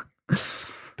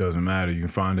doesn't matter. You can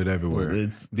find it everywhere.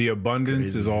 It's the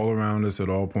abundance crazy. is all around us at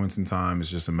all points in time.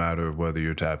 It's just a matter of whether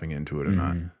you're tapping into it or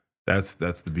not. That's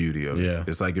the beauty of it.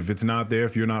 It's like if it's not there,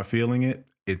 if you're not feeling it,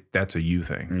 that's a you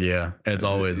thing. Yeah. It's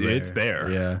always there. It's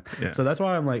there. Yeah. So that's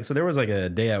why I'm like, so there was like a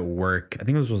day at work. I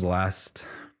think this was last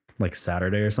like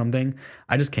Saturday or something.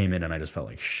 I just came in and I just felt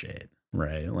like shit.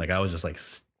 Right. Like I was just like,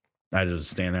 I just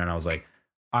stand there and I was like,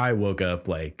 I woke up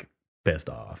like pissed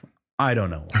off. I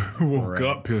don't know. Woke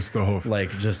up pissed off.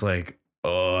 Like just like,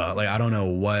 like I don't know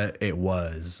what it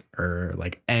was or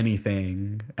like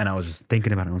anything. And I was just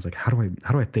thinking about it. I was like, how do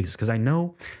I fix this? Because I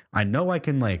know I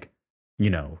can like, you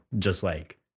know, just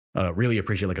like really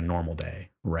appreciate like a normal day,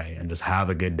 right? And just have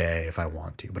a good day if I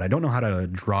want to. But I don't know how to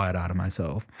draw it out of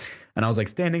myself. And I was like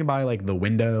standing by like the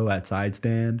window at side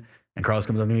stand, and Carlos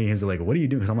comes up to me. He's like, "What are you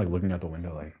doing?" Because I'm like looking out the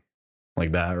window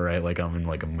like that, right? Like I'm in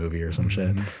like a movie or some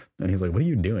shit. And he's like, "What are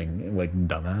you doing?" Like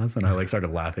dumbass. And I like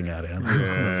started laughing at him.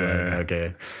 I was like,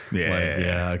 okay.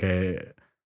 Okay.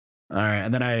 All right.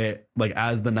 And then I like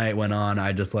as the night went on,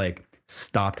 I just like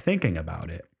stopped thinking about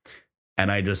it. And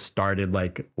I just started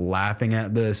like laughing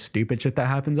at the stupid shit that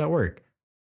happens at work.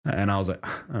 And I was like,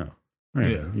 oh,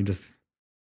 yeah. You just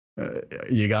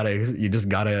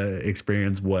gotta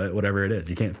experience whatever it is.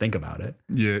 You can't think about it.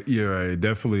 Yeah, right.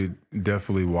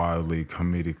 Definitely wildly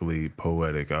comedically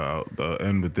poetic. I'll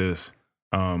end with this.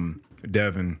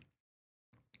 Devin,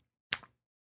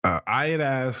 I had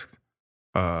asked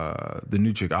the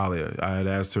new chick Alia. I had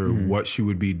asked her what she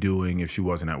would be doing if she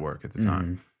wasn't at work at the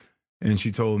time. And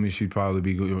she told me she'd probably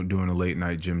be doing a late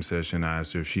night gym session. I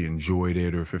asked her if she enjoyed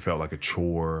it or if it felt like a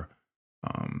chore.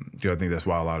 I think that's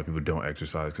why a lot of people don't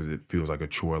exercise, because it feels like a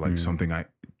chore, like something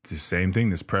it's the same thing,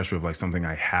 this pressure of like something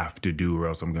I have to do or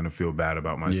else I'm going to feel bad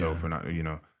about myself or not, you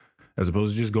know, as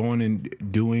opposed to just going and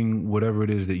doing whatever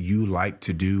it is that you like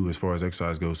to do as far as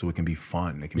exercise goes, so it can be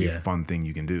fun. It can be a fun thing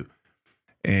you can do.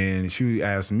 And she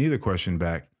asked me the question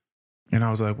back, and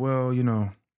I was like, well, you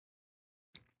know,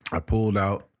 I pulled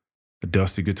out a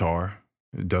dusty guitar,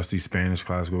 a dusty Spanish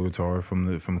classical guitar from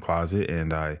the closet,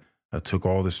 and I took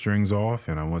all the strings off,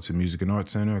 and I went to Music and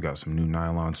Arts Center. I got some new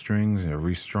nylon strings, and I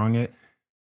restrung it.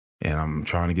 And I'm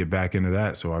trying to get back into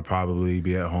that, so I'd probably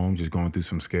be at home just going through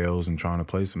some scales and trying to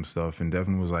play some stuff. And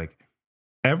Devin was like,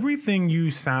 everything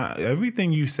you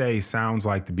say sounds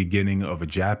like the beginning of a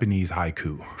Japanese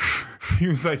haiku. He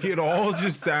was like, it all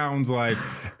just sounds like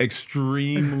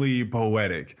extremely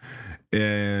poetic.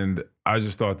 And I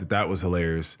just thought that was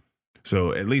hilarious.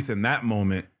 So at least in that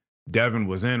moment, Devin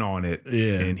was in on it.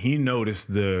 Yeah. And he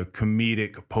noticed the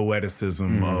comedic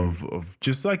poeticism of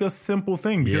just like a simple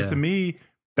thing. Because to me,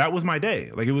 that was my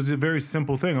day. Like, it was a very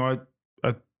simple thing. I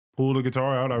pulled a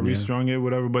guitar out, I restrung it,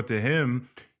 whatever. But to him,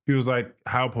 he was like,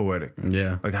 how poetic.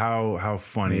 Yeah. Like, how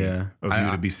funny of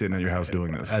you to be sitting at your house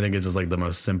doing this. I think it's just like the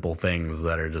most simple things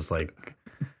that are just like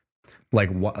why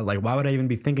would I even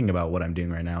be thinking about what I'm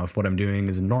doing right now if what I'm doing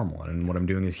is normal and what I'm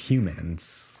doing is human? And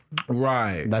it's,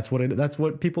 right. that's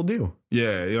what people do.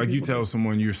 Yeah. Like, you tell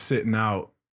someone you're sitting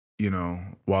out, you know,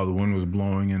 while the wind was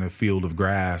blowing in a field of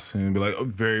grass, and it'd be like, oh,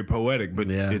 very poetic, but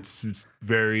it's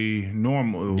very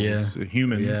normal. Yeah. It's a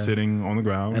human sitting on the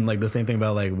ground. And like the same thing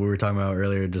about like we were talking about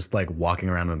earlier, just like walking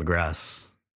around in the grass,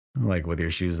 like with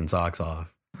your shoes and socks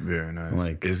off. Very nice.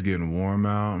 Like, it's getting warm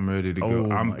out. I'm ready to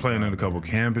go. I'm planning a couple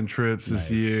camping trips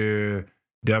this year.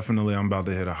 Definitely, I'm about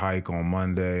to hit a hike on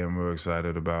Monday. I'm real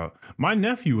excited about. My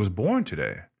nephew was born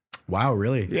today. Wow,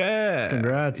 really? Yeah.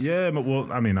 Congrats. Yeah, but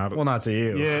well, I mean, I don't. Well, not to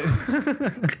you. Yeah.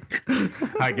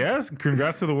 I guess.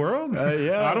 Congrats to the world.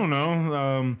 Yeah. I don't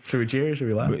know. Should we cheer? Should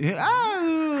we laugh? I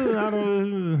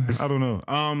don't know.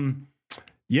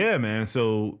 Yeah, man.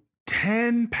 So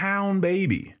 10-pound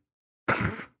baby.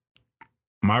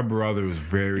 My brother was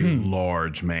very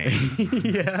large, man.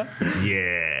 Yeah.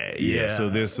 So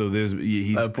this.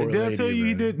 He did I tell you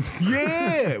he did?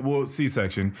 Yeah. Well,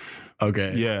 C-section.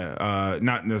 Okay. Yeah.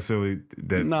 Not necessarily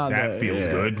that feels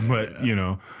good, but you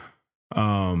know.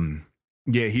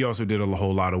 Yeah, he also did a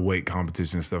whole lot of weight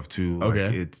competition stuff too. Like,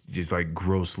 it's just like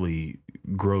gross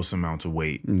amounts of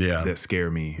weight that scare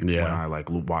me when I like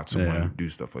watch someone do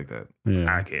stuff like that.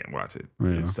 I can't watch it.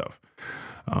 It's tough.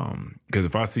 Because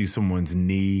if I see someone's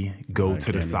knee go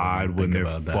to the side when they're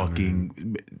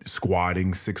fucking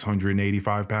squatting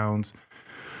 685 pounds.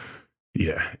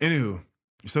 Yeah. Anywho.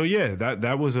 So yeah,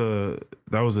 that was a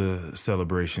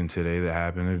celebration today that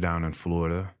happened down in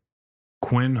Florida.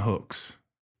 Quinn Hooks.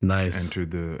 Nice.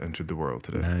 Entered the world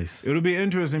today. Nice. It'll be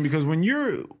interesting because when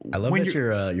you're I love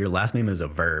that your last name is a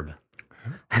verb.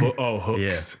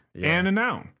 Hooks. Yeah. And a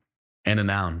noun. And a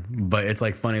noun. But it's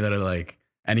like funny that it like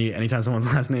anytime someone's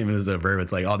last name is a verb,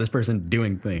 it's like, oh, this person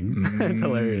doing thing. It's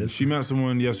hilarious. She met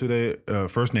someone yesterday,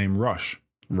 first name Rush.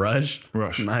 Rush?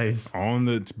 Nice. On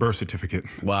the birth certificate.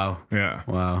 Wow. Yeah.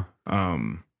 Wow.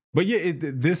 But yeah,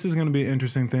 this is going to be an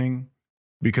interesting thing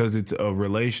because it's a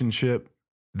relationship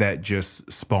that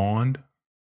just spawned,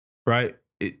 right?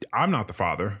 I'm not the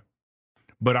father,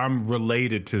 but I'm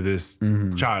related to this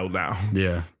child now.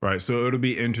 Yeah. Right. So it'll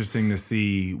be interesting to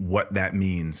see what that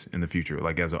means in the future.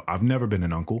 Like I've never been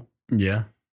an uncle. Yeah.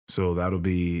 So that'll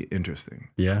be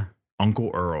interesting. Yeah.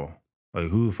 Uncle Earl. Like,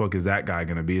 who the fuck is that guy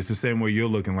going to be? It's the same way you're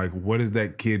looking. Like, what is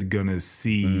that kid going to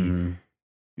see,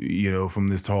 you know, from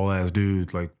this tall ass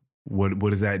dude? Like, what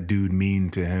does that dude mean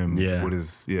to him? Yeah.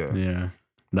 Yeah.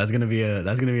 That's gonna be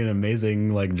an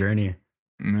amazing like journey.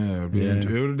 Yeah,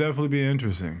 it'll definitely be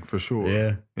interesting for sure.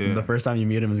 Yeah. The first time you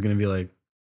meet him is gonna be like,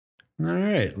 all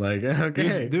right, like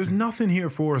okay. There's nothing here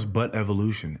for us but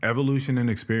evolution and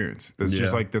experience. That's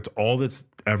just like that's all that's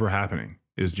ever happening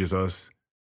is just us,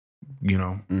 you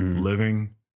know,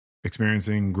 living,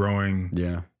 experiencing, growing.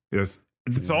 Yeah, it's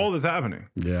all that's happening.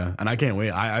 Yeah, and I can't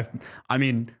wait. I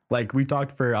mean, like we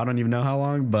talked for I don't even know how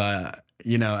long, but.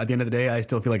 You know, at the end of the day, I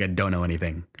still feel like I don't know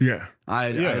anything. Yeah.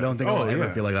 I don't think I'll ever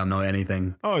feel like I'll know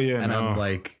anything. Oh, yeah. And I'm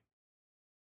like,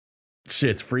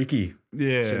 shit's freaky.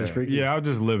 Yeah. Shit is freaky. Yeah, I'll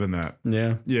just live in that.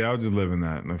 Yeah. Yeah, I'll just live in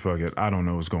that. Like, fuck it. I don't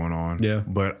know what's going on. Yeah.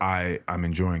 But I'm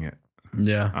enjoying it.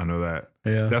 Yeah. I know that.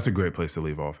 Yeah. That's a great place to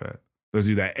leave off at. Let's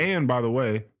do that. And by the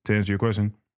way, to answer your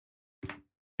question,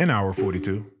 an hour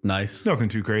 42. Nice. Nothing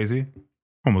too crazy.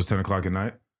 Almost 10 o'clock at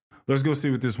night. Let's go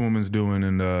see what this woman's doing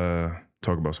and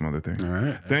talk about some other things. All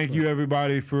right. Thank you,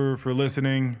 everybody, for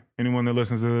listening. Anyone that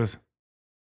listens to this,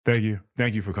 thank you.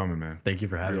 Thank you for coming, man. Thank you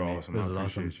for having me. You're awesome. I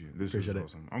appreciate you. This is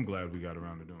awesome. I'm glad we got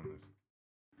around to doing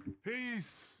this.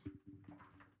 Peace.